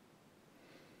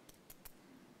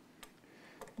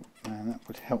that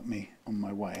would help me on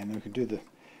my way, and we can do the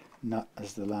nut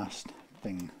as the last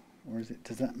thing. Or is it,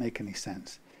 does that make any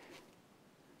sense?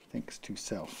 Thinks to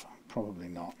self, probably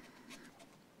not.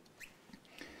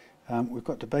 We've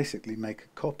got to basically make a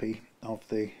copy of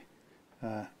the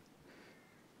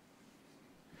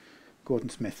Gordon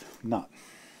Smith nut,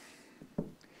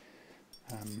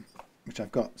 which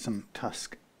I've got some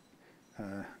tusk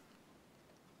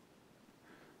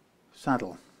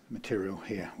saddle material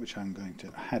here, which I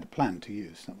had planned to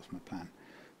use. That was my plan.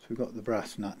 So we've got the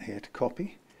brass nut here to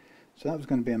copy. So that was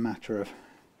going to be a matter of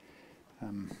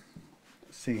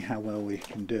seeing how well we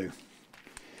can do.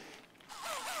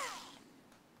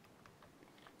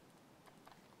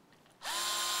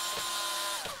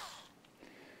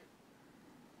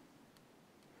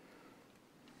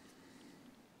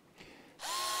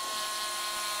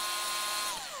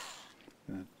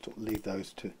 I'm going to sort of leave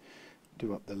those to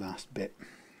do up the last bit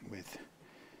with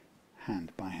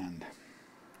hand by hand.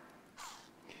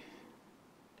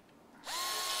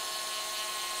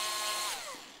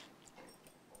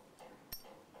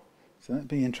 So that'd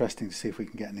be interesting to see if we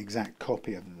can get an exact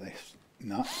copy of this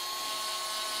nut.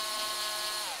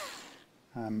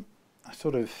 I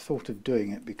sort of thought of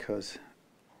doing it because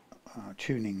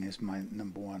tuning is my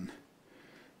 #1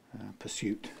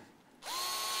 pursuit.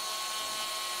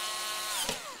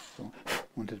 So I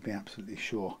wanted to be absolutely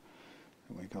sure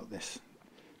that we got this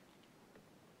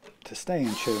to stay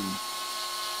in tune.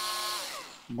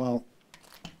 Well,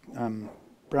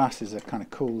 brass is a kind of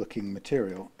cool looking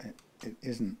material. It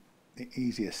isn't the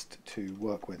easiest to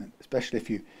work with, especially if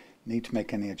you need to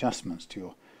make any adjustments to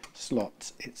your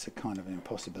slots. It's a kind of an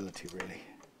impossibility, really.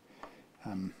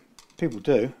 People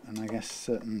do, and I guess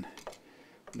certain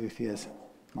luthiers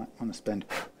might want to spend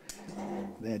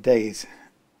their days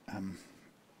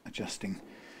adjusting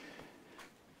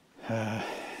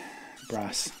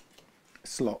brass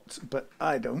slots, but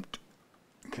I don't,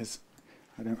 because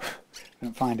I don't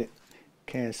find it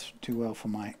cares too well for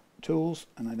my tools,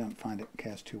 and I don't find it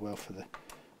cares too well for the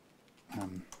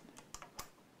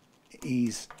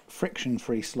ease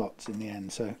friction-free slots in the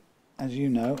end. So as you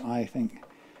know, I think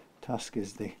Tusk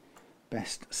is the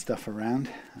best stuff around,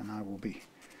 and I will be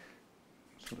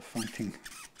sort of fighting.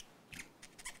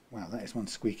 Wow, that is one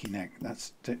squeaky neck.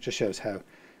 That just shows how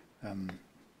what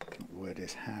the word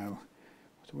is, how,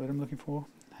 what's the word I'm looking for?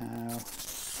 How,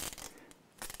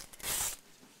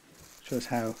 shows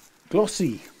how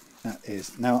glossy that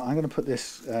is. Now I'm going to put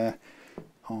this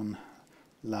on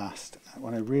last.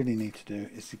 What I really need to do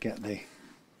is to get the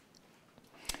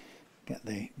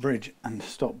bridge and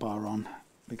stop bar on,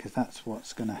 because that's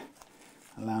what's going to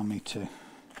allow me to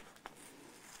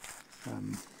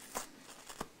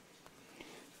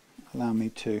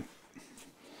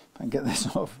if I can get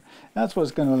this off, that's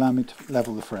what's going to allow me to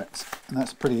level the frets, and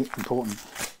that's pretty important.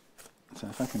 So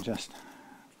if I can just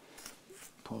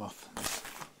pull off this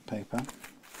paper,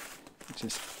 which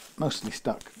is mostly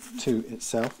stuck to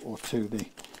itself or to the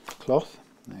cloth,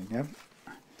 there you go.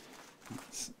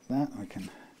 That's that. We can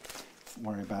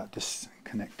worry about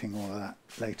disconnecting all of that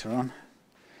later on.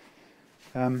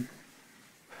 So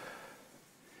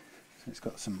it's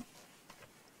got some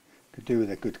could do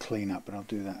with a good cleanup, but I'll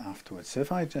do that afterwards. So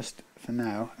if I just, for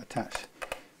now,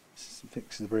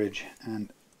 fix the bridge and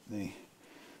the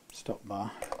stop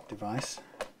bar device,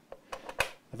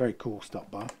 a very cool stop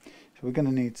bar. So we're going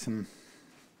to need some,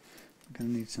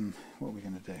 what are we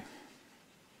going to do?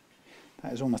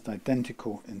 That is almost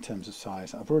identical in terms of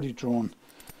size. I've already drawn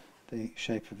the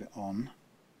shape of it on.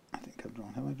 I think have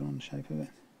I drawn the shape of it?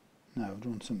 No, I've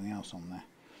drawn something else on there.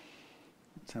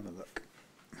 Let's have a look.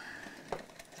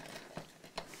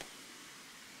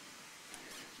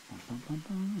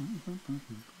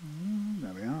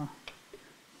 There we are.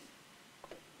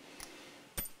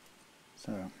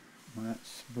 So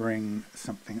let's bring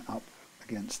something up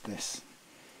against this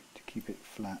to keep it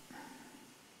flat.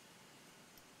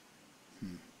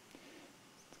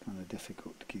 It's kind of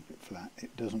difficult to keep it flat.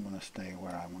 It doesn't want to stay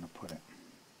where I want to put it.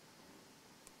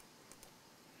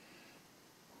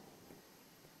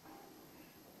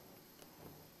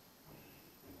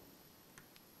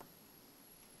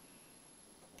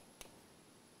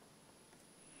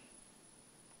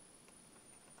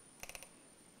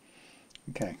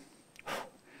 Okay,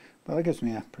 well, that gives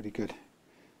me a pretty good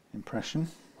impression.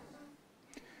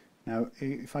 Now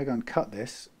if I go and cut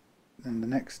this, then the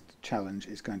next challenge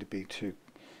is going to be to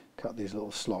cut these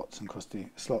little slots, and of course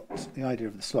the idea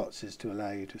of the slots is to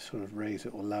allow you to sort of raise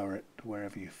it or lower it to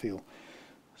wherever you feel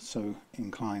so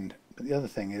inclined. But the other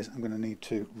thing is I'm going to need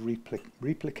to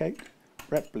replicate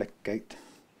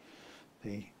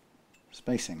the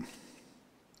spacing.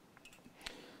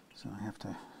 So I have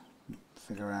to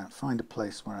find a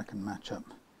place where I can match up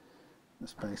the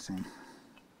spacing.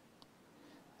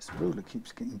 This ruler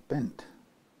keeps getting bent.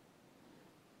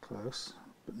 Close,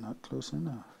 but not close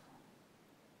enough.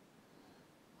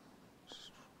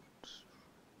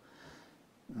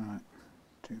 Alright,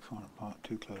 too far apart,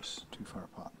 too close, too far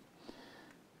apart.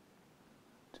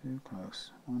 Too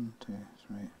close, 1, 2,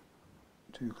 3,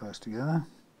 too close together.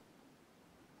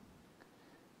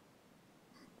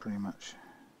 Pretty much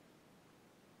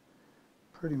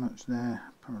there,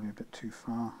 probably a bit too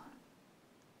far.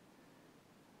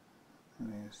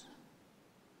 That is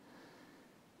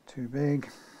too big.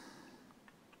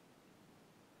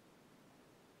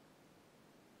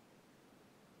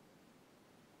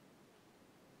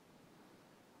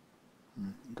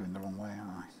 I'm going the wrong way,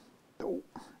 aren't I? Oh.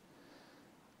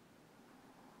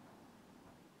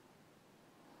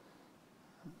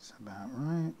 That's about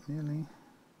right, nearly.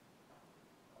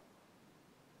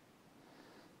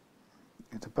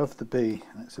 It's above the B,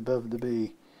 and it's above the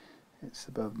B, it's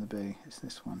above the B, it's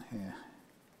this one here.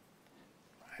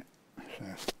 Right, so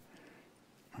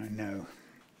I know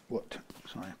what,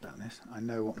 sorry about this, I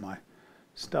know what my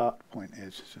start point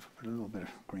is. So if I put a little bit of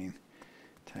green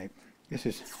tape, this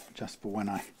is just for when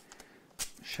I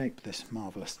shape this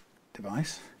marvellous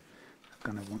device. I'm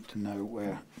going to want to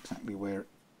know exactly where it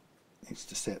needs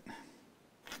to sit.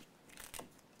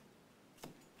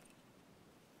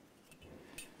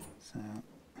 So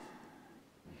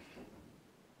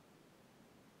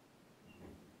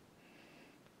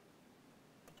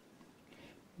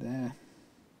there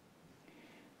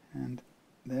and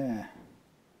there.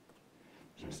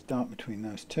 So start between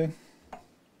those two.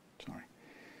 Sorry,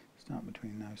 start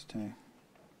between those two.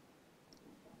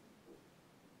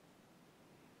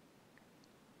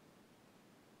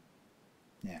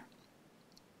 Yeah.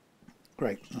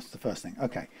 Great, that's the first thing.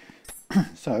 Okay,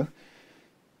 so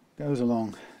goes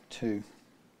along to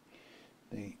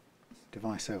the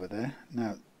device over there.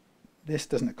 Now this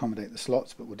doesn't accommodate the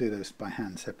slots, but we'll do those by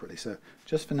hand separately. So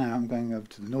just for now I'm going over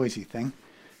to the noisy thing,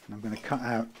 and I'm going to cut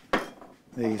out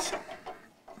this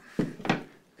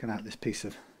piece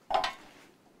of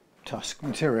tusk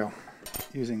material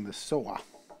using the saw.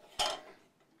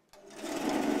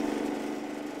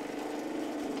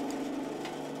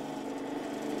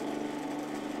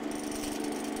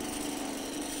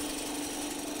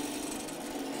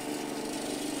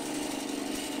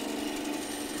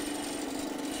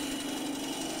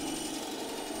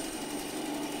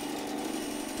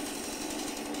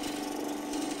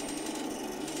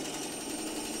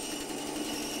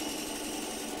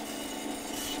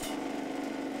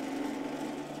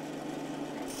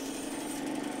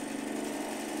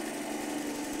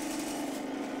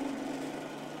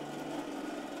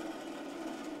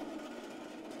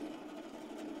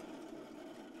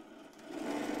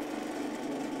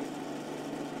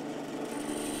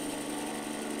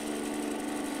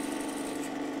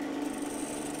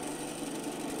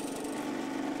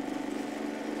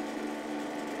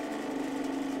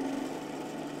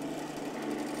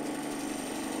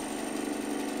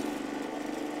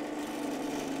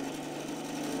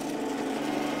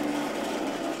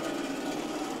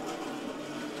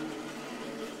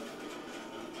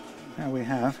 now we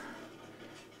have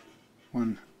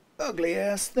one ugly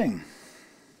ass thing.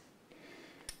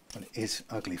 Well, it is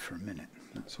ugly for a minute,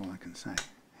 that's all I can say.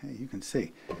 Hey, you can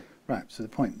see. Right, so the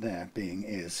point there being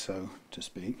is, so to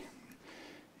speak,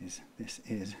 is this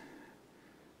is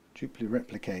duply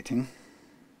replicating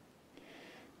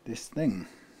this thing.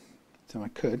 So I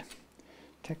could,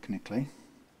 technically,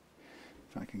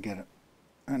 if I can get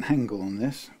an angle on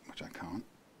this, which I can't,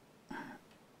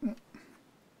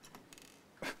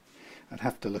 I'd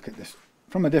have to look at this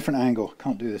from a different angle.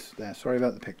 Can't do this there. Sorry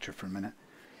about the picture for a minute.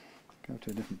 Go to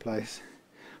a different place.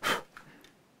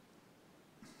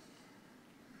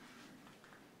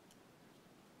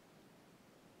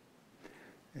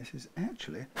 This is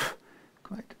actually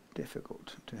quite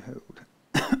difficult to hold.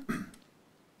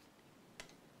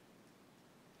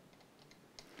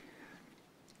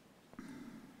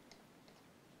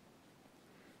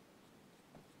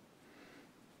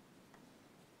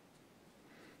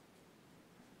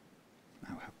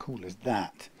 Now, how cool is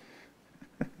that?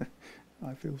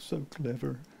 I feel so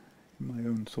clever in my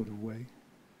own sort of way.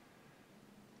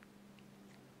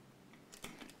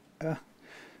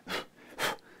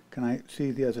 Can I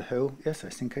see the other hole? Yes, I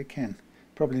think I can.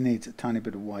 Probably needs a tiny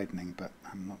bit of widening, but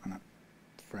I'm not going to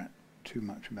fret too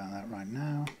much about that right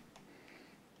now.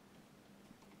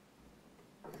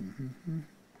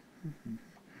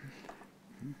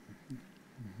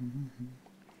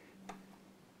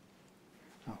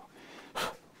 Oh,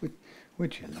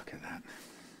 would you look at that?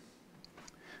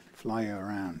 Fly you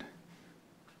around.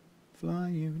 Fly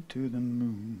you to the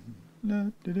moon.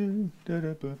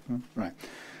 Right.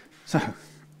 So,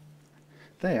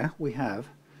 there we have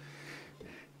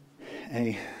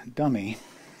a dummy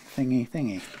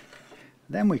thingy.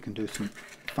 Then we can do some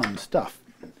fun stuff,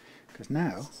 because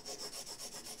now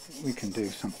we can do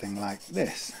something like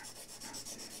this.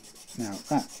 Now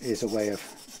that is a way of,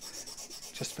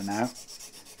 just for now,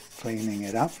 cleaning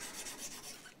it up.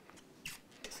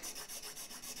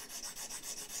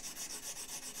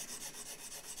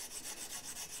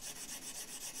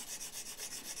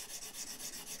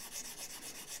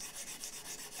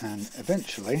 And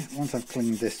eventually, once I've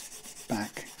cleaned this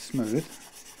back smooth,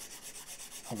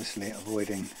 obviously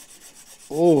avoiding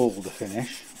all the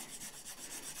finish,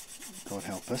 God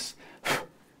help us,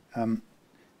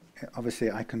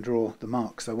 obviously I can draw the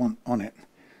marks I want on it,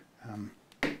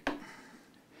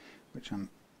 which I'm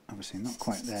obviously not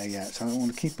quite there yet, so I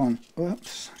want to keep on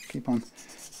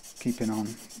keeping on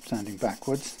sanding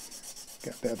backwards,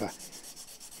 get a bit of a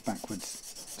backwards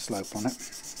slope on it.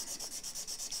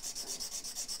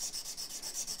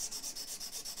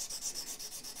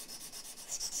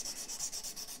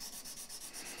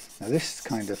 Now this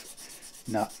kind of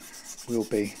nut will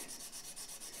be,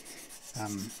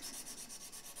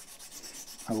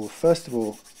 I will first of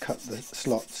all cut the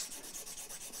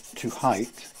slots to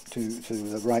height, to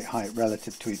the right height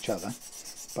relative to each other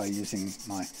by using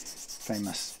my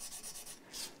famous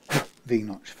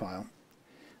V-notch file.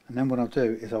 And then what I'll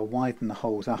do is I'll widen the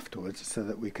holes afterwards so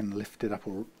that we can lift it up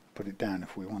or put it down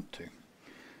if we want to.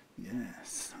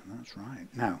 Yes, that's right.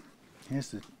 Now,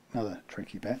 here's another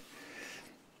tricky bit.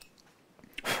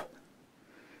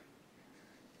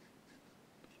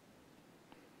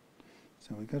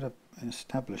 So we've got to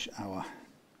establish our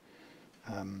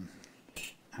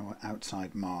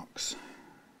outside marks.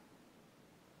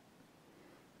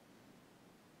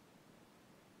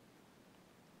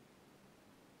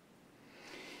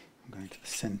 I'm going to the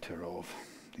centre of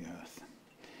the earth,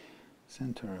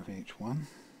 centre of each one.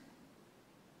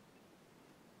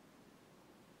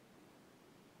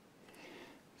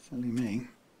 Silly me,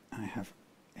 I have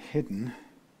hidden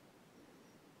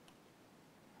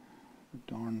the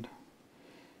darned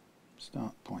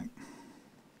start point.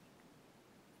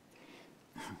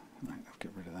 Right, I'll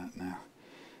get rid of that now.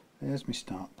 There's my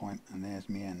start point and there's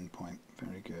my end point.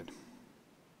 Very good.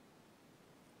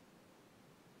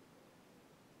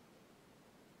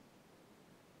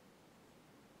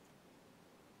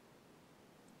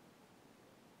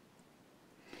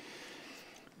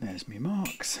 There's my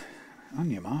marks. On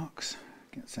your marks.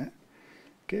 Get set.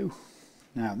 Go.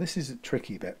 Now this is a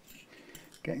tricky bit.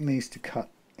 Getting these to cut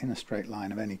in a straight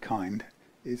line of any kind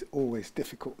is always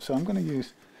difficult. So I'm going to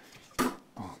use,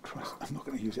 oh Christ, I'm not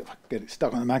going to use it if I can get it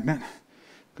stuck on the magnet. I'm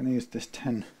going to use this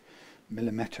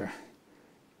 10mm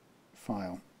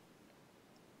file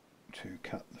to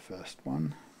cut the first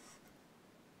one.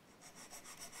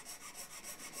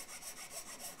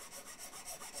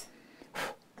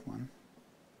 One.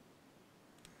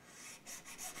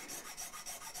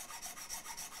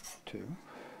 Two.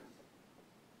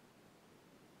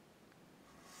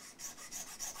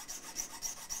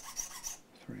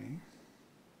 Three.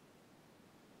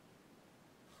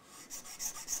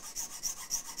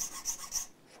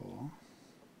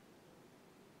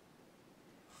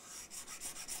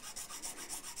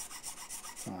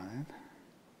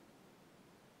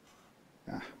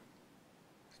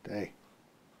 Stay.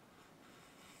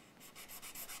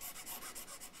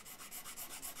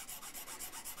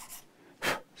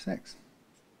 Six.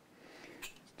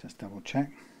 Let's just double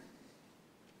check.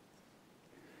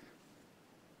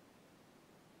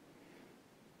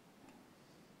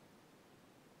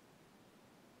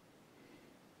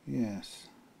 Yes.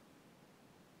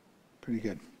 Pretty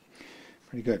good.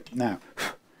 Pretty good. Now,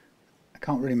 I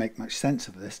can't really make much sense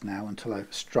of this now until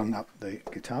I've strung up the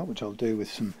guitar, which I'll do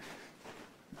with some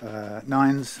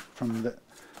nines from the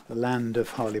land of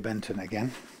Harley Benton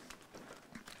again,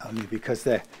 only because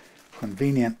they're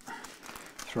convenient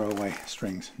throwaway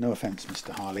strings. No offence,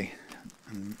 Mr. Harley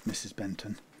and Mrs.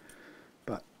 Benton,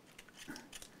 but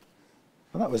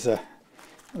well, that was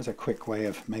a quick way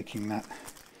of making that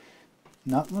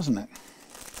nut, wasn't it?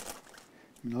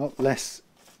 A lot less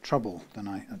trouble than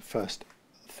I at first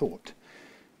thought.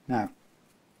 Now,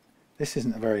 this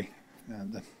isn't a very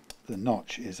the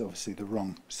notch is obviously the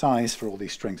wrong size for all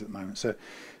these strings at the moment. So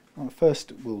what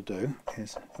first we'll do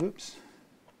is, whoops,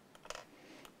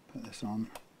 put this on,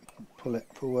 pull it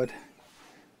forward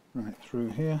right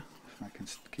through here, if I can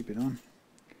keep it on.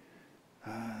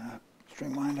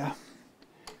 String winder.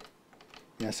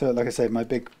 Yeah, so like I say, my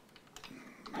big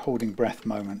holding breath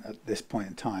moment at this point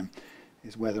in time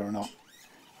is whether or not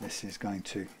this is going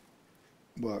to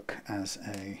work as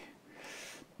a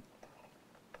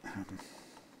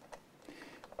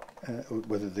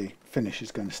whether the finish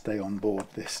is going to stay on board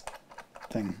this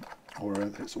thing or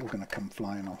it's all going to come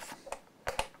flying off.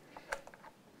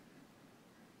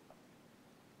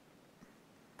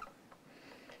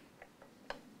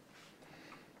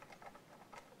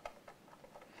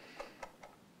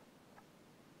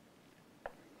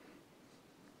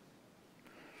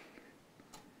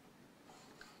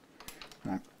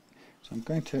 Right, so I'm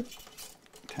going to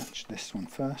attach this one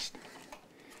first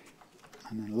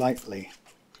and then lightly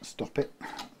stop it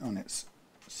on its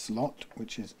slot,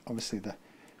 which is obviously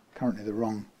currently the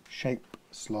wrong shape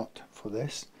slot for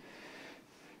this.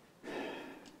 And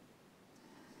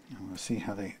we'll see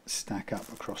how they stack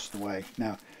up across the way.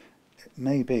 Now, it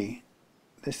may be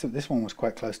this one was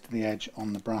quite close to the edge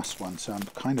on the brass one, so I'm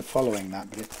kind of following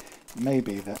that, but it may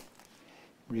be that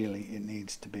really it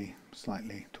needs to be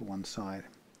slightly to one side.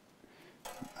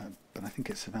 But I think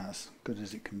it's about as good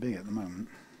as it can be at the moment.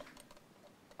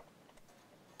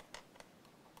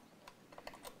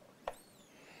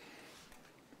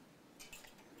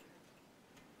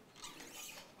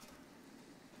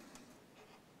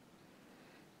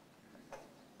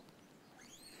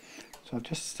 So I've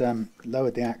just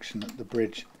lowered the action at the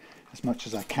bridge as much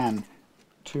as I can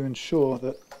to ensure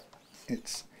that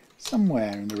it's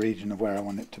somewhere in the region of where I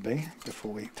want it to be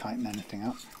before we tighten anything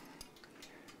up.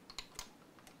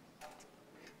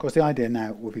 Of course, the idea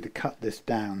now will be to cut this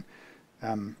down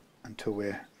until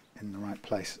we're in the right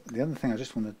place. The other thing I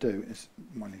just want to do is,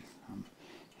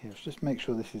 here, is just make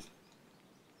sure this is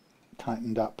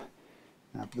tightened up.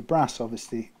 Now, the brass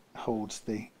obviously holds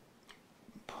the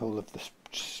pull of the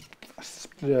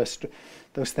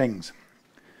those things,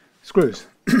 screws,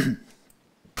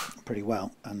 pretty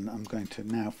well, and I'm going to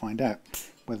now find out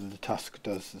whether the tusk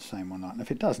does the same or not. And if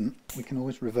it doesn't, we can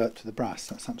always revert to the brass.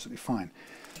 That's absolutely fine.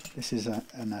 This is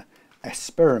an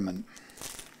experiment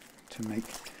to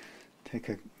take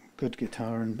a good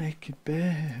guitar and make it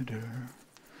better.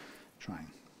 Trying.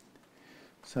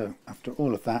 So after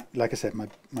all of that, like I said,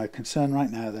 my concern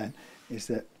right now then is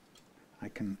that I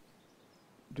can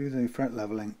do the fret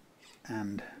leveling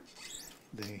and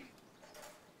the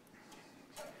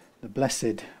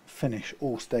blessed finish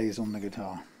all stays on the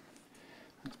guitar.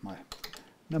 That's my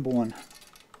number one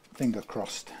fingers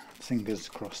crossed.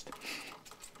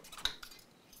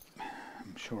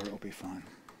 I'm sure it'll be fine.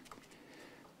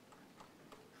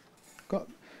 Got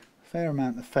a fair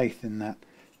amount of faith in that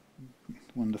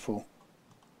wonderful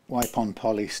wipe-on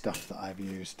poly stuff that I've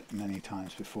used many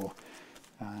times before.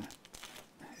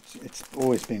 It's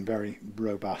always been very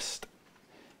robust.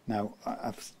 Now,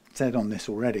 I've said on this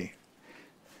already,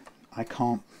 I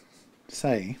can't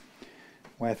say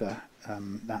whether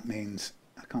that means,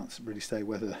 I can't really say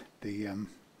whether the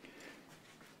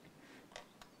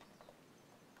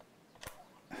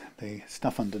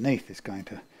stuff underneath is going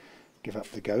to give up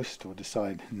the ghost or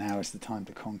decide now is the time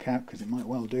to conk out, because it might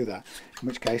well do that, in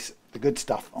which case the good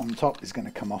stuff on top is going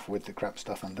to come off with the crap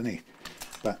stuff underneath.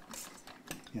 But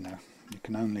you know, you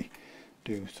can only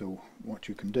do what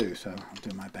you can do, so I'll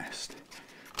do my best.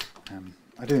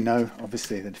 I do know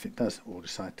obviously that if it does all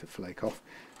decide to flake off,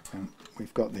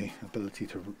 we've got the ability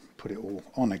to put it all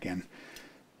on again.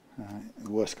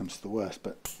 The worst comes to the worst,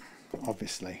 but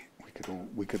obviously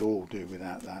we could all do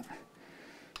without that.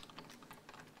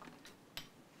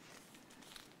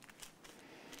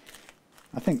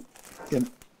 I think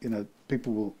you know,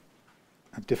 people will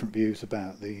have different views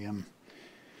about the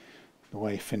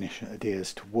way finish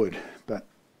adheres to wood, but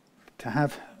to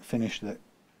have finish that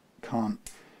can't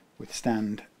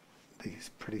withstand these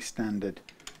pretty standard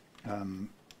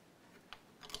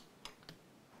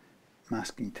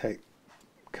masking tape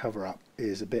cover up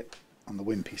is a bit on the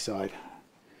wimpy side.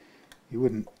 You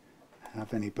wouldn't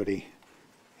have anybody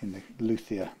in the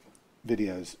luthier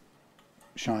videos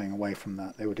shying away from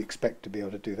that. They would expect to be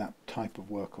able to do that type of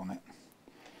work on it,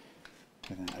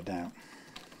 without a doubt.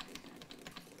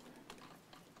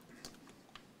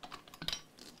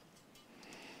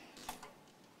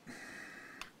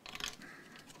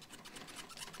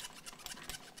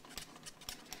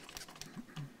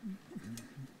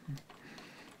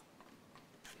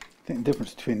 I think the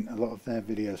difference between a lot of their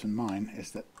videos and mine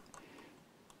is that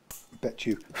I bet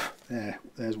you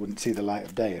theirs wouldn't see the light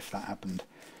of day if that happened.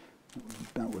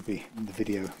 That would be the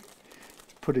video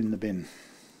put in the bin.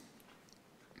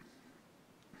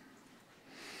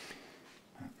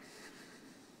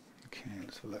 Okay,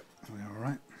 let's have a look. Are we all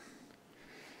right?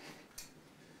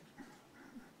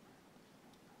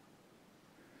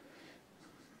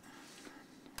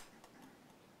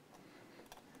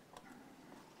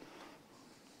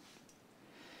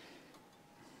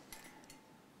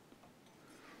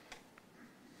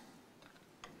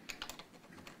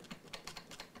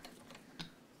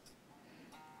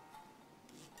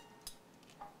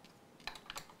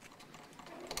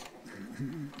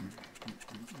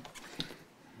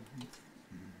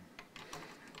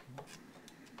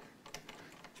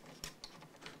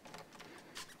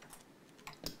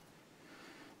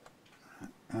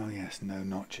 Oh yes, no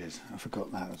notches. I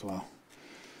forgot that as well.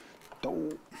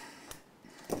 Oh.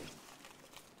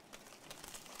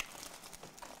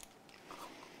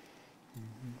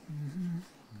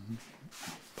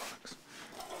 Bollocks.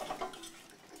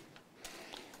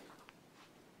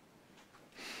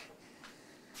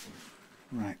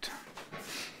 Right.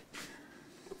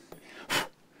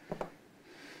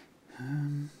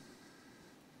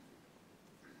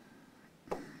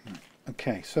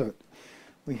 Okay, so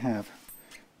we have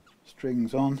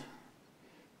strings on.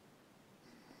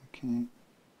 Okay,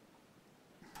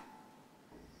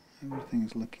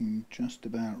 everything's looking just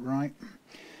about right.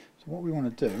 So what we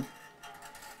want to do,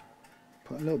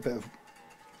 put a little bit of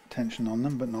tension on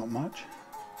them, but not much.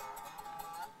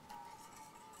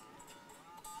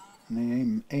 And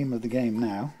the aim of the game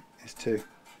now is to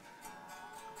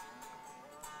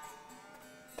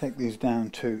take these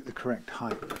down to the correct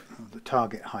height, or the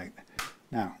target height.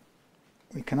 Now,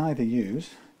 we can either use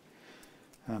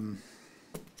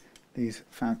these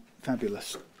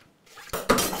fabulous,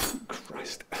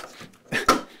 Christ,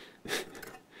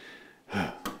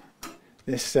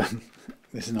 this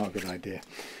is not a good idea.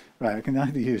 Right, I can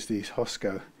either use these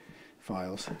Hosco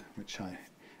files, which I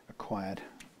acquired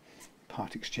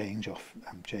part exchange off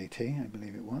JT, I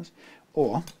believe it was,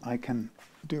 or I can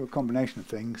do a combination of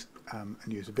things and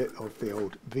use a bit of the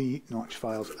old V-notch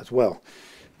files as well.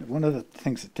 One of the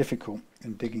things that's difficult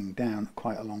in digging down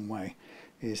quite a long way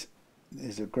is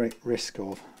there's a great risk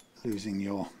of losing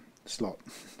your slot,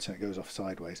 so it goes off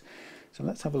sideways. So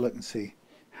let's have a look and see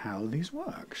how these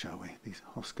work, shall we? These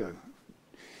Hosco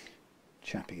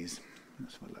chappies.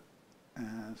 Let's have a look.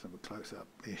 Let's have a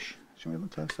close-up-ish. Shall we have a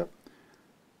close-up?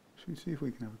 Should we see if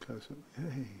we can have a close-up?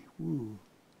 Hey, woo.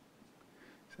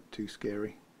 Is that too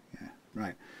scary? Yeah,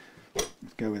 right.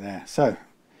 Let's go with there. So,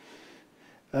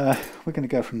 we're going to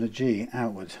go from the G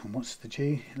outwards. And what's the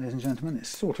G, ladies and gentlemen? It's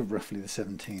sort of roughly the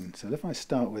 17. So if I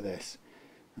start with this,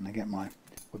 and I get my,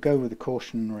 we'll go with the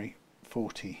cautionary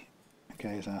 40,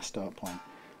 okay, as our start point.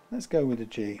 Let's go with the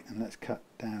G, and let's cut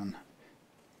down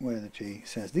where the G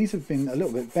says. These have been a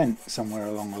little bit bent somewhere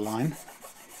along the line.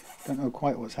 Don't know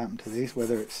quite what's happened to these,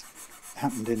 whether it's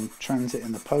happened in transit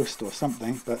in the post or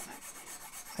something, but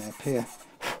they appear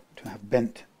to have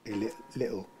bent a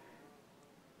little.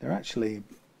 They're actually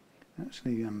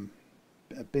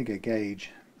a bigger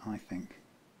gauge, I think,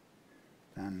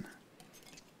 than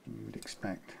you would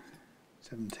expect.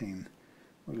 17.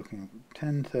 We're looking at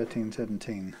 10, 13,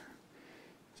 17.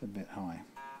 It's a bit high.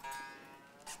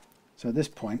 So at this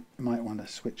point, you might want to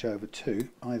switch over to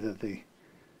either the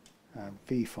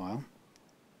V file,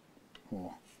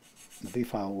 or the V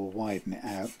file will widen it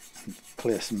out and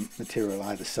clear some material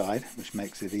either side, which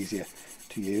makes it easier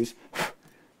to use.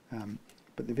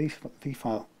 But the V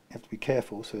file, you have to be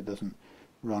careful so it doesn't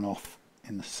run off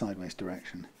in the sideways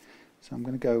direction. So I'm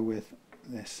going to go with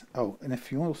this. Oh, and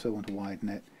if you also want to widen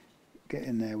it, get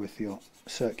in there with your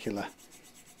circular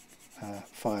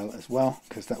file as well,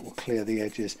 because that will clear the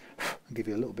edges and give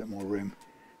you a little bit more room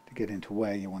to get into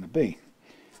where you want to be.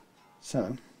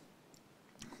 So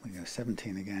we go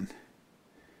 17 again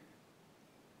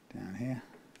down here.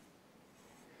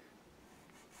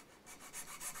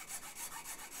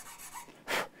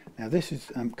 Now this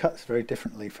is cuts very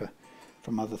differently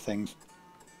from other things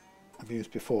I've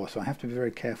used before, so I have to be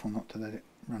very careful not to let it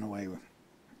run away with.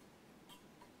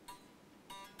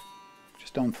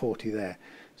 Just on 40 there,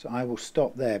 so I will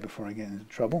stop there before I get into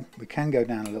trouble. We can go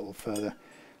down a little further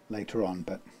later on,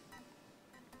 but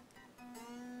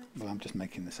well, I'm just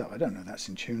making this up. I don't know that's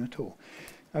in tune at all.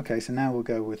 Okay, so now we'll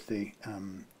go with the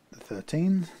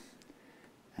 13,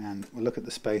 and we'll look at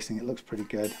the spacing. It looks pretty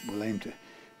good. We'll aim to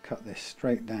cut this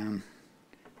straight down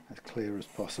as clear as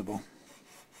possible.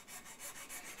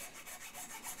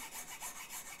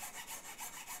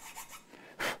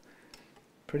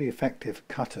 Pretty effective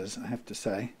cutters, I have to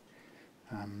say.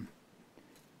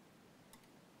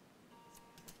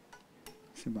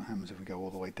 See what happens if we go all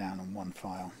the way down on one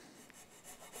file.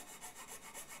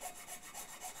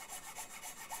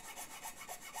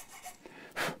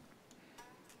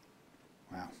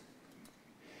 Wow,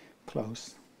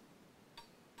 close.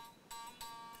 I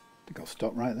think I'll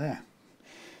stop right there.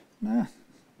 Nah,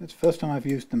 it's the first time I've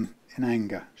used them in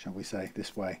anger, shall we say,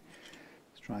 this way.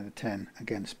 Let's try the 10.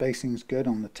 Again, spacing's good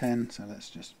on the 10, so let's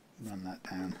just run that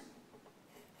down.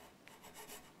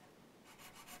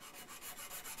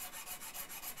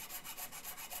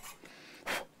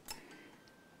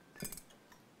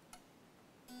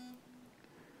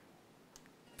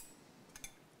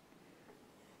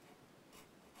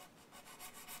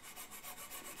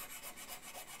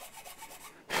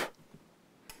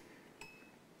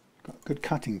 Got good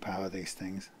cutting power, these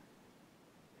things.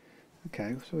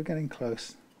 Okay, so we're getting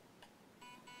close.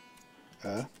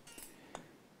 And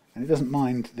it doesn't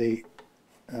mind the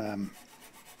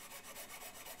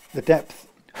depth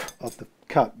of the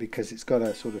cut, because it's got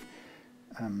a sort of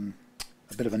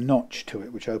a bit of a notch to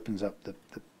it, which opens up the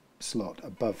slot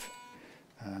above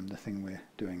the thing we're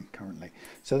doing currently.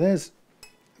 So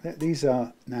these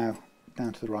are now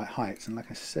down to the right heights, and like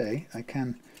I say, I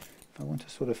can, if I want to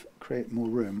sort of create more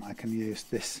room, I can use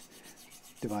this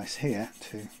device here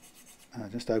to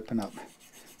just open up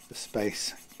the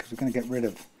space, because we're going to get rid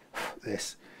of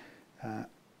this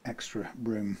extra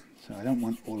room. So I don't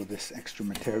want all of this extra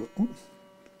material. Ooh,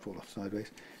 fall off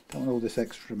sideways. Don't want all this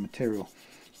extra material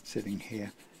sitting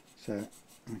here, so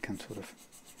I can sort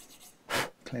of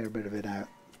clear a bit of it out.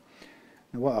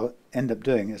 Now what I'll end up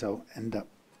doing is I'll end up,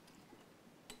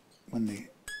 when the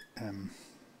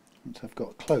once I've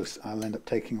got close, I'll end up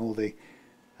taking all the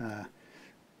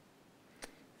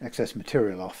excess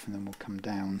material off, and then we'll come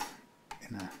down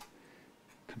in a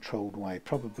controlled way,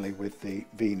 probably with the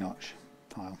V-notch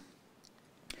file.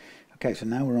 Okay, so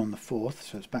now we're on the 4th,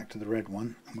 so it's back to the red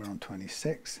one, and we're on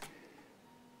 26.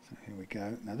 So here we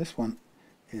go. Now this one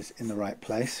is in the right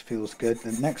place, feels good.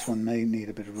 The next one may need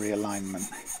a bit of realignment.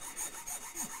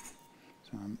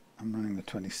 So I'm running the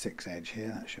 26 edge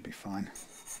here, that should be fine.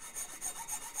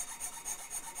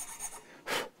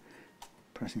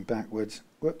 Pressing backwards,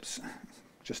 whoops,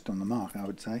 just on the mark, I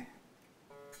would say.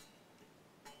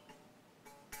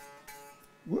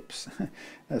 Whoops,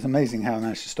 that's amazing how I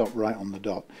managed to stop right on the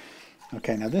dot.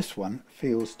 Okay, now this one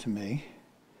feels to me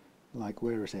like,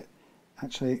 where is it?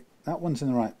 Actually, that one's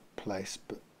in the right place,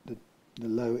 but the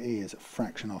low E is a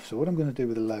fraction off. So what I'm going to do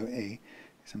with the low E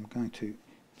is I'm going to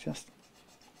just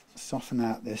soften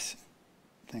out this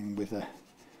thing with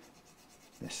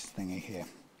this thingy here.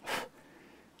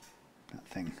 That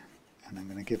thing. And I'm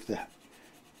going to give the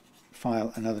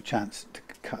file another chance to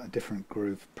cut a different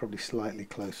groove, probably slightly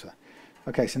closer.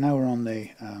 Okay, so now we're on the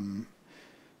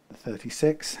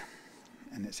 36,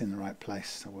 and it's in the right place,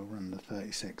 so we'll run the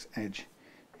 36 edge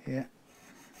here.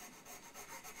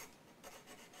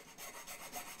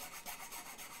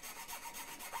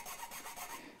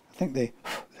 I think the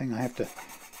thing I have to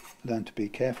learn to be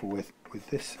careful with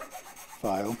this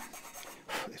file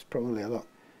is probably a lot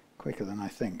quicker than I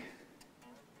think.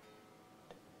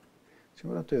 So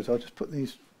what I'll do is I'll just put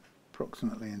these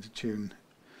approximately into tune,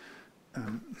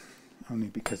 only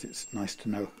because it's nice to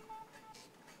know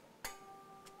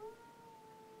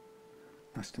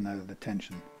the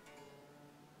tension.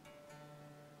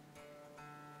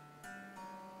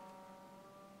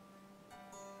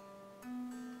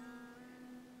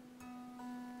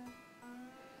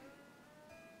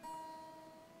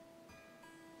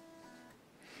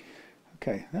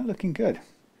 Okay, they're looking good,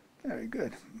 very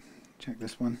good. Check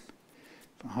this one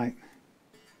for height,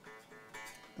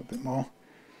 a bit more,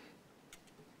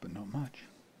 but not much.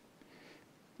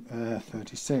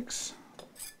 36,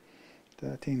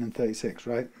 13 and 36,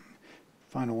 right?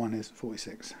 Final one is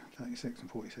 46, 36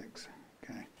 and 46,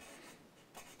 okay.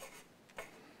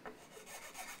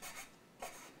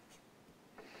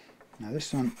 Now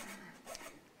this one,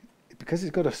 because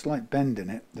it's got a slight bend in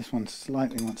it, this one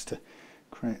slightly wants to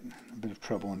create a bit of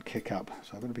trouble and kick up,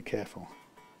 so I've got to be careful.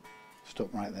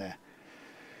 Stop right there.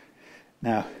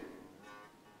 Now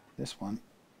this one,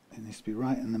 it needs to be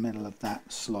right in the middle of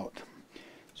that slot,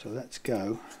 so let's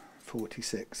go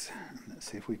 46 and let's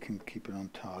see if we can keep it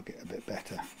on target a bit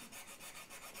better.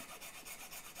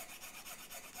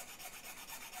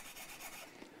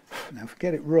 Now if we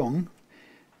get it wrong,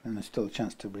 then there's still a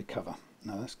chance to recover.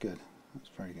 No, that's good. That's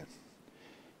very good.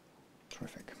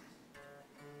 Terrific.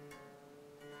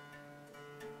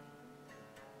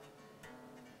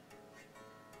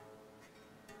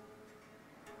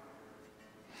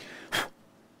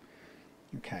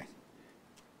 Okay,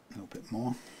 a little bit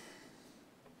more.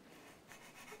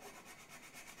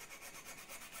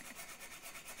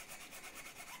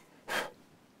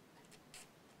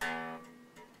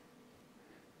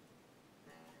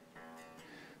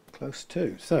 Close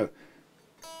to. So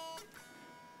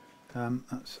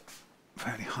that's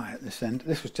fairly high at this end.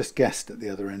 This was just guessed at the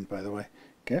other end, by the way.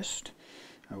 Guessed?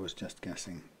 I was just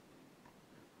guessing.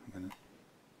 I'm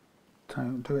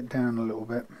going to do it down a little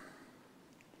bit.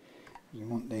 You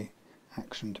want the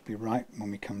action to be right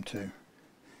when we come to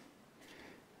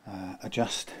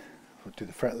adjust or do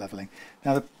the fret leveling.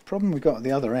 Now the problem we've got at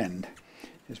the other end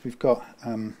is we've got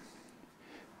and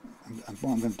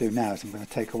what I'm going to do now is I'm going to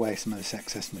take away some of this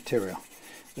excess material.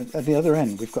 At the other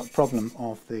end we've got a problem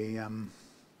of the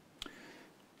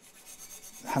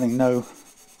having no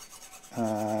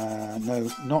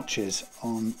notches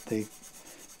on the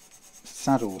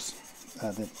saddles,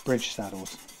 the bridge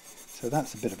saddles. So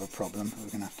that's a bit of a problem we're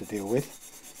going to have to deal with.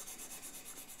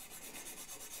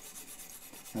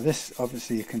 Now this,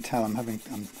 obviously you can tell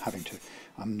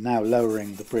I'm now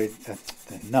lowering the bridge, the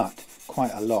nut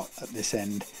quite a lot at this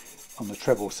end on the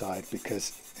treble side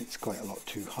because it's quite a lot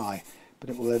too high, but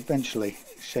it will eventually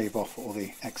shave off all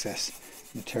the excess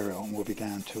material and we'll be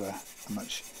down to a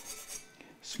much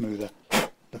smoother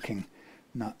looking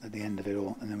nut at the end of it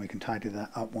all, and then we can tidy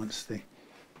that up once we've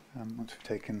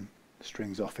taken the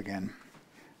strings off again.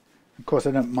 Of course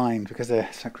I don't mind, because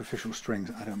they're sacrificial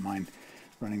strings, I don't mind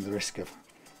running the risk of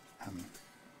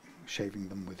shaving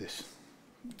them with this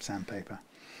sandpaper.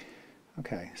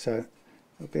 Okay, so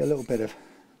there'll be a little bit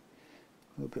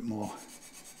more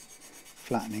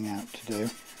flattening out to do.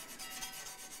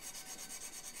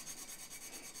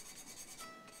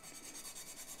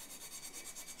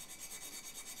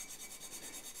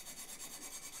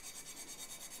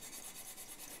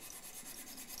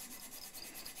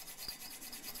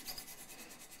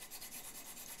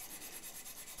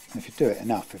 And if you do it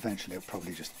enough, eventually it'll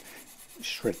probably just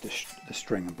shred the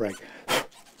string and break.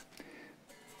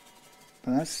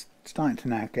 But that's starting to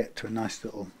now get to a nice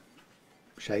little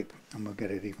shape, and we'll get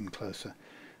it even closer.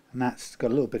 And that's got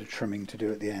a little bit of trimming to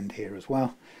do at the end here as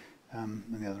well, and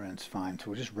the other end's fine, so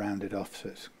we'll just round it off so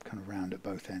it's kind of round at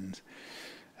both ends.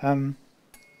 Look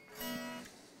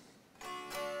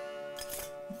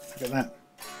at that,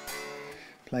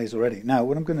 plays already. Now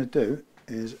what I'm going to do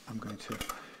is I'm going to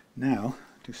now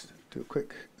just do a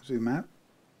quick zoom out,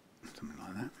 something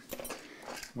like that.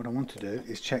 What I want to do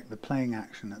is check the playing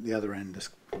action at the other end as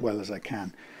well as I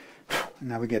can.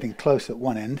 Now we're getting close at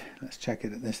one end, let's check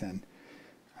it at this end.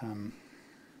 And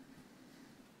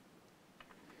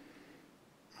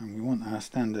we want our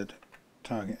standard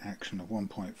target action of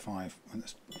 1.5.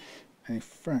 That's a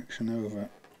fraction over,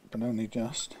 but only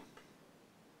just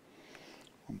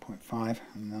 1.5.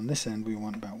 And on this end we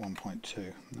want about 1.2.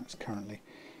 And that's currently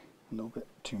a little bit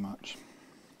too much.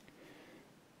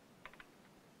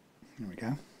 There we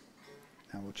go.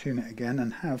 Now we'll tune it again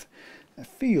and have a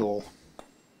feel.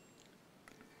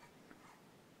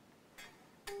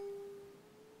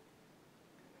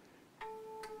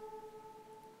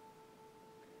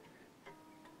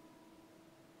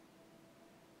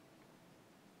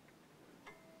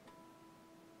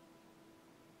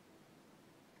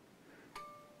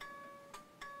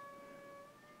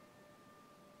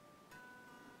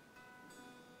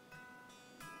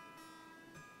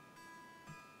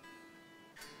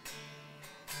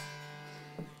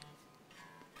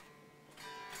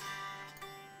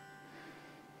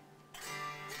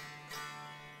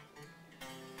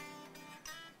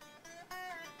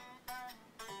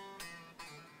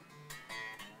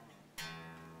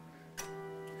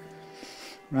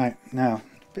 Right, now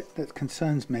the bit that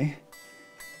concerns me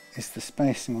is the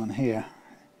spacing on here.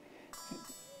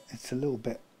 It's a little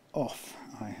bit off,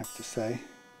 I have to say.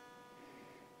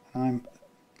 I'm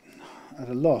at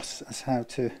a loss as how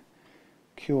to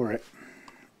cure it.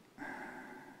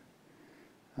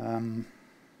 I'll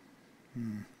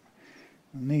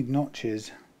need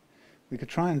notches we could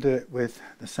try and do it with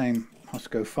the same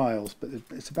Hosco files, but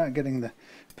it's about getting the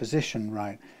position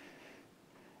right.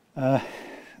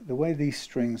 The way these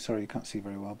strings, sorry you can't see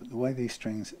very well, but the way these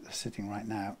strings are sitting right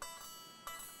now,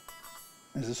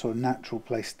 there's a sort of natural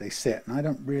place they sit, and I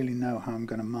don't really know how I'm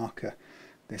going to marker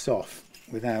this off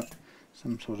without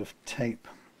some sort of tape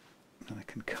that I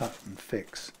can cut and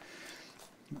fix.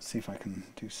 Let's see if I can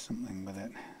do something with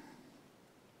it.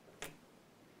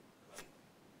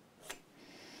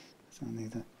 So I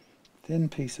need a thin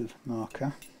piece of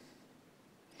marker,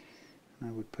 and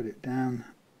I would put it down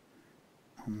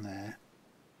on there.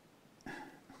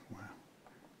 Wow,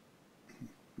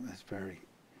 that's very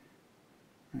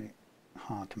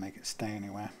hard to make it stay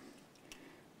anywhere.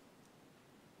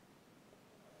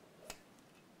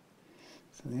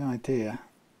 So the idea,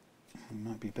 there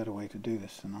might be a better way to do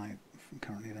this, and I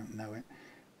currently don't know it.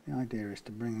 The idea is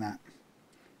to bring that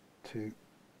to,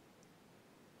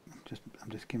 I'm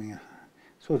just giving a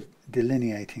sort of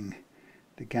delineating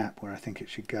the gap where I think it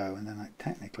should go, and then I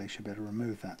technically should be able to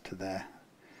remove that to there,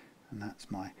 and that's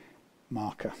my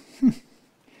marker.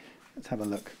 Let's have a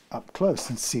look up close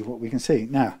and see what we can see.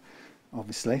 Now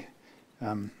obviously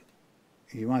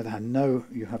you either have no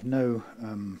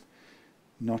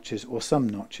notches or some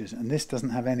notches, and this doesn't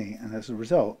have any, and as a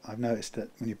result I've noticed that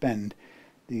when you bend,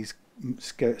 these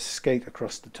skate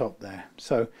across the top there.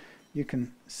 So you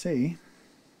can see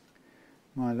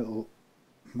my little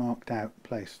marked out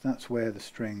place. That's where the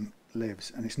string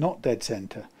lives, and it's not dead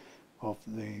center of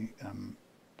the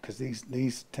because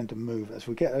these tend to move as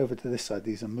we get over to this side.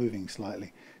 These are moving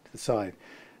slightly to the side.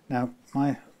 Now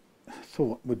my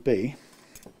thought would be,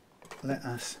 let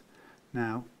us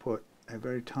now put a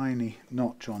very tiny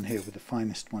notch on here with the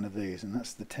finest one of these, and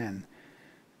that's the 10.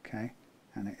 Okay,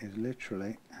 and it is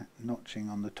literally notching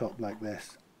on the top like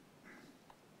this.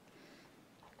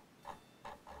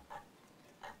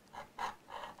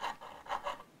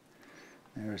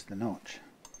 There is the notch,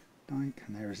 and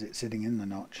there is it sitting in the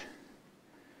notch.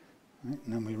 Right,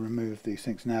 and then we remove these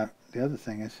things. Now the other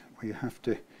thing is we have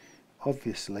to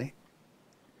obviously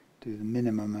do the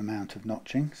minimum amount of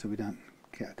notching so we don't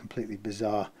get a completely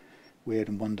bizarre, weird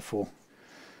and wonderful,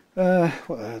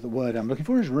 the word I'm looking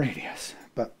for is radius,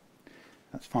 but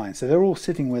that's fine. So they're all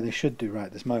sitting where they should do right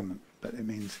at this moment, but it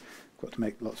means I've got to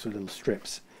make lots of little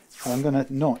strips. So I'm going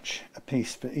to notch a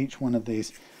piece for each one of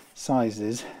these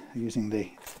sizes using the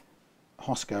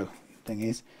Hosco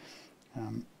thingies. So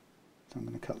I'm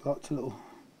going to cut lots of little,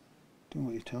 do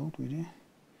what you're told, would you?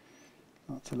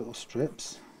 Lots of little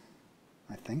strips,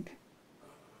 I think.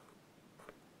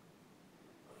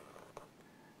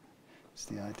 That's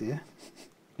the idea.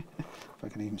 If I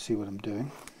can even see what I'm doing.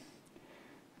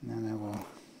 And then I will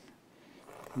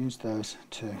use those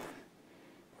to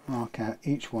mark out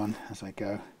each one as I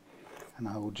go, and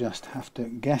I will just have to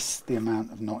guess the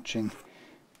amount of notching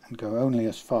and go only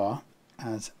as far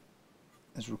as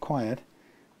is required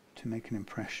to make an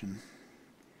impression,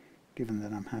 given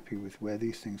that I'm happy with where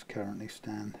these things currently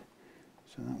stand.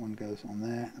 So that one goes on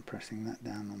there, and pressing that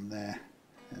down on there.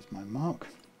 There's my mark.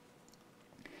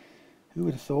 Who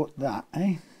would have thought that,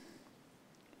 eh?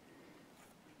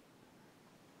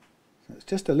 So it's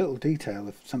just a little detail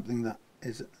of something that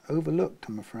is overlooked,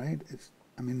 I'm afraid.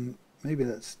 I mean, maybe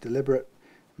that's deliberate,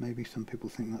 maybe some people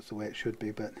think that's the way it should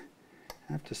be, but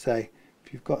I have to say,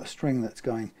 if you've got a string that's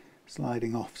going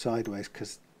sliding off sideways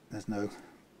because there's no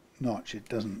notch, it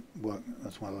doesn't work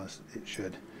as well as it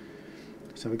should.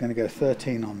 So we're going to go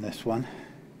 13 on this one.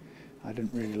 I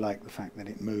didn't really like the fact that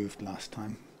it moved last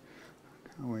time.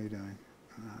 How are you doing?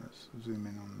 Let's zoom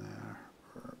in on there.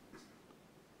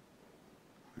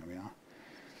 There we are.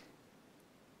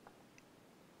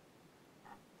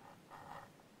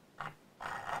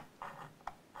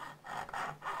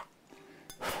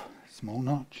 Small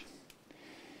notch.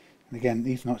 And again,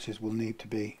 these notches will need to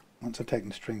be, once I've taken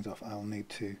the strings off, I'll need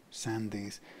to sand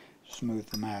these, smooth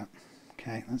them out.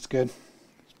 Okay, that's good.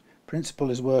 Principle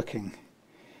is working.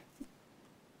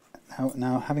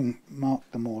 Now having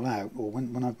marked them all out, or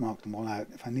when I've marked them all out,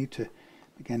 if I need to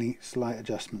make any slight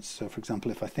adjustments, so for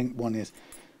example if I think one is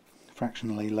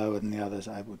fractionally lower than the others,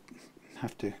 I would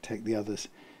have to take the others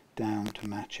down to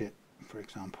match it, for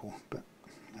example, but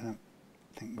I don't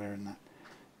think we're in that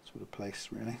sort of place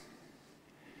really.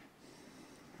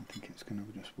 I think it's going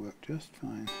to just work just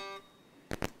fine.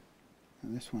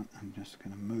 And this one I'm just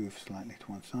going to move slightly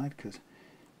to one side because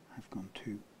I've gone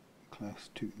too close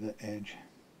to the edge.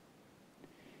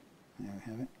 There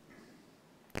we have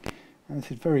it. And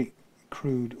this is a very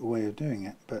crude way of doing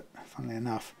it, but funnily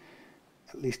enough,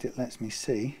 at least it lets me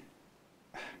see.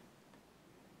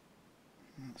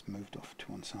 It's moved off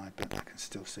to one side, but I can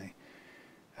still see.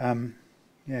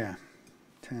 Yeah,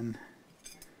 10,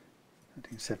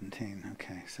 13, 17.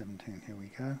 Okay, 17, here we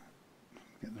go.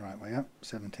 Get the right way up.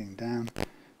 17 down,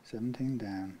 17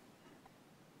 down.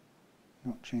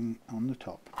 Notching on the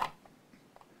top.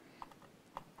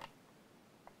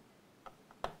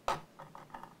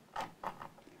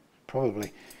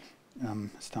 Probably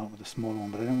start with a smaller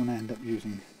one, but I don't want to end up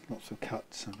using lots of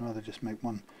cuts. I'd rather just make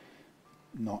one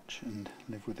notch and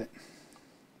live with it.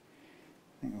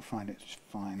 I think we'll find it just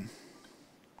fine.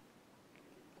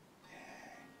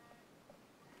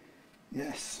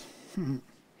 Yes. I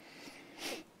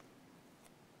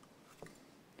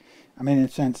mean, in a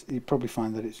sense, you probably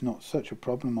find that it's not such a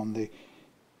problem on the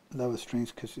lower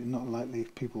strings because it's not likely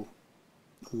people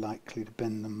are likely to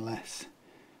bend them less.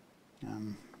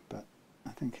 But I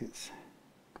think it's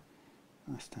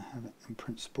nice to have it in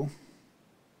principle.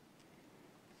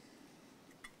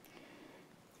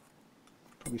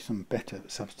 Probably some better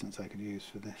substance I could use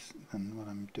for this than what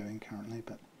I'm doing currently,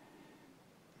 but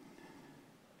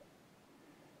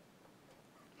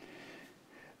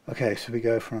okay, so we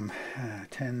go from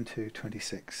 10 to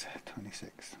 26.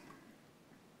 26.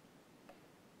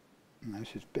 And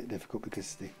this is a bit difficult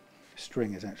because the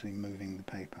string is actually moving the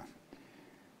paper.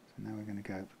 So now we're going to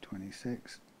go for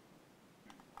 26.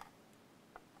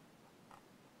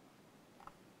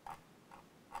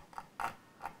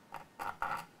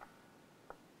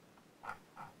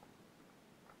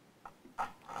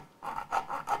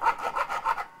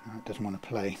 No, it doesn't want to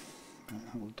play, but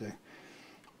that will do.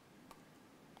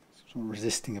 Sort of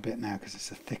resisting a bit now because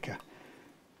it's a thicker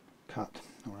cut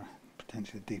or a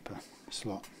potentially deeper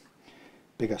slot,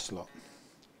 bigger slot.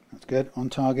 That's good, on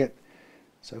target,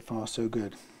 so far so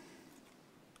good.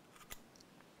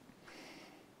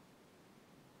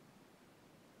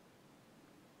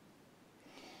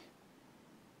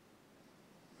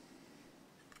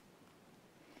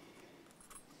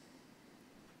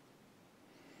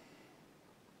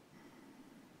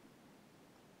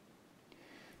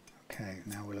 Okay,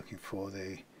 now we're looking for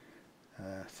the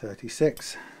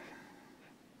 36.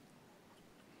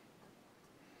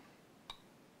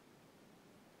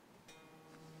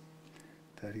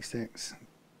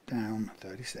 Down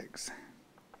 36.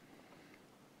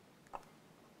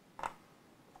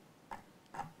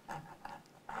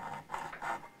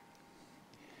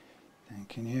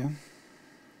 Thanking you.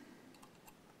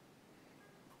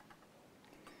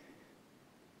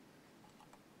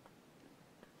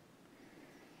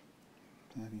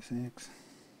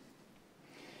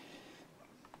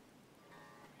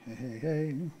 Hey, hey,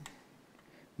 hey.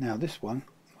 Now this one,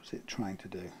 what's it trying to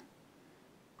do?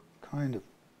 Kind of,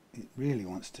 it really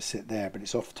wants to sit there, but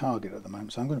it's off target at the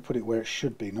moment, so I'm going to put it where it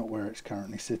should be, not where it's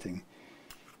currently sitting,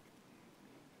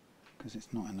 because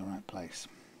it's not in the right place.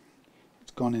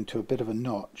 It's gone into a bit of a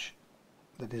notch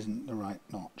that isn't the right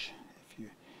notch, if you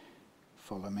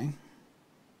follow me.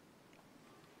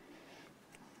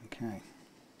 Okay.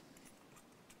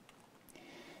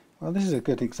 Well, this is a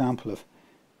good example of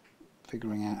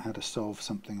figuring out how to solve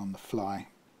something on the fly,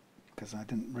 because I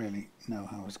didn't really know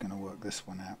how I was going to work this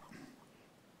one out.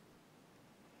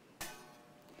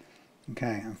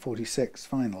 Okay, and 46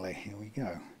 finally, here we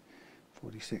go.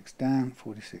 46 down,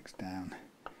 46 down.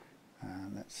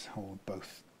 Let's hold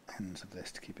both ends of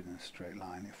this to keep it in a straight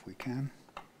line if we can.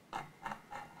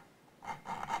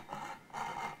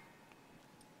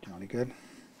 Jolly good.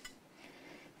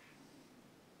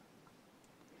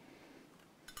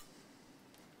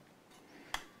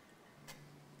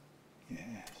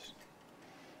 Yes.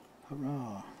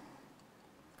 Hurrah.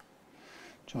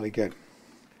 Jolly good.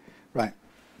 Right,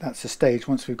 that's the stage.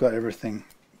 Once we've got everything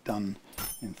done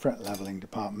in fret leveling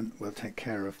department, we'll take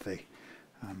care of the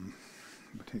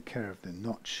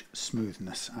notch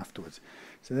smoothness afterwards.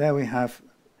 So there we have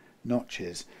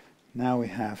notches. Now we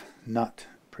have nut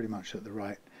pretty much at the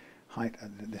right height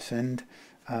at this end.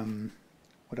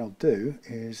 What I'll do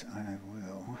is I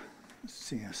will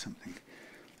see how something.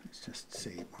 Let's just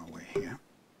see while we're here.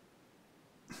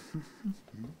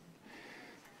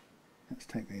 Let's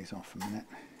take these off a minute.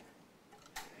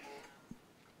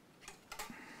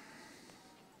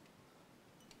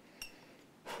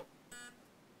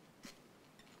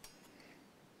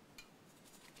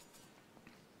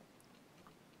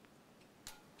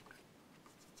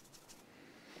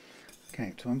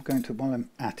 Okay, so I'm going to, while I'm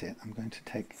at it, I'm going to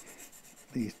take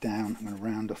these down. I'm going to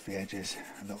round off the edges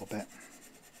a little bit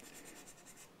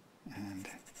and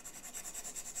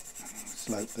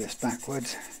slope this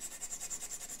backwards.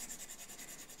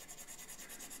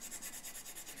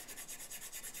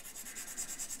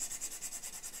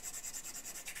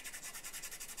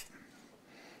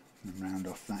 And round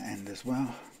off that end as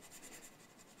well.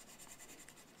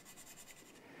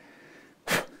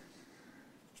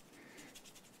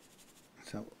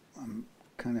 I'm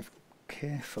kind of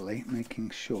carefully making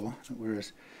sure that we're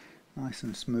as nice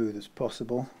and smooth as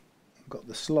possible. I've got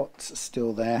the slots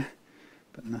still there,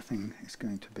 but nothing is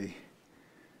going to be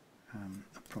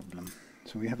a problem.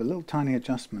 So we have a little tiny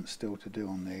adjustment still to do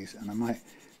on these, and I might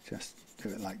just do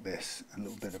it like this, a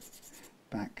little bit of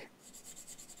back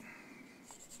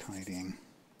tidying,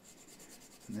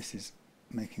 and this is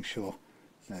making sure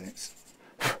that it's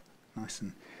nice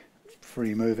and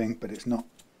free moving, but it's not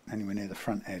anywhere near the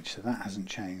front edge, so that hasn't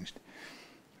changed.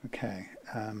 Okay,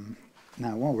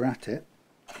 now while we're at it,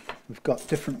 we've got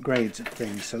different grades of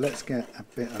things, so let's get a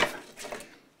bit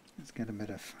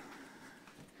of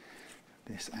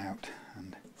this out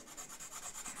and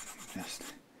just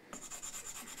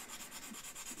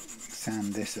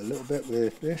sand this a little bit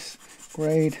with this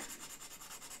grade.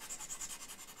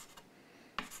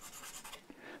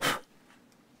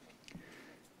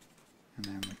 And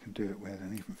then we can do it with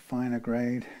an even finer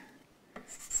grade. You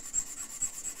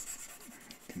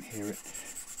can hear it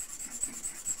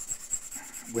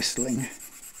whistling.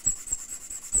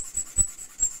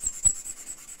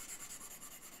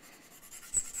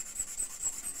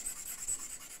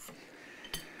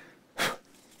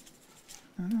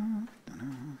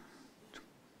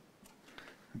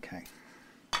 Okay,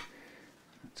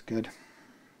 that's good.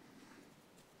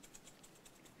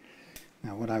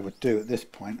 Now what I would do at this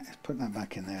point is put that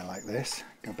back in there like this,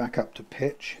 go back up to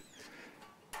pitch,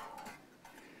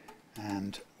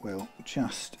 and we'll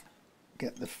just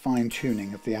get the fine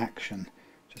tuning of the action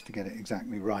just to get it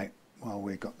exactly right while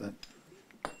we've got the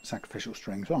sacrificial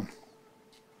strings on.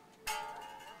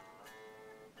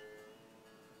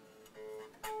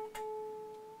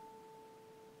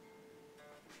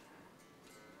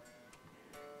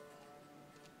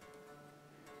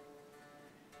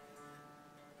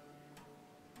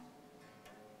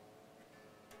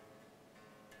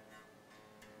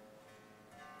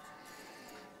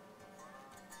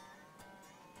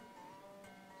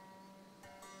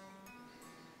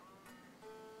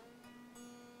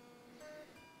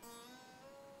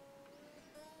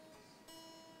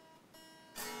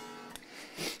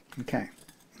 Okay,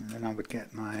 and then I would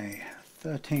get my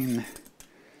 13mm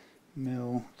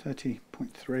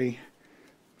 30.3,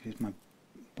 which is my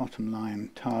bottom line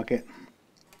target,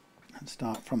 and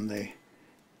start from the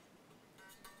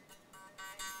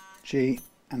G,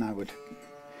 and I would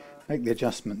make the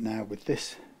adjustment now with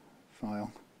this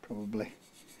file probably.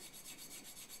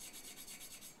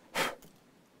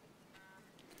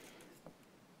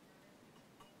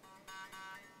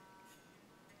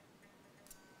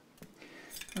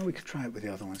 Oh, we could try it with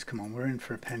the other ones. Come on, we're in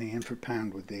for a penny, in for a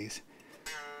pound with these.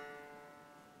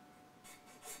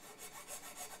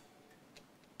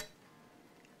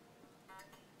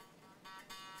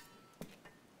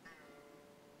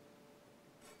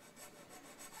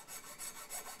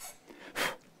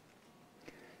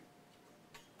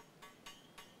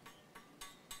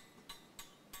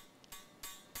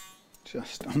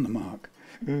 Just on the mark.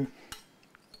 That's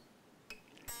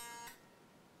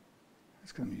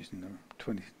because I'm using the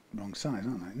 20 wrong size,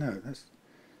 aren't I? No, that's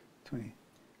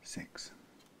 26.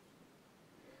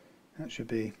 That should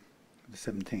be the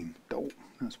 17. Oh,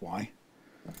 that's why.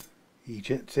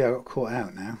 Egypt. See, I got caught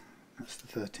out now. That's the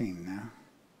 13 now.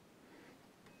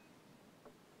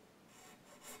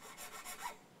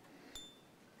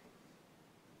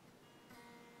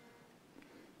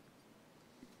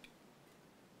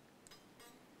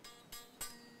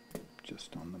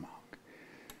 Just on the mark.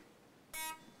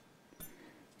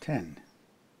 10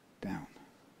 down.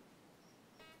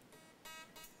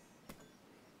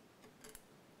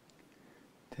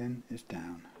 10 is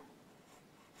down.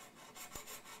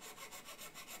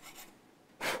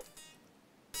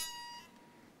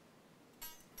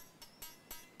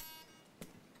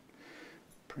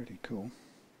 Pretty cool.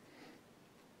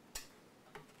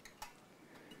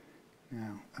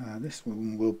 Now this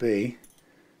one will be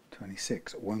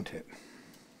 26, won't it?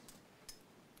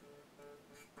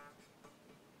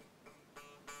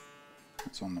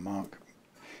 That's on the mark.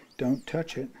 Don't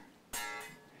touch it.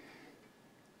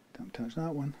 Don't touch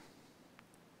that one.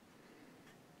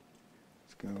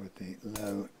 Let's go with the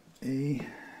low E.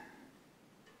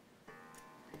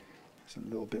 There's a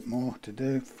little bit more to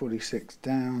do. 46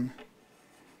 down.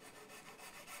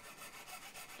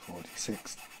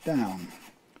 46 down.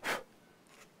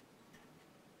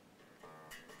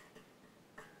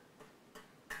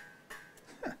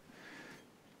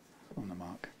 On the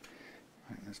mark.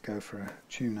 Right, let's go for a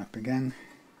tune up again.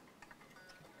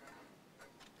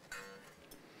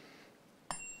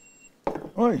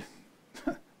 Oi!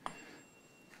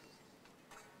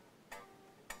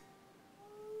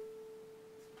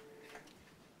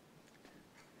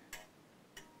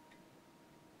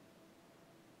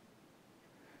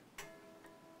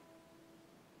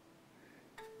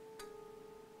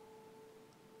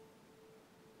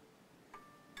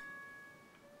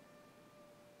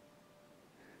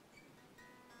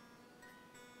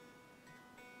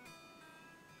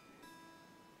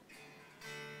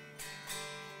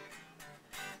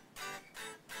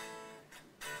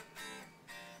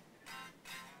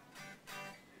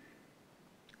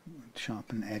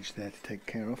 sharpen edge there to take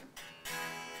care of.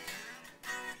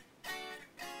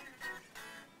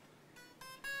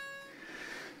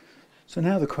 So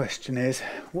now the question is,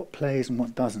 what plays and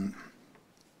what doesn't?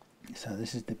 So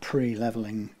this is the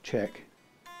pre-leveling check.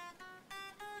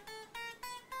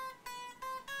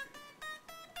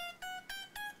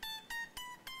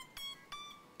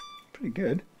 Pretty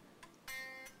good.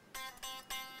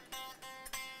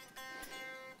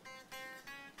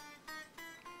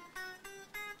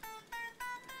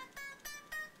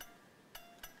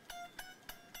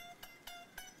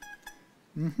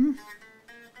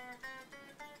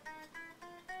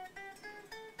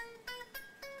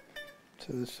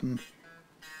 So there's some,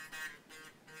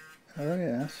 oh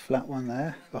yeah, flat one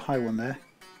there, a high one there.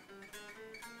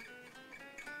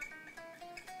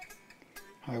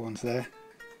 High ones there.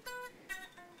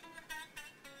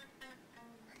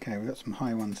 Okay, we've got some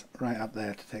high ones right up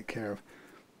there to take care of.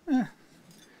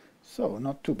 So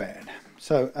not too bad.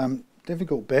 So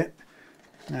difficult bit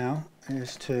now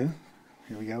is to,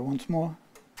 here we go once more,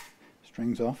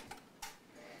 strings off,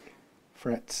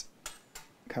 frets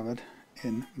covered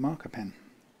in marker pen.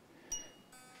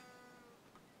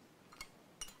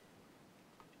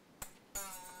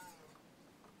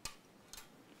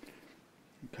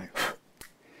 Okay,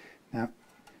 now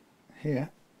here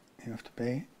you have to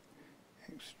be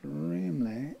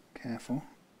extremely careful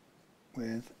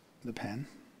with the pen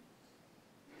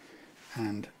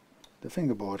and the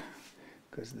fingerboard,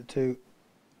 because the two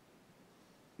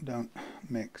don't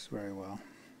mix very well.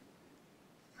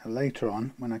 Now later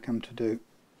on, when I come to do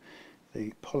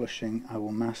the polishing, I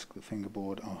will mask the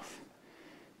fingerboard off,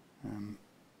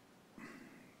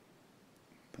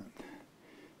 but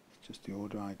it's just the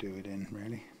order I do it in,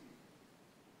 really.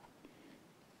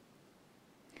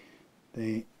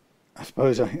 I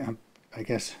suppose I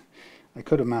guess I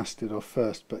could have masked it off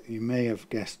first, but you may have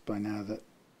guessed by now that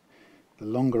the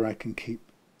longer I can keep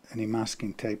any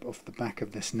masking tape off the back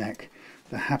of this neck,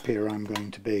 the happier I'm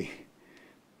going to be.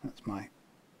 That's my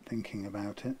thinking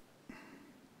about it.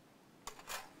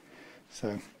 So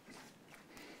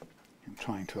I'm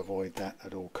trying to avoid that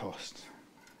at all costs.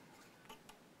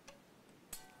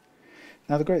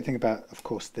 Now the great thing about, of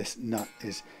course, this nut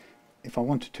is if I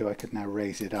wanted to, I could now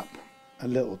raise it up a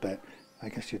little bit. I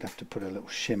guess you'd have to put a little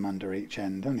shim under each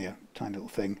end, only a tiny little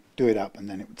thing, do it up, and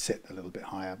then it would sit a little bit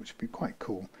higher, which would be quite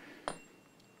cool.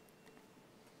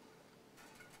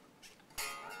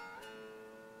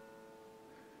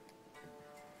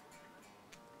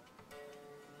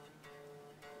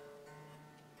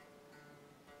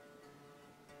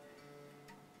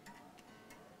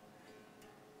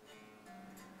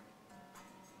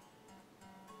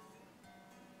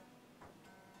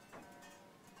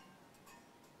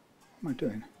 What am I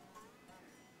doing?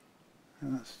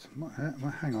 That's,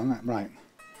 hang on, that right.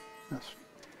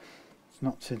 It's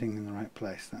not sitting in the right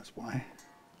place. That's why.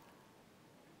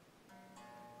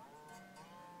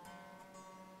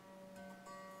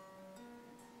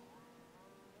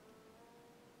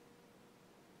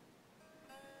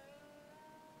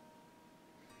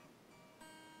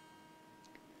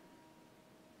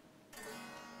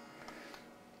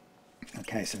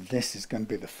 Okay, so this is going to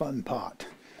be the fun part.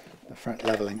 The fret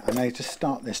leveling. I may just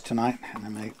start this tonight and I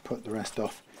may put the rest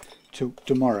off to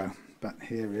tomorrow, but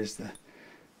here is the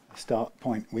start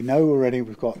point. We know already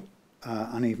we've got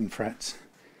uneven frets.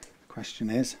 The question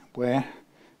is where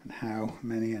and how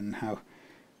many and how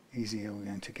easy are we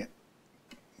going to get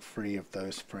free of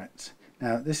those frets.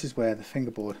 Now this is where the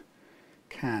fingerboard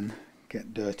can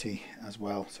get dirty as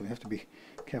well, so we have to be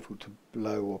careful to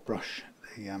blow or brush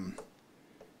the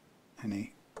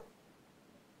any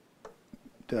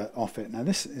dirt off it. Now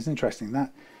this is interesting,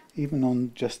 that even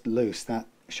on just loose, that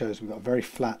shows we've got a very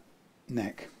flat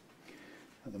neck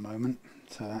at the moment,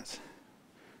 so that's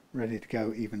ready to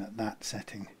go even at that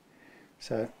setting.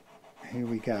 So here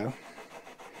we go.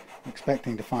 I'm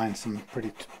expecting to find some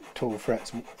pretty tall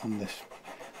frets on this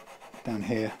down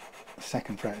here. The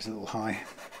second fret is a little high,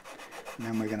 and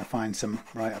then we're going to find some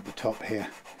right at the top here.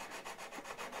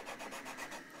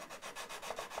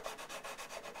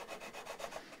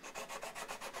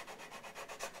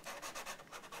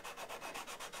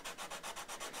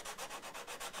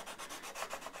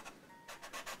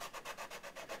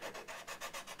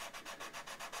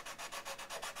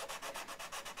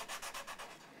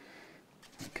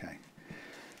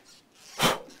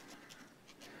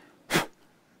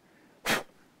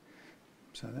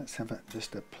 So let's have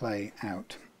just a play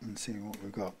out and see what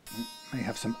we've got. We may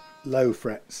have some low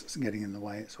frets getting in the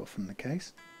way, it's often the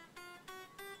case.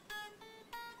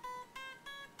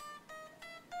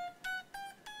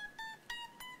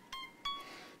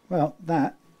 Well,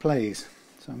 that plays.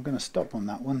 So I'm going to stop on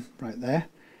that one right there.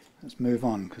 Let's move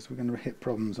on, because we're going to hit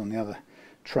problems on the other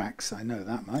tracks, I know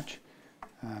that much.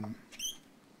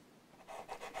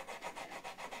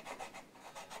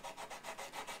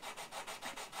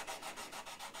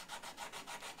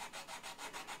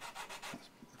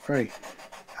 Very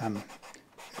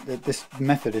this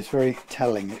method is very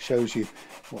telling. It shows you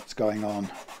what's going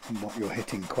on and what you're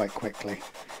hitting quite quickly.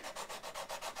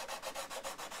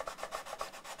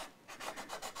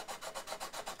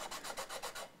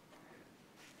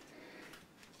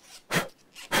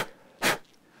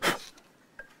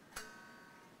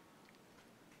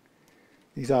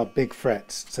 These are big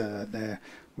frets, so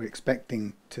we're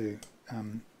expecting to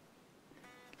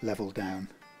level down.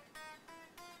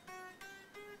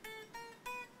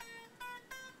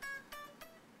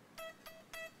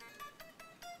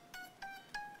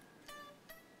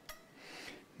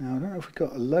 Now I don't know if we've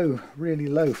got a really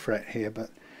low fret here, but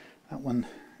that one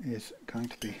is going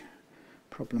to be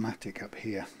problematic up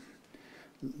here.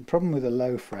 The problem with a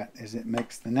low fret is it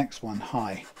makes the next one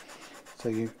high, so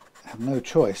you have no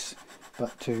choice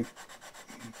but to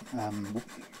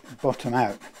bottom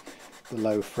out the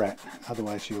low fret,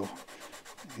 otherwise you'll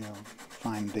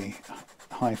find the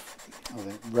high or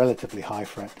the relatively high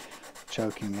fret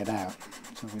choking it out.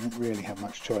 So we don't really have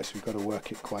much choice, we've got to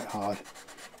work it quite hard.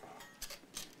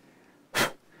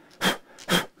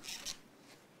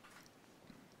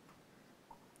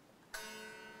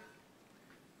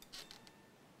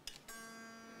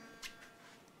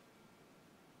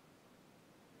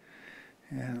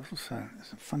 Yeah, also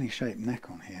there's a funny shaped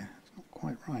neck on here, it's not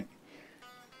quite right.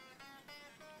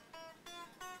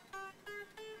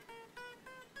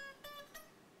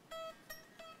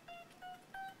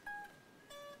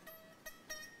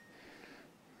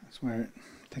 That's where it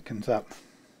thickens up.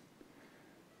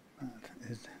 That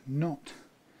is not,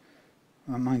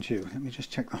 well, mind you, let me just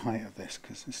check the height of this,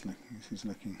 because this is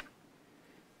looking,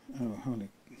 oh holy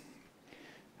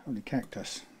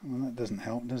cactus. Well, that doesn't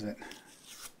help, does it?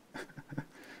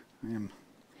 I'm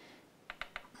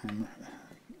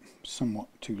somewhat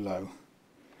too low.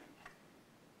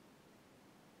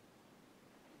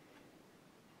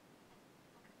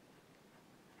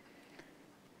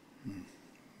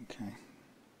 Okay,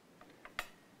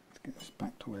 let's get this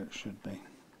back to where it should be.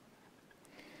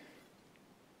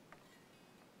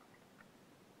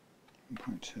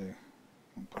 1.2,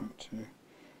 1.2.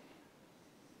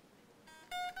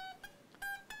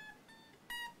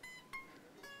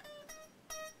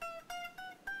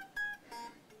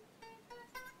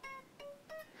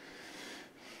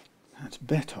 That's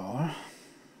better.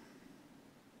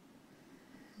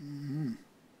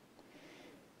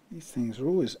 These things are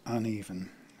always uneven.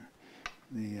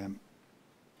 The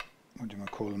what do you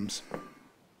call them?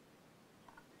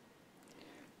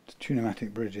 The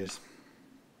tunematic bridges.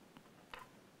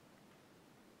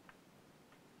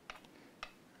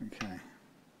 Okay.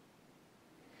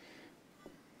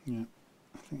 Yeah,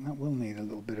 I think that will need a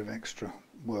little bit of extra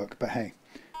work, but hey.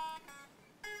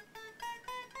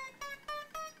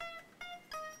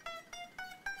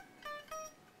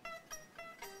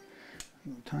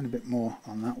 A tiny bit more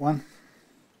on that one,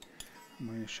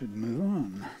 and we should move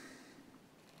on.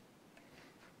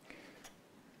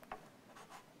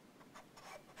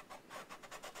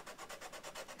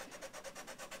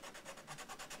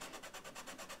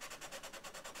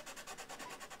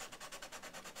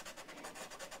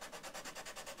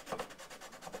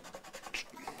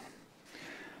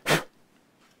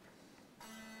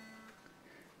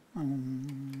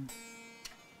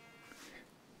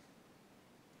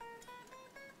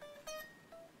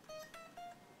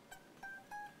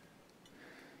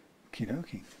 Okie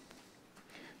dokie.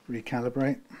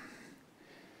 Recalibrate.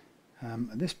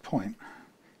 At this point,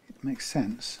 it makes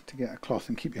sense to get a cloth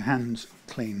and keep your hands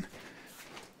clean.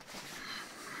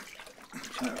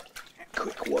 So,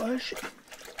 quick wash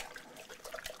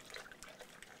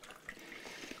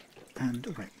and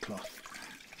a wet cloth.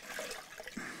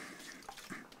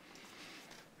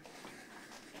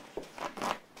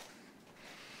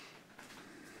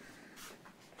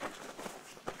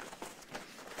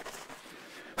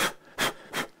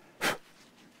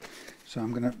 So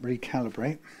I'm going to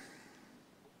recalibrate.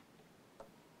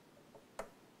 A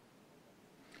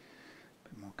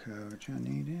bit more curvature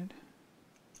needed.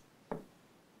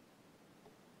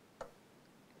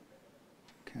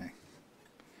 Okay.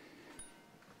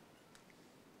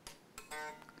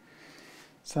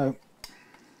 So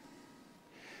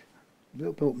a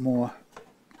little bit more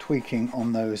tweaking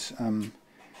on those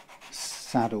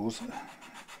saddles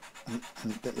a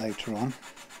bit later on.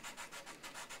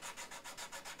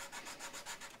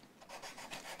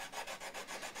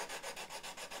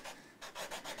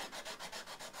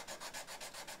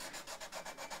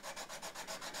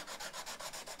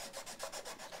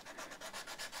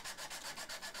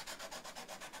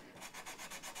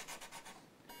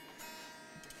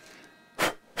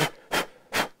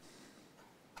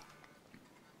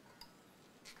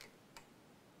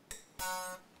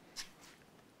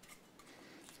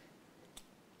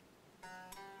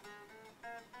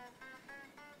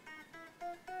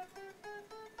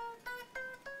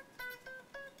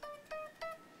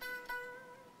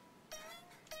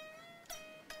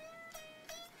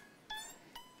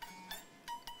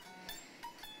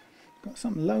 got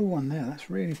some low one there. That's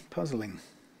really puzzling.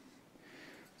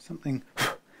 Something,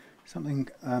 I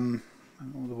don't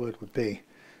know what the word would be.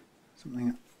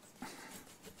 Something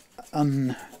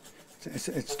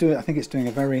it's doing. I think it's doing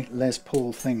a very Les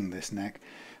Paul thing, this neck.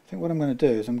 I think what I'm going to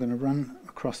do is I'm going to run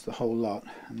across the whole lot,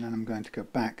 and then I'm going to go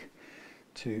back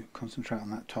to concentrate on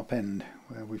that top end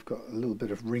where we've got a little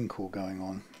bit of wrinkle going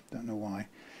on. Don't know why,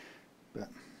 but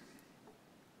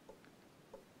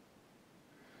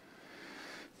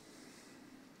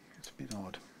it's a bit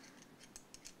odd.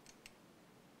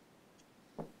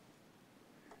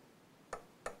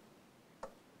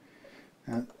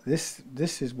 Now this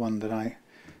is one that I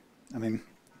mean,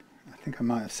 I think I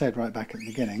might have said right back at the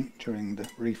beginning during the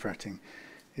refretting,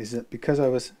 is that because I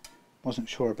wasn't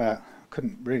sure about,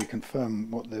 couldn't really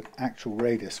confirm what the actual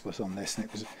radius was on this, and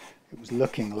it was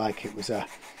looking like it was a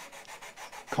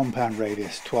compound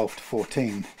radius 12 to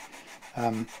 14,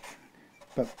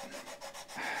 but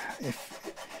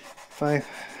if I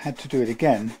had to do it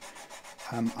again,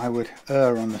 I would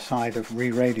err on the side of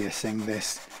re-radiusing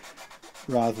this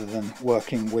rather than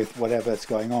working with whatever's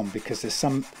going on, because there's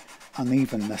some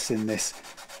unevenness in this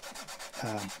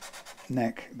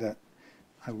neck that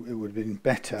it would have been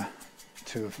better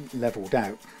to have levelled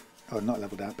out, or not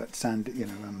levelled out, but sand,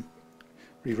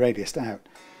 re-radiused out.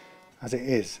 As it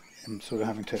is, I'm sort of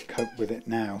having to cope with it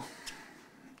now.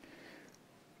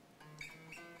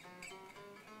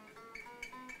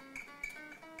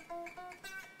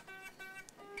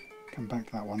 Come back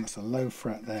to that one. That's a low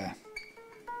fret there.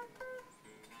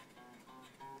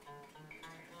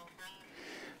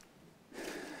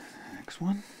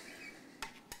 One.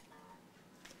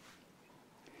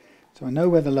 So I know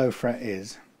where the low fret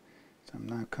is, so I'm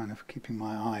now kind of keeping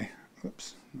my eye,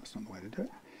 whoops, that's not the way to do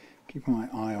it, keeping my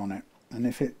eye on it, and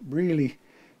if it really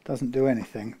doesn't do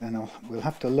anything, then we'll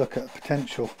have to look at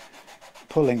potential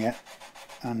pulling it,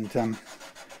 and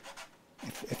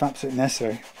if absolutely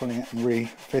necessary, pulling it and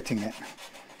refitting it.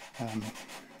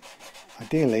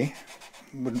 Ideally,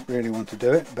 wouldn't really want to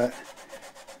do it, but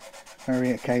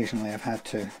very occasionally I've had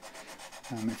to.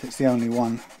 If it's the only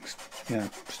one,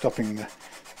 stopping the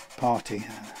party,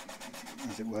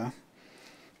 as it were,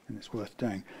 then it's worth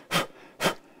doing.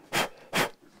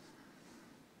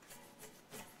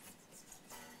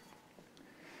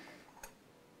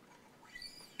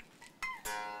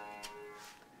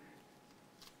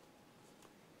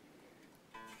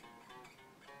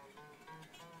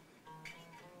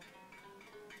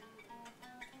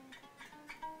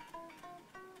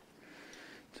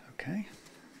 It's okay.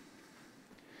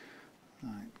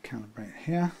 Right, calibrate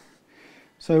here.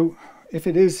 So if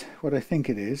it is what I think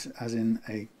it is, as in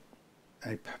a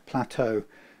plateau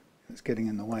that's getting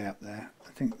in the way up there,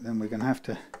 I think then we're going to have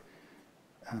to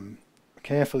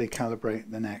carefully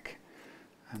calibrate the neck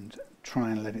and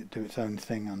try and let it do its own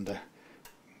thing under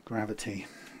gravity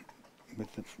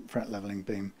with the fret leveling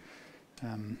beam.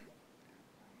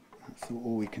 That's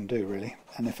all we can do, really.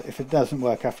 And if it doesn't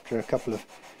work after a couple of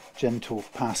gentle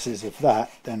passes of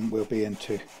that, then we'll be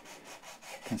into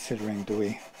considering, do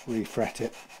we refret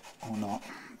it or not?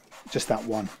 Just that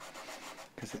one,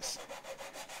 because it's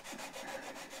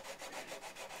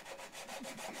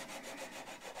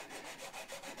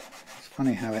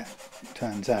funny how it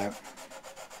turns out.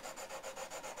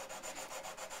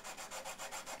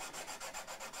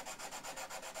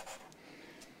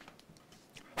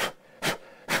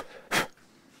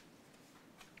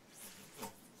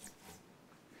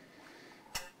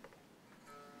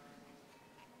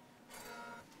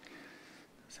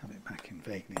 Let's have it back in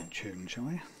vaguely in tune, shall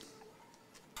we?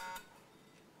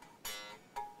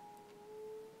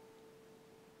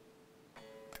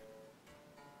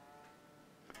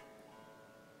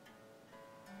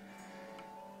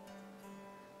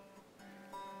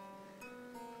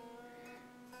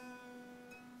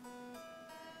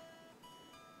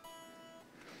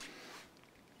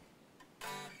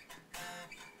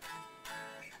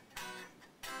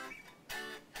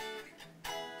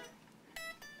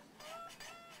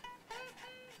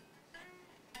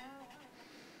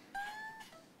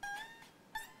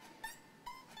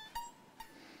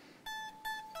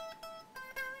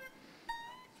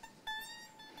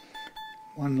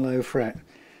 One low fret.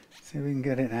 See if we can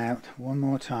get it out. One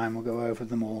more time, we'll go over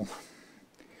them all.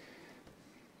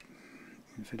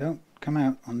 If they don't come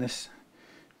out on this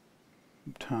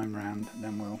time round,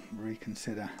 then we'll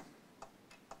reconsider.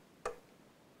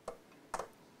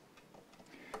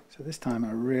 So this time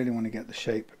I really want to get the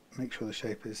shape, make sure the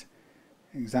shape is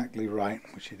exactly right,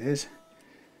 which it is.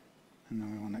 And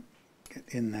then we want to get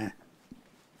in there.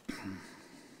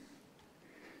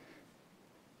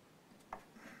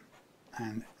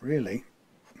 And really,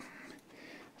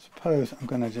 I suppose I'm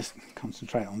going to just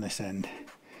concentrate on this end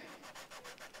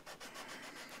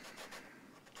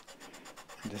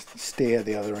and just steer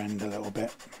the other end a little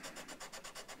bit.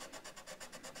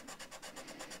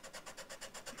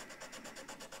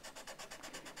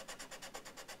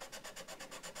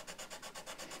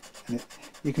 And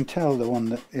you can tell the one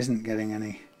that isn't getting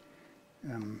any,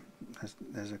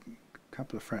 there's a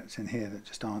couple of frets in here that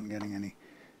just aren't getting any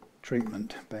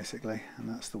treatment basically, and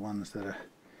that's the ones that are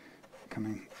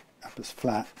coming up as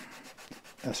flat,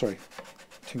 sorry,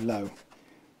 too low.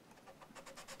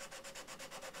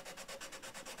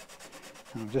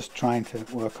 And I'm just trying to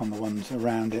work on the ones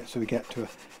around it so we get to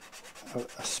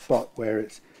a spot where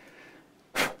it's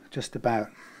just about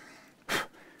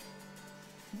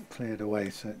cleared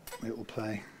away so it will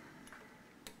play.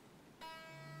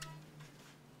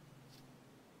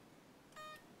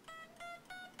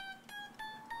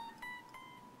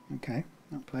 Okay,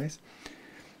 that plays.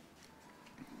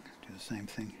 Do the same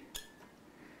thing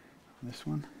on this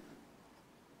one.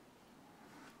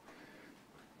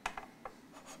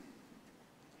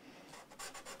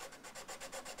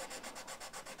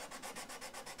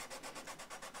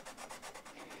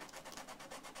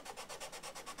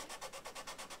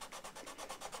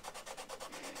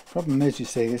 Problem is, you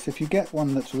see, is if you get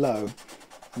one that's low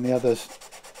and the others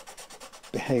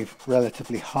behave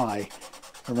relatively high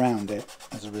around it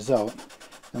as a result,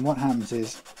 then what happens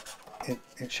is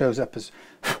it shows up as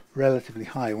relatively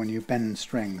high when you bend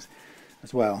strings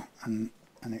as well, and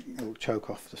it will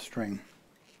choke off the string,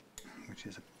 which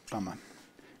is a bummer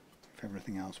if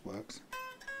everything else works.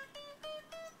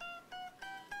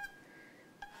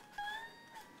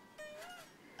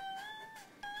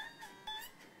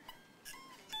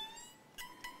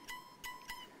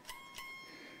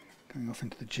 Going off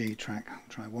into the G track, I'll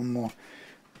try one more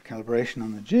calibration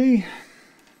on the G.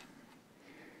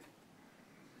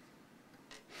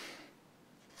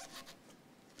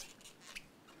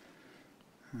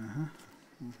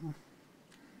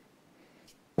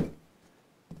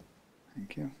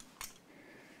 Thank you.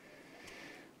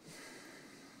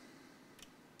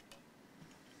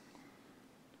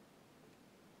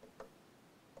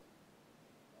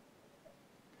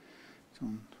 It's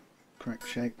on correct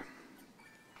shape.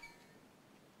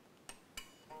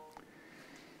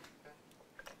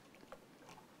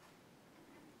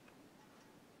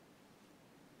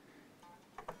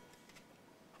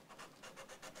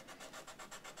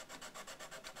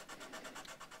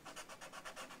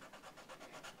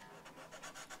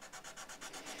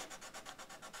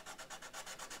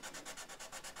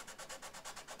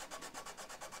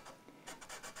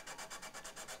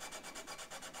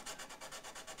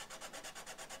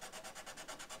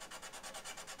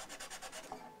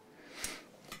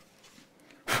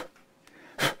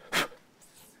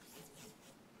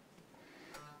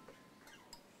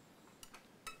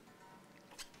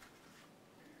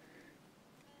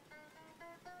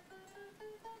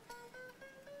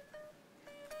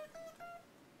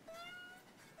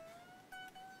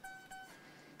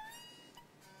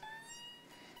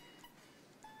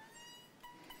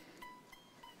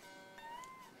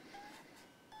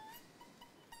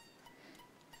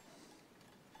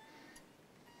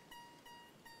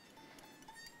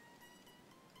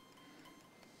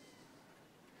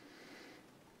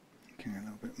 A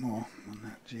little bit more on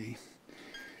that G.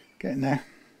 Getting there.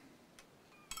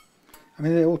 I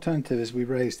mean, the alternative is we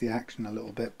raise the action a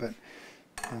little bit, but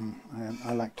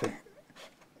I like to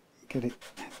get it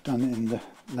done in the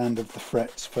land of the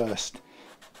frets first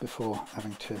before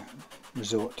having to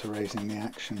resort to raising the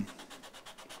action.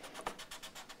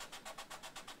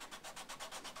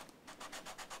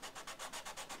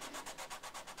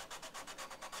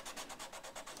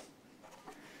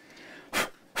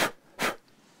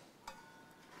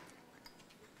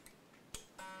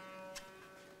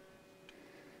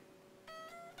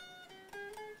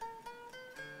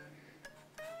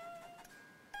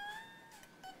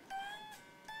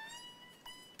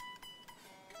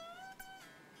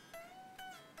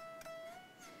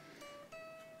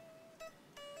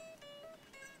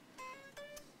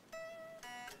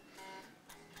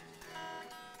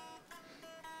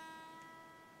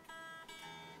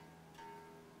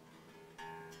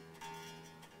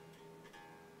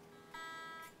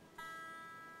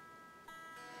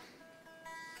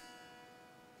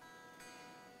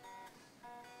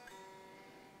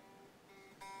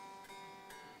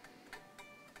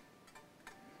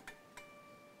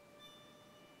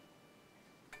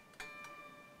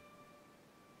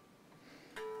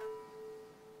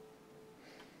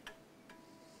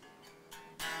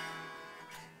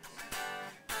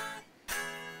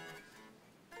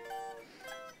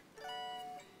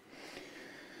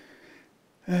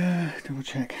 double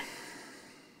check.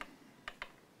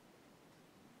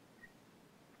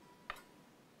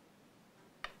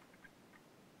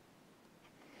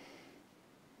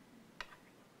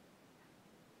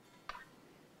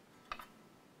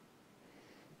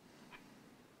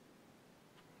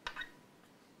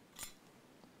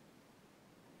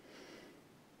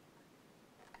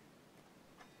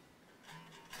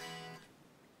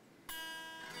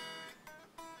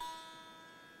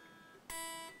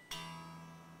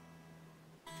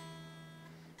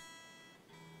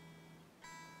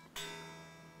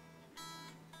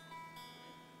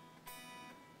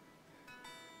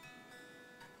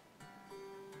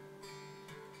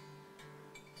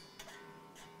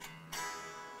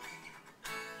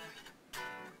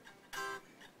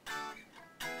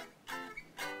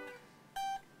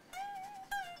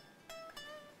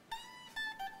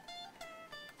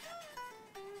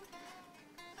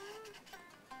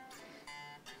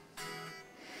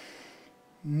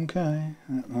 Okay,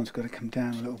 that one's got to come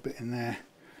down a little bit in there.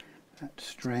 That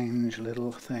strange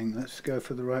little thing. Let's go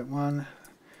for the right one.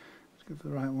 Let's go for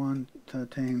the right one.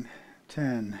 13,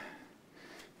 10,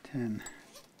 10,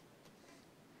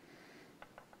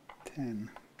 10,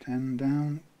 10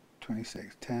 down,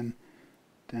 26, 10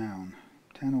 down,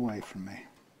 10 away from me.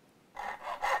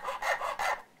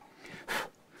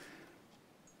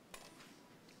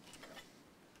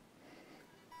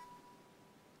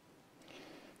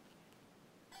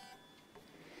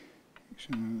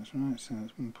 That's right, so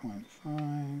it's 1.5,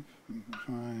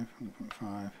 1.5,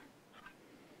 1.5,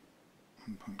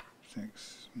 1.6,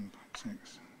 1.6, 1.6.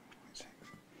 So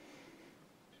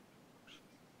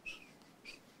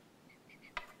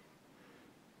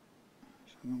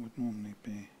that would normally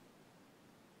be,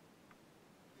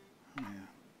 oh yeah.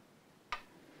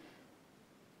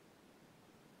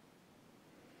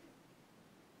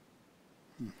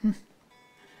 Mm-hmm.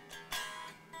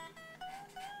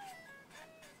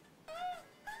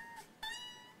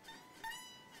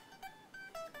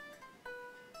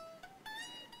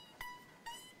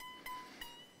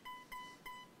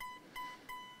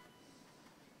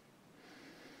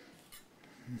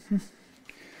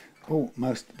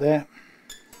 Almost there.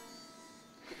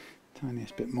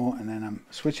 Tiniest bit more, and then I'm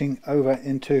switching over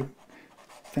into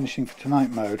finishing for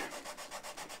tonight mode.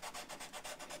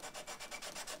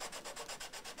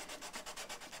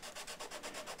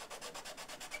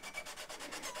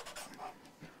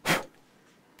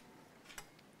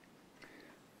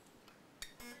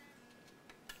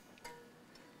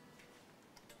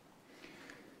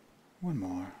 One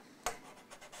more.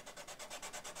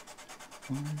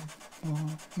 One more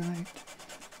night.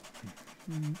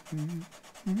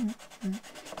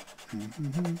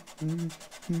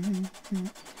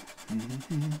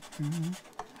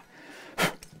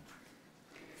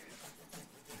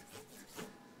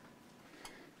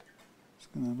 It's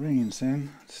going to rain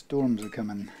soon. Storms are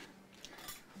coming.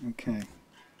 Okay.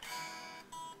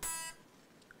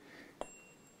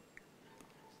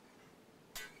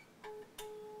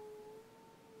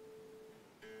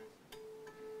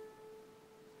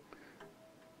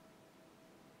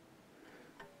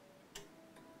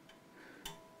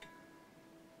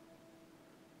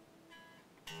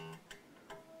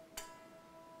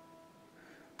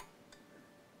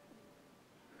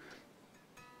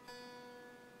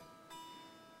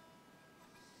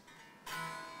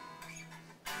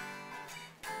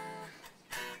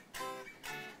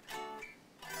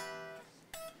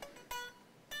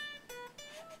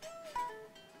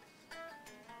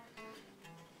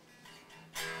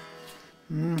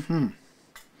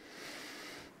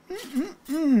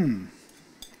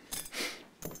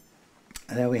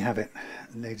 There we have it,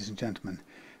 ladies and gentlemen.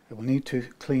 I will need to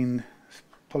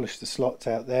polish the slots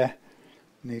out there,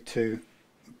 need to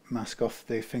mask off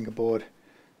the fingerboard,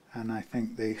 and I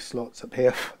think the slots up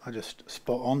here are just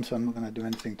spot on, so I'm not going to do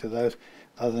anything to those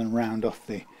other than round off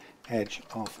the edge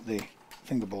of the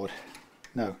fingerboard,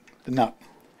 no, the nut.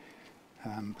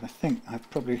 But I think I've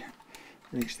probably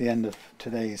reached the end of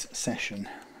today's session.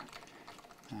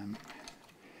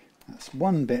 That's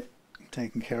one bit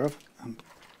taken care of.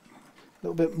 A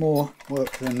little bit more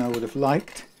work than I would have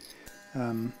liked,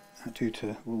 due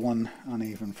to one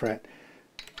uneven fret.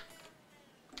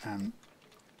 And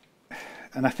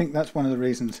I think that's one of the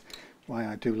reasons why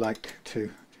I do like to,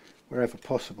 wherever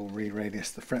possible, re-radius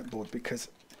the fretboard, because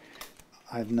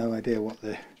I have no idea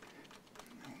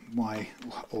why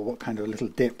or what kind of little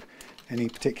dip any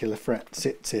particular fret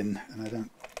sits in, and I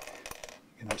don't,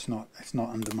 you know, it's not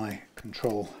under my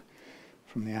control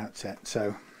from the outset.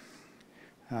 So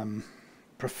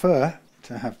prefer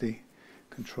to have the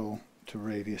control to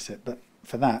radius it, but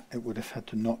for that it would have had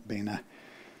to not been a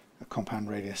compound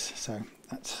radius. So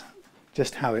that's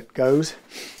just how it goes.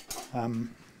 I'll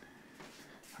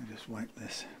just wipe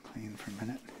this clean for a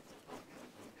minute.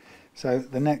 So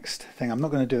the next thing, I'm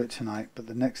not going to do it tonight, but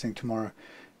the next thing tomorrow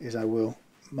is I will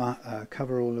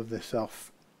cover all of this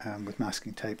off with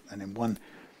masking tape, and in one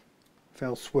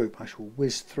fell swoop I shall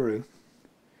whiz through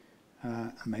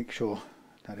and make sure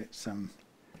that it's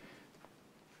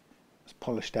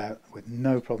polished out with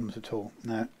no problems at all.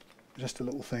 Now, just a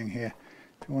little thing here,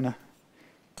 if you want to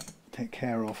take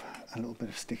care of a little bit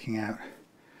of sticking out.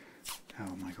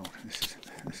 Oh my god,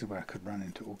 this is where I could run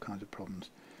into all kinds of problems.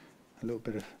 A little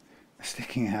bit of a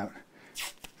sticking out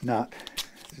nut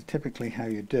is typically how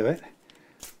you do it,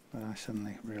 but I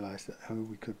suddenly realised that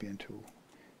we could be into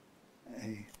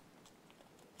a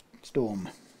storm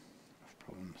of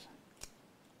problems.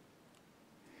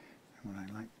 And what I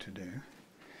like to do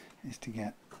is to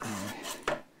get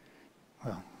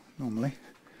well, normally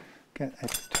get a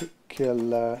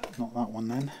particular, not that one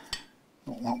then,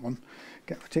 not that one,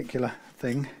 get a particular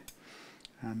thing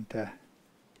and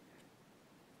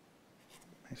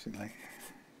basically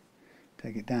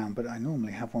take it down, but I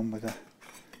normally have one with a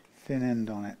thin end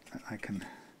on it that I can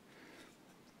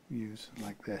use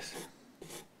like this.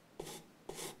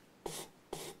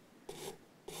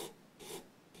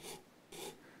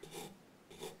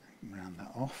 Round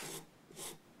that off.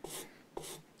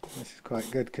 This is quite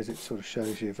good because it sort of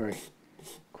shows you very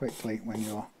quickly when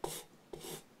you're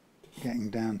getting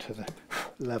down to the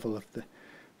level of the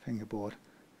fingerboard,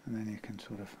 and then you can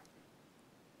sort of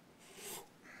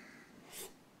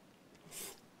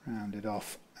round it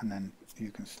off, and then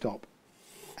you can stop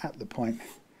at the point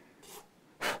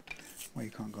where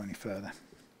you can't go any further.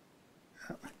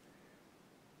 Did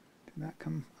that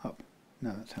come up?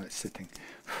 No, that's how it's sitting.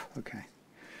 Okay.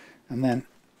 And then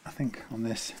I think on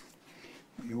this,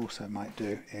 what you also might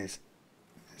do is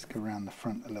let's go around the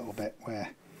front a little bit where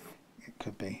it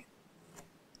could be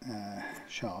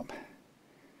sharp,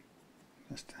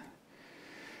 just to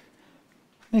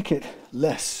make it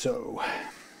less so,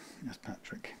 as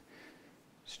Patrick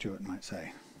Stewart might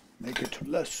say, make it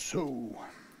less so.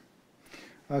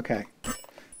 Okay,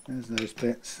 there's those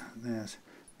bits, there's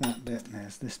that bit,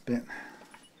 there's this bit,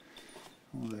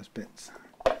 all those bits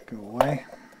go away.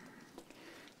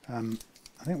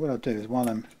 I think what I'll do is, while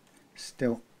I'm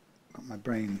still got my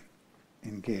brain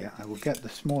in gear, I will get the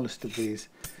smallest of these,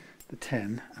 the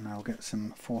 10, and I'll get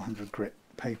some 400 grit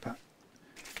paper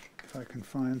if I can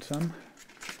find some.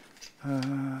 No.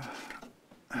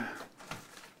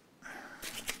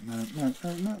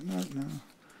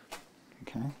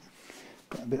 Okay,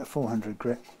 got a bit of 400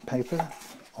 grit paper,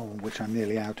 of which I'm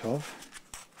nearly out of,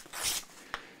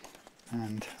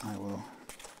 and I will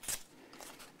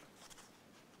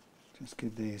just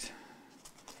give these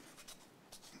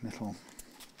little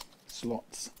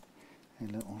slots a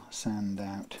little sand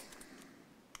out.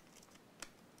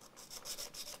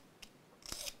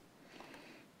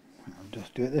 I'll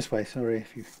just do it this way, sorry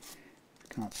if you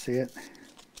can't see it.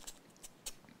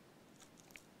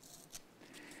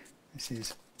 This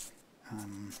is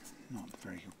not a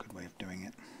very good way of doing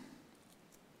it.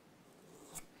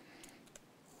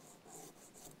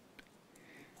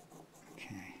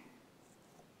 Okay.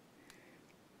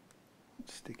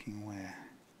 What's sticking where?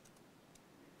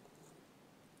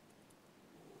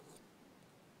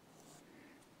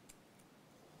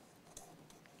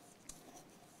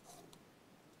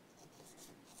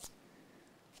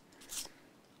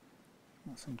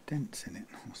 Got some dents in it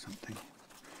or something.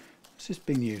 What's this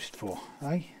been used for,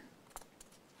 eh?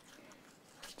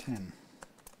 10.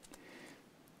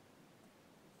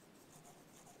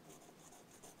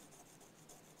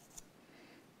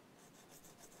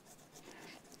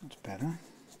 That's better.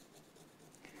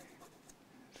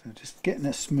 So just getting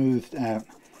it smoothed out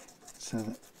so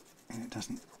that it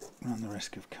doesn't run the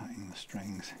risk of cutting the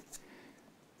strings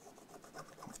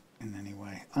in any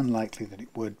way. Unlikely that it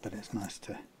would, but it's nice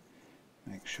to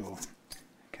make sure.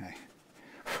 Okay.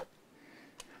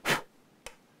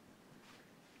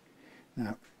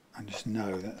 Now, I just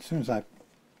know that as soon as I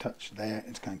touch there,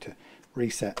 it's going to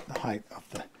reset the height of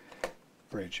the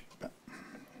bridge. But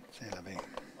c'est la vie.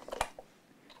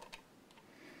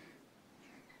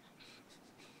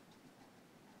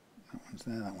 That one's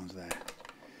there, that one's there.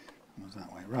 That one's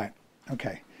that way. Right,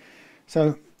 okay.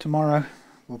 So tomorrow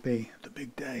will be the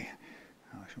big day.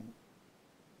 I shall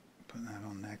put that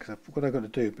on there, because what I've got to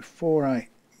do before I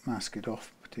mask it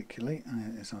off particularly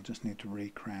is I'll just need to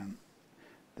re-crown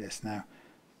this. Now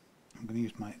I'm going to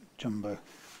use my jumbo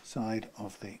side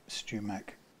of the StewMac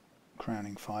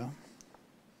crowning file,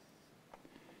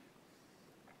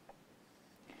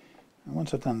 and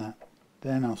once I've done that,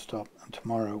 then I'll stop, and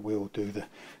tomorrow we'll do the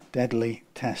deadly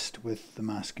test with the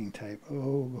masking tape.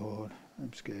 Oh God,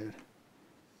 I'm scared.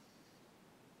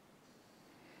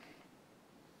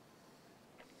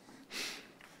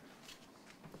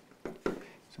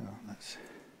 So let's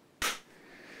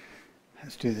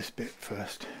do this bit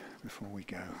first before we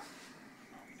go.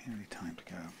 Nearly time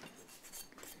to go.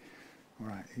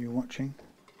 Alright, are you watching?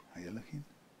 Are you looking?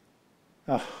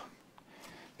 Oh,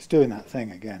 it's doing that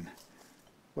thing again.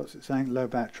 What's it saying? Low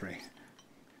battery.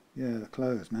 Yeah, the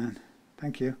clothes, man.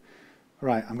 Thank you.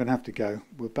 Alright, I'm going to have to go.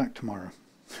 We're back tomorrow.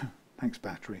 Thanks,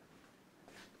 battery.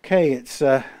 Okay, it's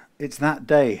that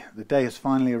day. The day has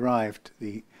finally arrived.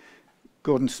 The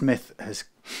Gordon Smith has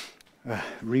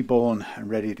reborn and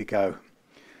ready to go.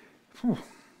 Whew.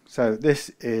 So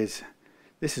this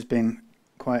has been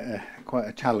quite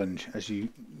a challenge, as you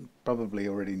probably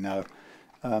already know.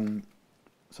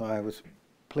 So I was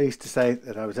pleased to say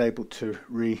that I was able to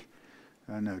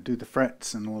do the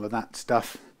frets and all of that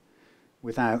stuff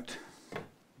without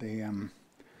any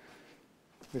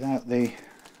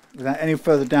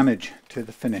further damage to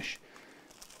the finish.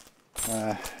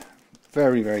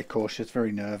 Very, very cautious,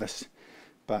 very nervous,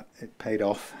 but it paid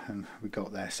off and we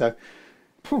got there. So,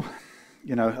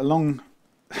 you know, a long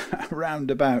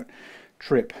roundabout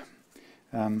trip.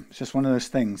 It's just one of those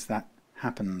things that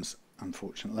happens,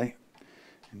 unfortunately,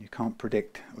 and you can't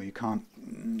predict, or you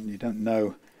don't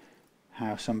know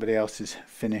how somebody else's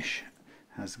finish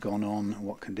has gone on,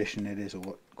 what condition it is, or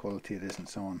what quality it is, and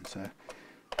so on. So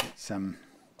it's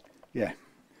yeah,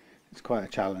 it's quite a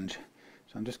challenge.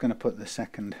 So I'm just going to put the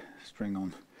second string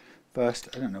on first.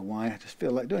 I don't know why, I just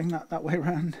feel like doing that way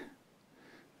around.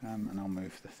 And I'll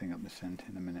move the thing up the center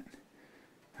in a minute.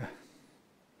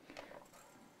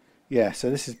 Yeah, so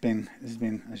this has been,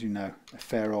 as you know, a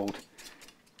fair old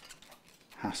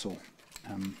hassle.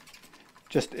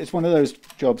 It's one of those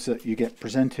jobs that you get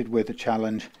presented with a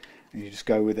challenge and you just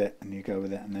go with it, and you go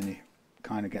with it, and then you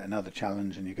kind of get another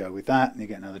challenge and you go with that, and you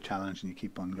get another challenge and you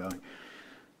keep on going.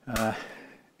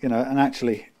 You know, and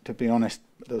actually, to be honest,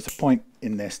 there was a point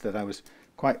in this that I was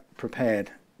quite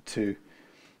prepared to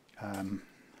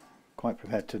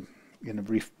you know,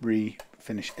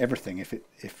 refinish everything if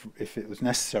it was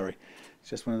necessary. It's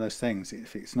just one of those things.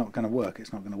 If it's not going to work,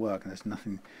 it's not going to work, and there's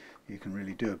nothing you can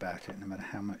really do about it, no matter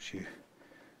how much you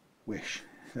wish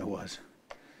there was.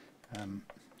 I'm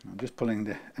just pulling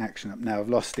the action up now. I've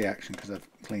lost the action because I've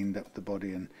cleaned up the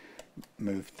body and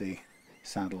moved the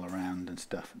saddle around and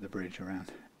stuff, the bridge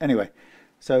around. Anyway,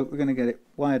 so we're going to get it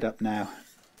wired up now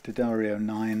to Dario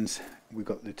 9s. We've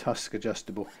got the Tusk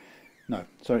adjustable. No,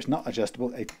 sorry, it's not adjustable.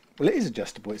 Well, it is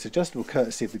adjustable. It's adjustable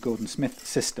courtesy of the Gordon Smith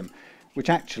system, which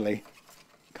actually,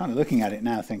 kind of looking at it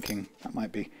now, thinking that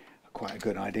might be quite a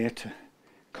good idea to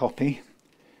copy.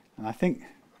 And I think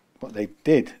what they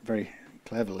did very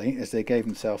cleverly is they gave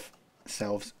themselves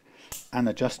an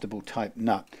adjustable type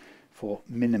nut for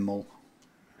minimal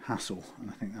hassle, and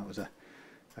I think that was a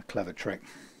clever trick.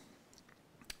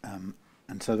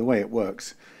 And so the way it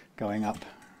works, going up,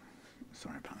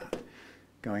 sorry about that,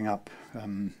 going up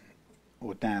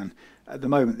or down. At the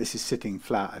moment this is sitting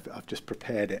flat. I've just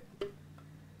prepared it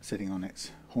sitting on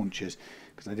its haunches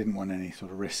because I didn't want any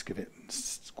sort of risk of it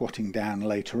squatting down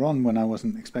later on when I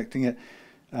wasn't expecting it.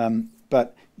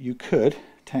 But you could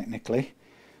technically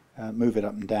move it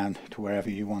up and down to wherever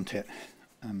you want it.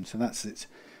 So that's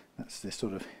the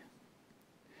sort of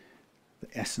the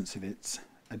essence of its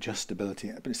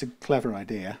adjustability. But it's a clever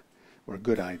idea, or a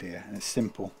good idea, and it's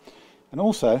simple. And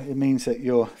also it means that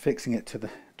you're fixing it to the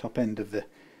top end of the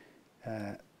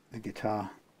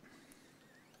guitar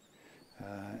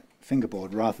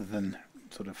fingerboard, rather than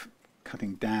sort of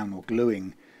cutting down or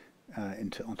gluing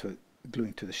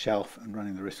gluing to the shelf and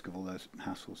running the risk of all those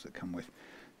hassles that come with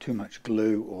too much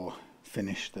glue or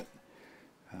finish that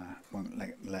won't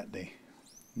let the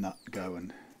nut go,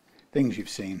 and things you've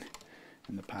seen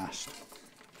in the past.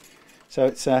 So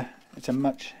it's a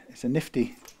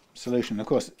nifty solution. Of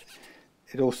course,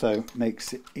 it also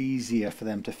makes it easier for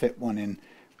them to fit one in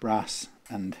brass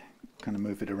and kind of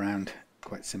move it around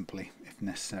quite simply if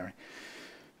necessary.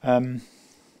 The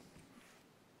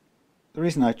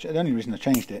only reason I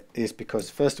changed it is because,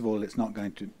 first of all, it's not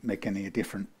going to make any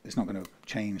different. It's not going to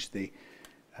change the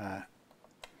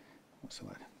what's the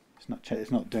word?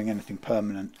 It's not doing anything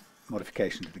permanent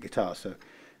modification to the guitar. So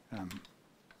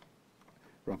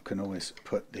Rob can always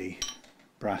put the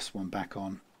brass one back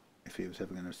on if he was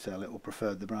ever going to sell it, or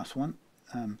preferred the brass one.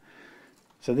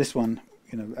 So this one,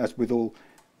 you know, as with all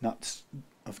nuts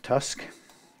of Tusk,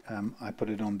 I put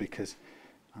it on because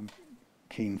I'm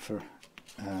keen for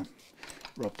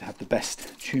Rob to have the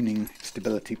best tuning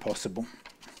stability possible,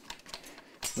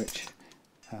 which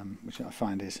which I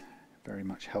find is very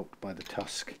much helped by the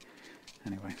tusk.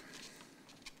 Anyway,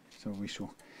 so we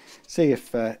shall see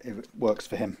if it works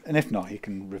for him, and if not, he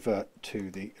can revert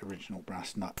to the original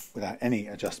brass nut without any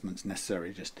adjustments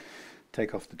necessary. Just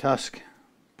take off the tusk,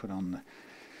 put on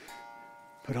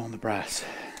the brass.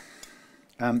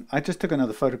 I just took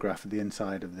another photograph of the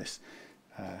inside of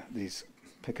these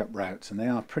pickup routs, and they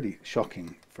are pretty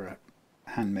shocking for a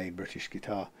handmade British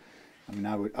guitar. I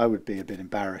mean, I would be a bit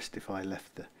embarrassed if I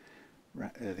left the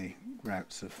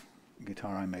routs of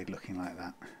guitar I made looking like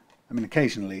that. I mean,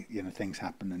 occasionally, you know, things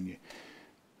happen, and you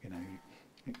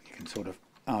can sort of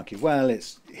argue, well,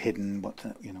 it's hidden. What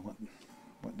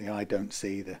the eye don't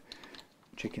see, the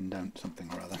chicken don't, something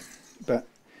or other. But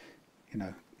you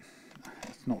know,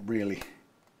 it's not really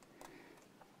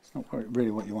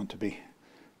what you want to be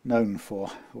known for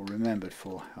or remembered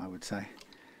for, I would say.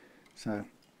 So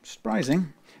surprising.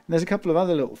 And there's a couple of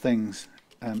other little things,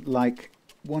 like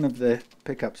one of the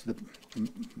pickups,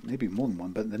 maybe more than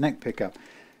one, but the neck pickup,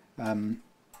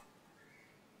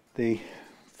 the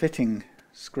fitting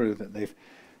screw that they've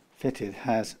fitted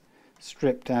has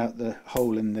stripped out the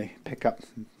hole in the pickup,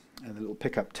 the little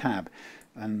pickup tab,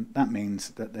 and that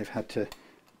means that they've had to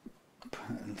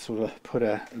sort of put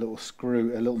a little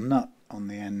screw, a little nut on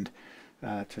the end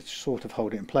to sort of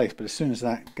hold it in place. But as soon as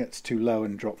that gets too low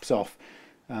and drops off,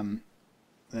 then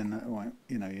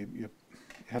you know, you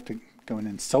have to go in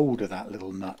and solder that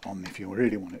little nut on if you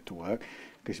really want it to work,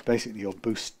 because basically you're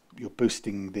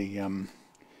boosting the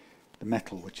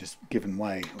metal, which has given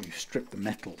way, or you strip the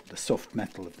metal, the soft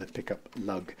metal of the pickup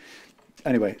lug.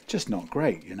 Anyway, just not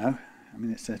great, you know. I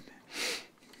mean, it's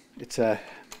a I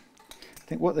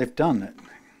think what they've done,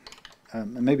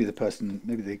 maybe I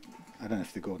don't know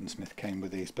if the Gordon Smith came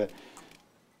with these, but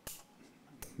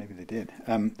maybe they did.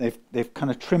 They've kind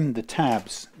of trimmed the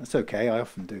tabs. That's okay. I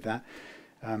often do that.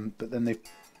 But then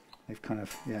they've kind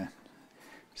of, yeah,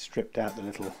 stripped out the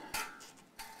little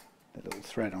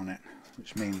thread on it,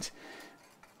 which means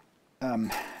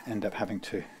end up having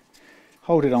to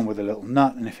hold it on with a little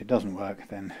nut, and if it doesn't work,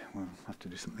 then we'll have to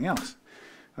do something else.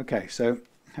 Okay, so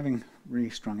having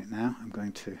restrung it now, I'm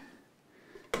going to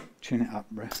tune it up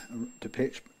to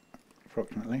pitch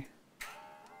approximately.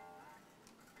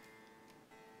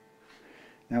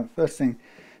 Now, first thing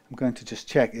I'm going to just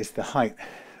check is the height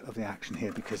of the action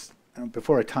here, because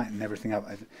before I tighten everything up,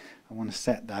 I want to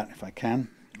set that if I can,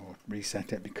 or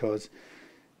reset it, because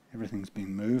everything's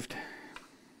been moved.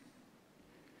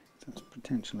 So it's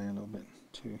potentially a little bit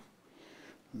too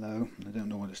low. I don't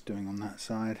know what it's doing on that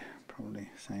side. Probably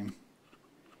same.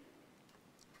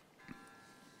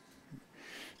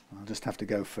 I'll just have to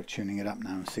go for tuning it up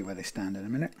now and see where they stand in a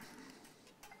minute.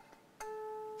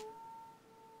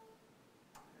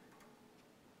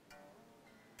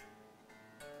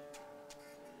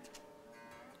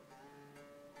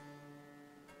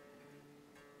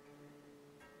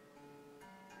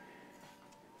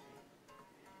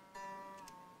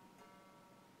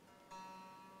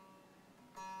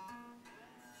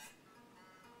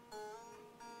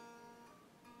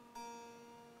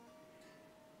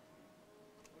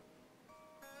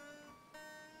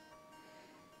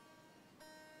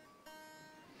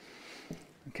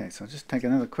 Okay, so I'll just take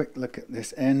another quick look at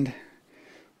this end.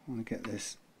 I want to get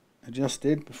this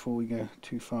adjusted before we go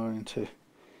too far into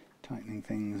tightening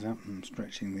things up and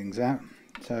stretching things out.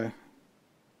 So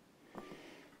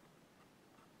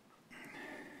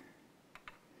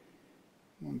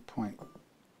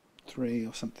 .3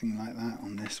 or something like that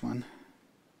on this one,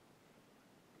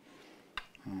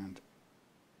 and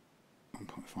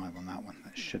 1.5 on that one.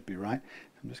 That should be right.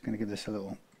 I'm just going to give this a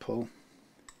little pull.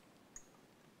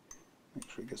 Make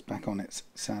sure it gets back on its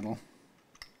saddle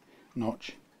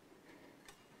notch.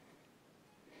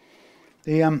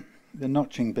 The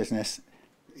notching business,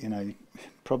 you know,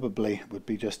 probably would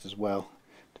be just as well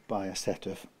to buy a set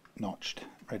of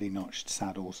ready notched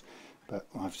saddles, but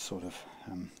I've sort of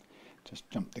just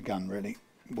jumped the gun, really.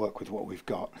 Work with what we've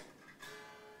got.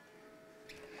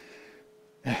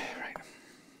 Right.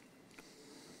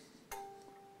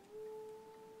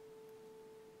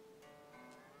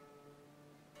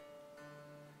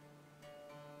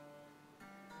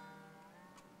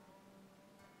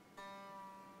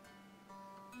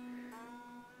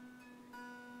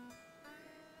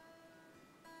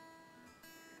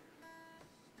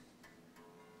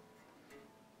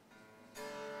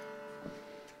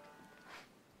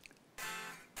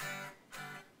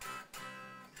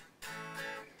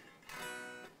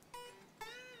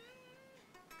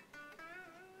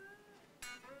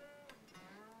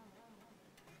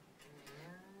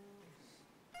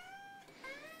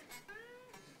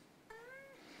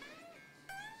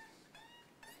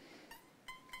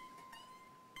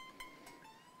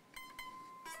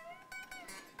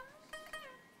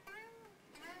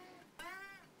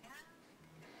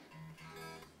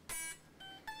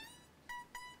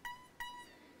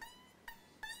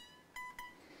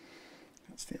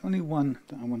 It's the only one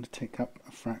that I want to take up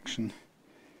a fraction.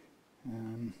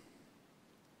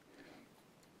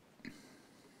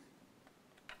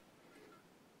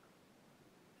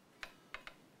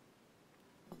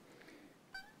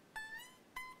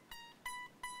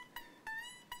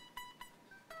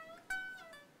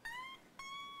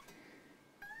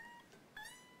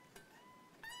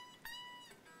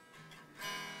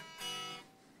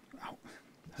 Ow,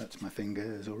 hurts my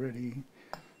fingers already.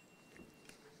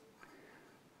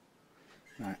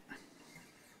 Right.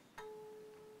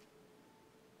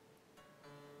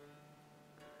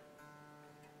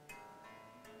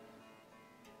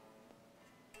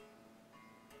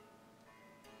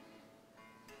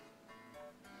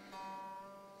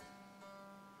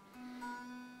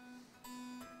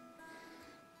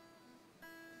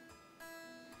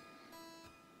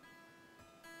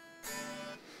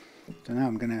 So now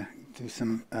I'm going to do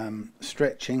some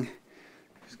stretching.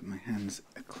 Just get my hands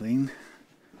clean.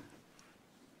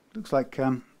 Looks like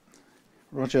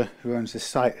Roger, who owns this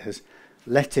site, has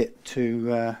let it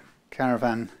to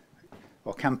caravan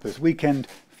or campers, weekend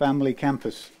family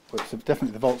campers. Well, it's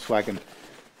definitely the Volkswagen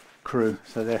crew.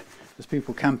 So there's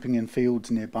people camping in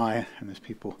fields nearby, and there's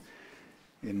people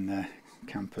in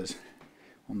campers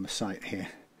on the site here.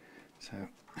 So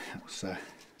that's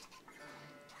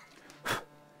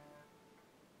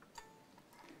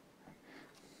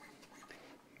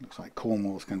looks like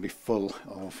Cornwall's going to be full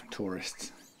of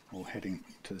tourists all heading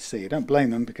to the sea. I don't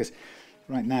blame them, because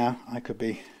right now I could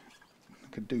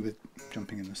do with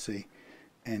jumping in the sea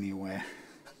anywhere.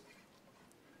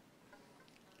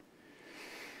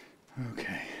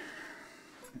 Okay,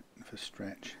 for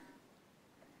stretch.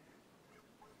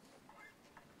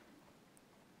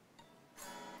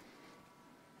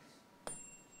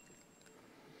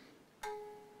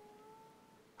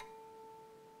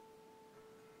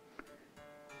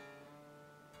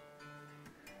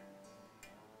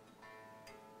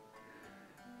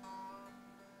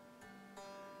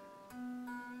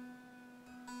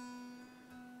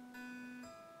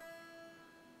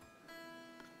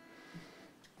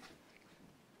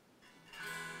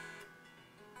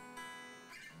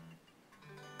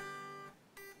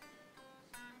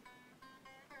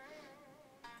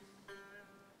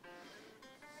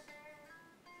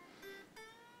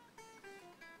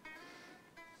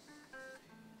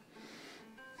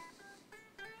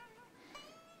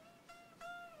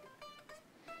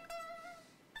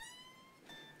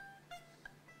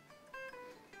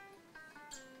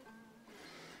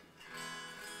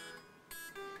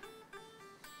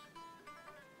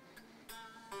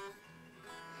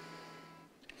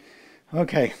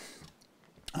 Okay,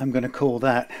 I'm going to call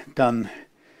that done.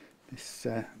 This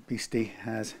beastie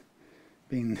has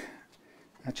been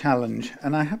a challenge,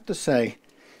 and I have to say,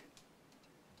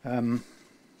 in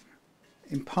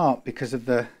part because of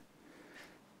the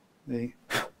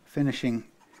finishing,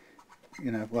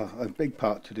 you know, well, a big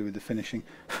part to do with the finishing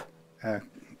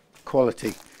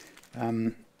quality,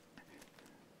 and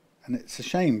it's a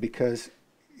shame because,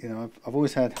 you know, I've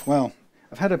always had, well,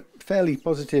 I've had a fairly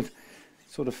positive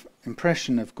sort of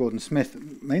impression of Gordon Smith,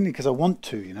 mainly because I want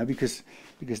to, you know, because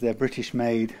they're British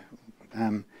made,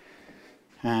 and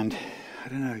I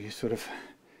don't know,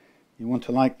 you want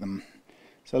to like them.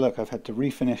 So look, I've had to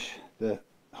refinish the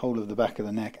whole of the back of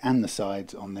the neck and the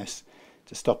sides on this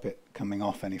to stop it coming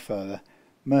off any further.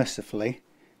 Mercifully,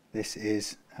 this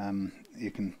is,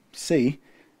 you can see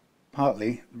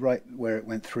partly right where it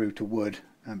went through to wood.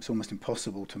 It's almost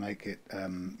impossible to make it,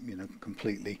 you know,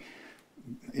 completely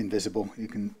invisible. You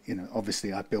can, you know,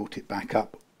 obviously I built it back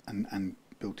up and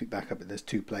built it back up, but there's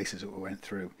two places that it went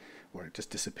through where it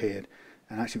just disappeared,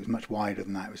 and actually it was much wider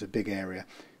than that. It was a big area,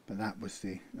 but that was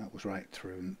right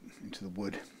through into the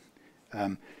wood,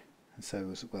 and so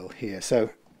as well here. So,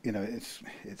 you know,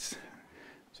 it's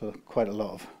sort of quite a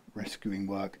lot of rescuing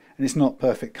work, and it's not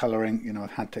perfect colouring. You know,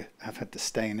 I've had to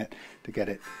stain it to get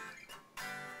it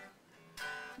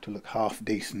to look half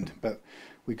decent, but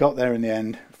we got there in the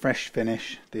end. Fresh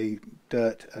finish. The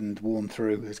dirt and worn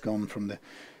through has gone from the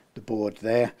board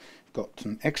there. Got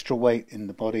some extra weight in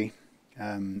the body.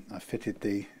 I fitted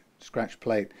the scratch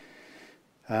plate,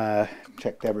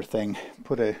 checked everything,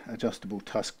 put a adjustable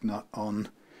tusk nut on.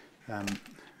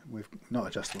 We've not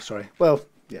adjustable, sorry. Well,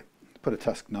 yeah, put a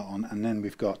tusk nut on, and then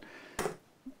we've got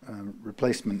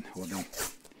replacement, or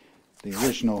the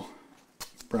original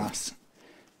brass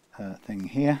thing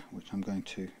here, which I'm going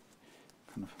to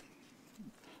kind of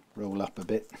roll up a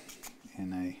bit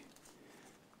in a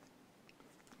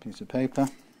piece of paper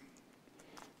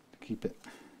to keep it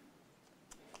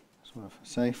sort of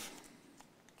safe.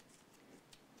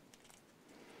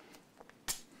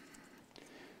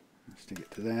 Stick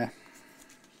it to there.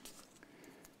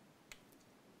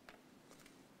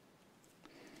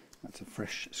 a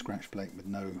fresh scratch plate with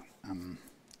no,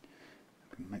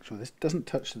 make sure this doesn't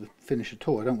touch the finish at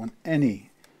all. I don't want any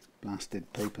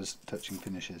blasted papers touching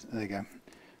finishes. There you go,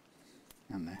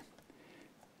 and there.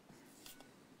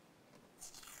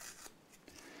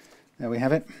 There we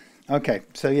have it. Okay,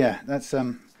 so yeah, that's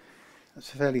a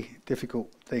fairly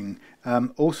difficult thing.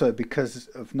 Also, because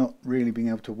of not really being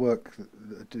able to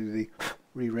do the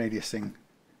re-radiusing,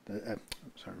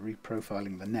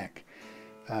 reprofiling the neck.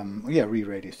 Yeah,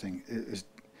 re-radiusing. It is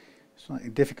slightly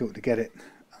difficult to get it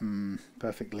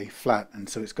perfectly flat, and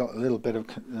so it's got a little bit of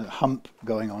hump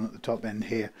going on at the top end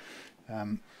here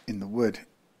in the wood,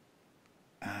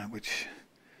 which,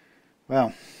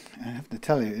 well, I have to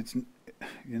tell you, it's,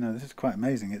 you know, this is quite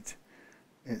amazing.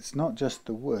 It's not just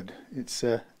the wood. It's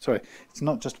it's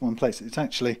not just one place. It's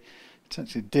actually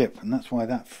a dip, and that's why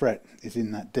that fret is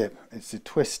in that dip. It's a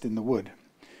twist in the wood,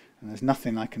 and there's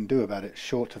nothing I can do about it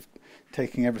short of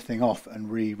taking everything off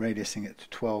and re-radiusing it to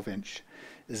 12-inch.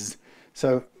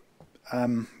 So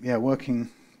yeah, working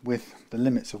with the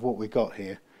limits of what we got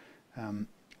here.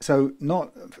 So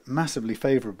not massively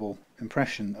favourable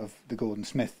impression of the Gordon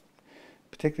Smith,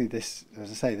 particularly this,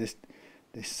 as I say, this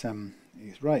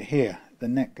is right here. The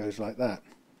neck goes like that,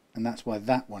 and that's why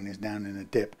that one is down in a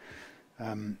dip.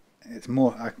 It's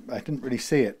more, I didn't really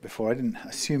see it before. I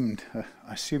assumed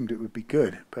it would be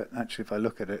good, but actually if I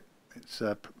look at it, it's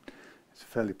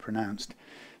fairly pronounced.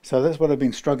 So that's what I've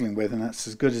been struggling with, and that's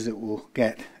as good as it will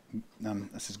get.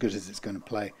 That's as good as it's going to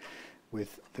play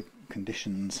with the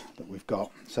conditions that we've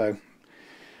got. So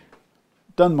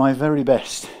done my very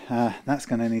best. That's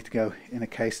going to need to go in a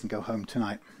case and go home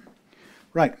tonight.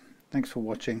 Right, thanks for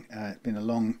watching. It's been a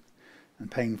long and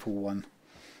painful one.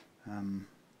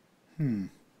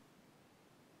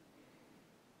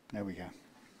 There we go.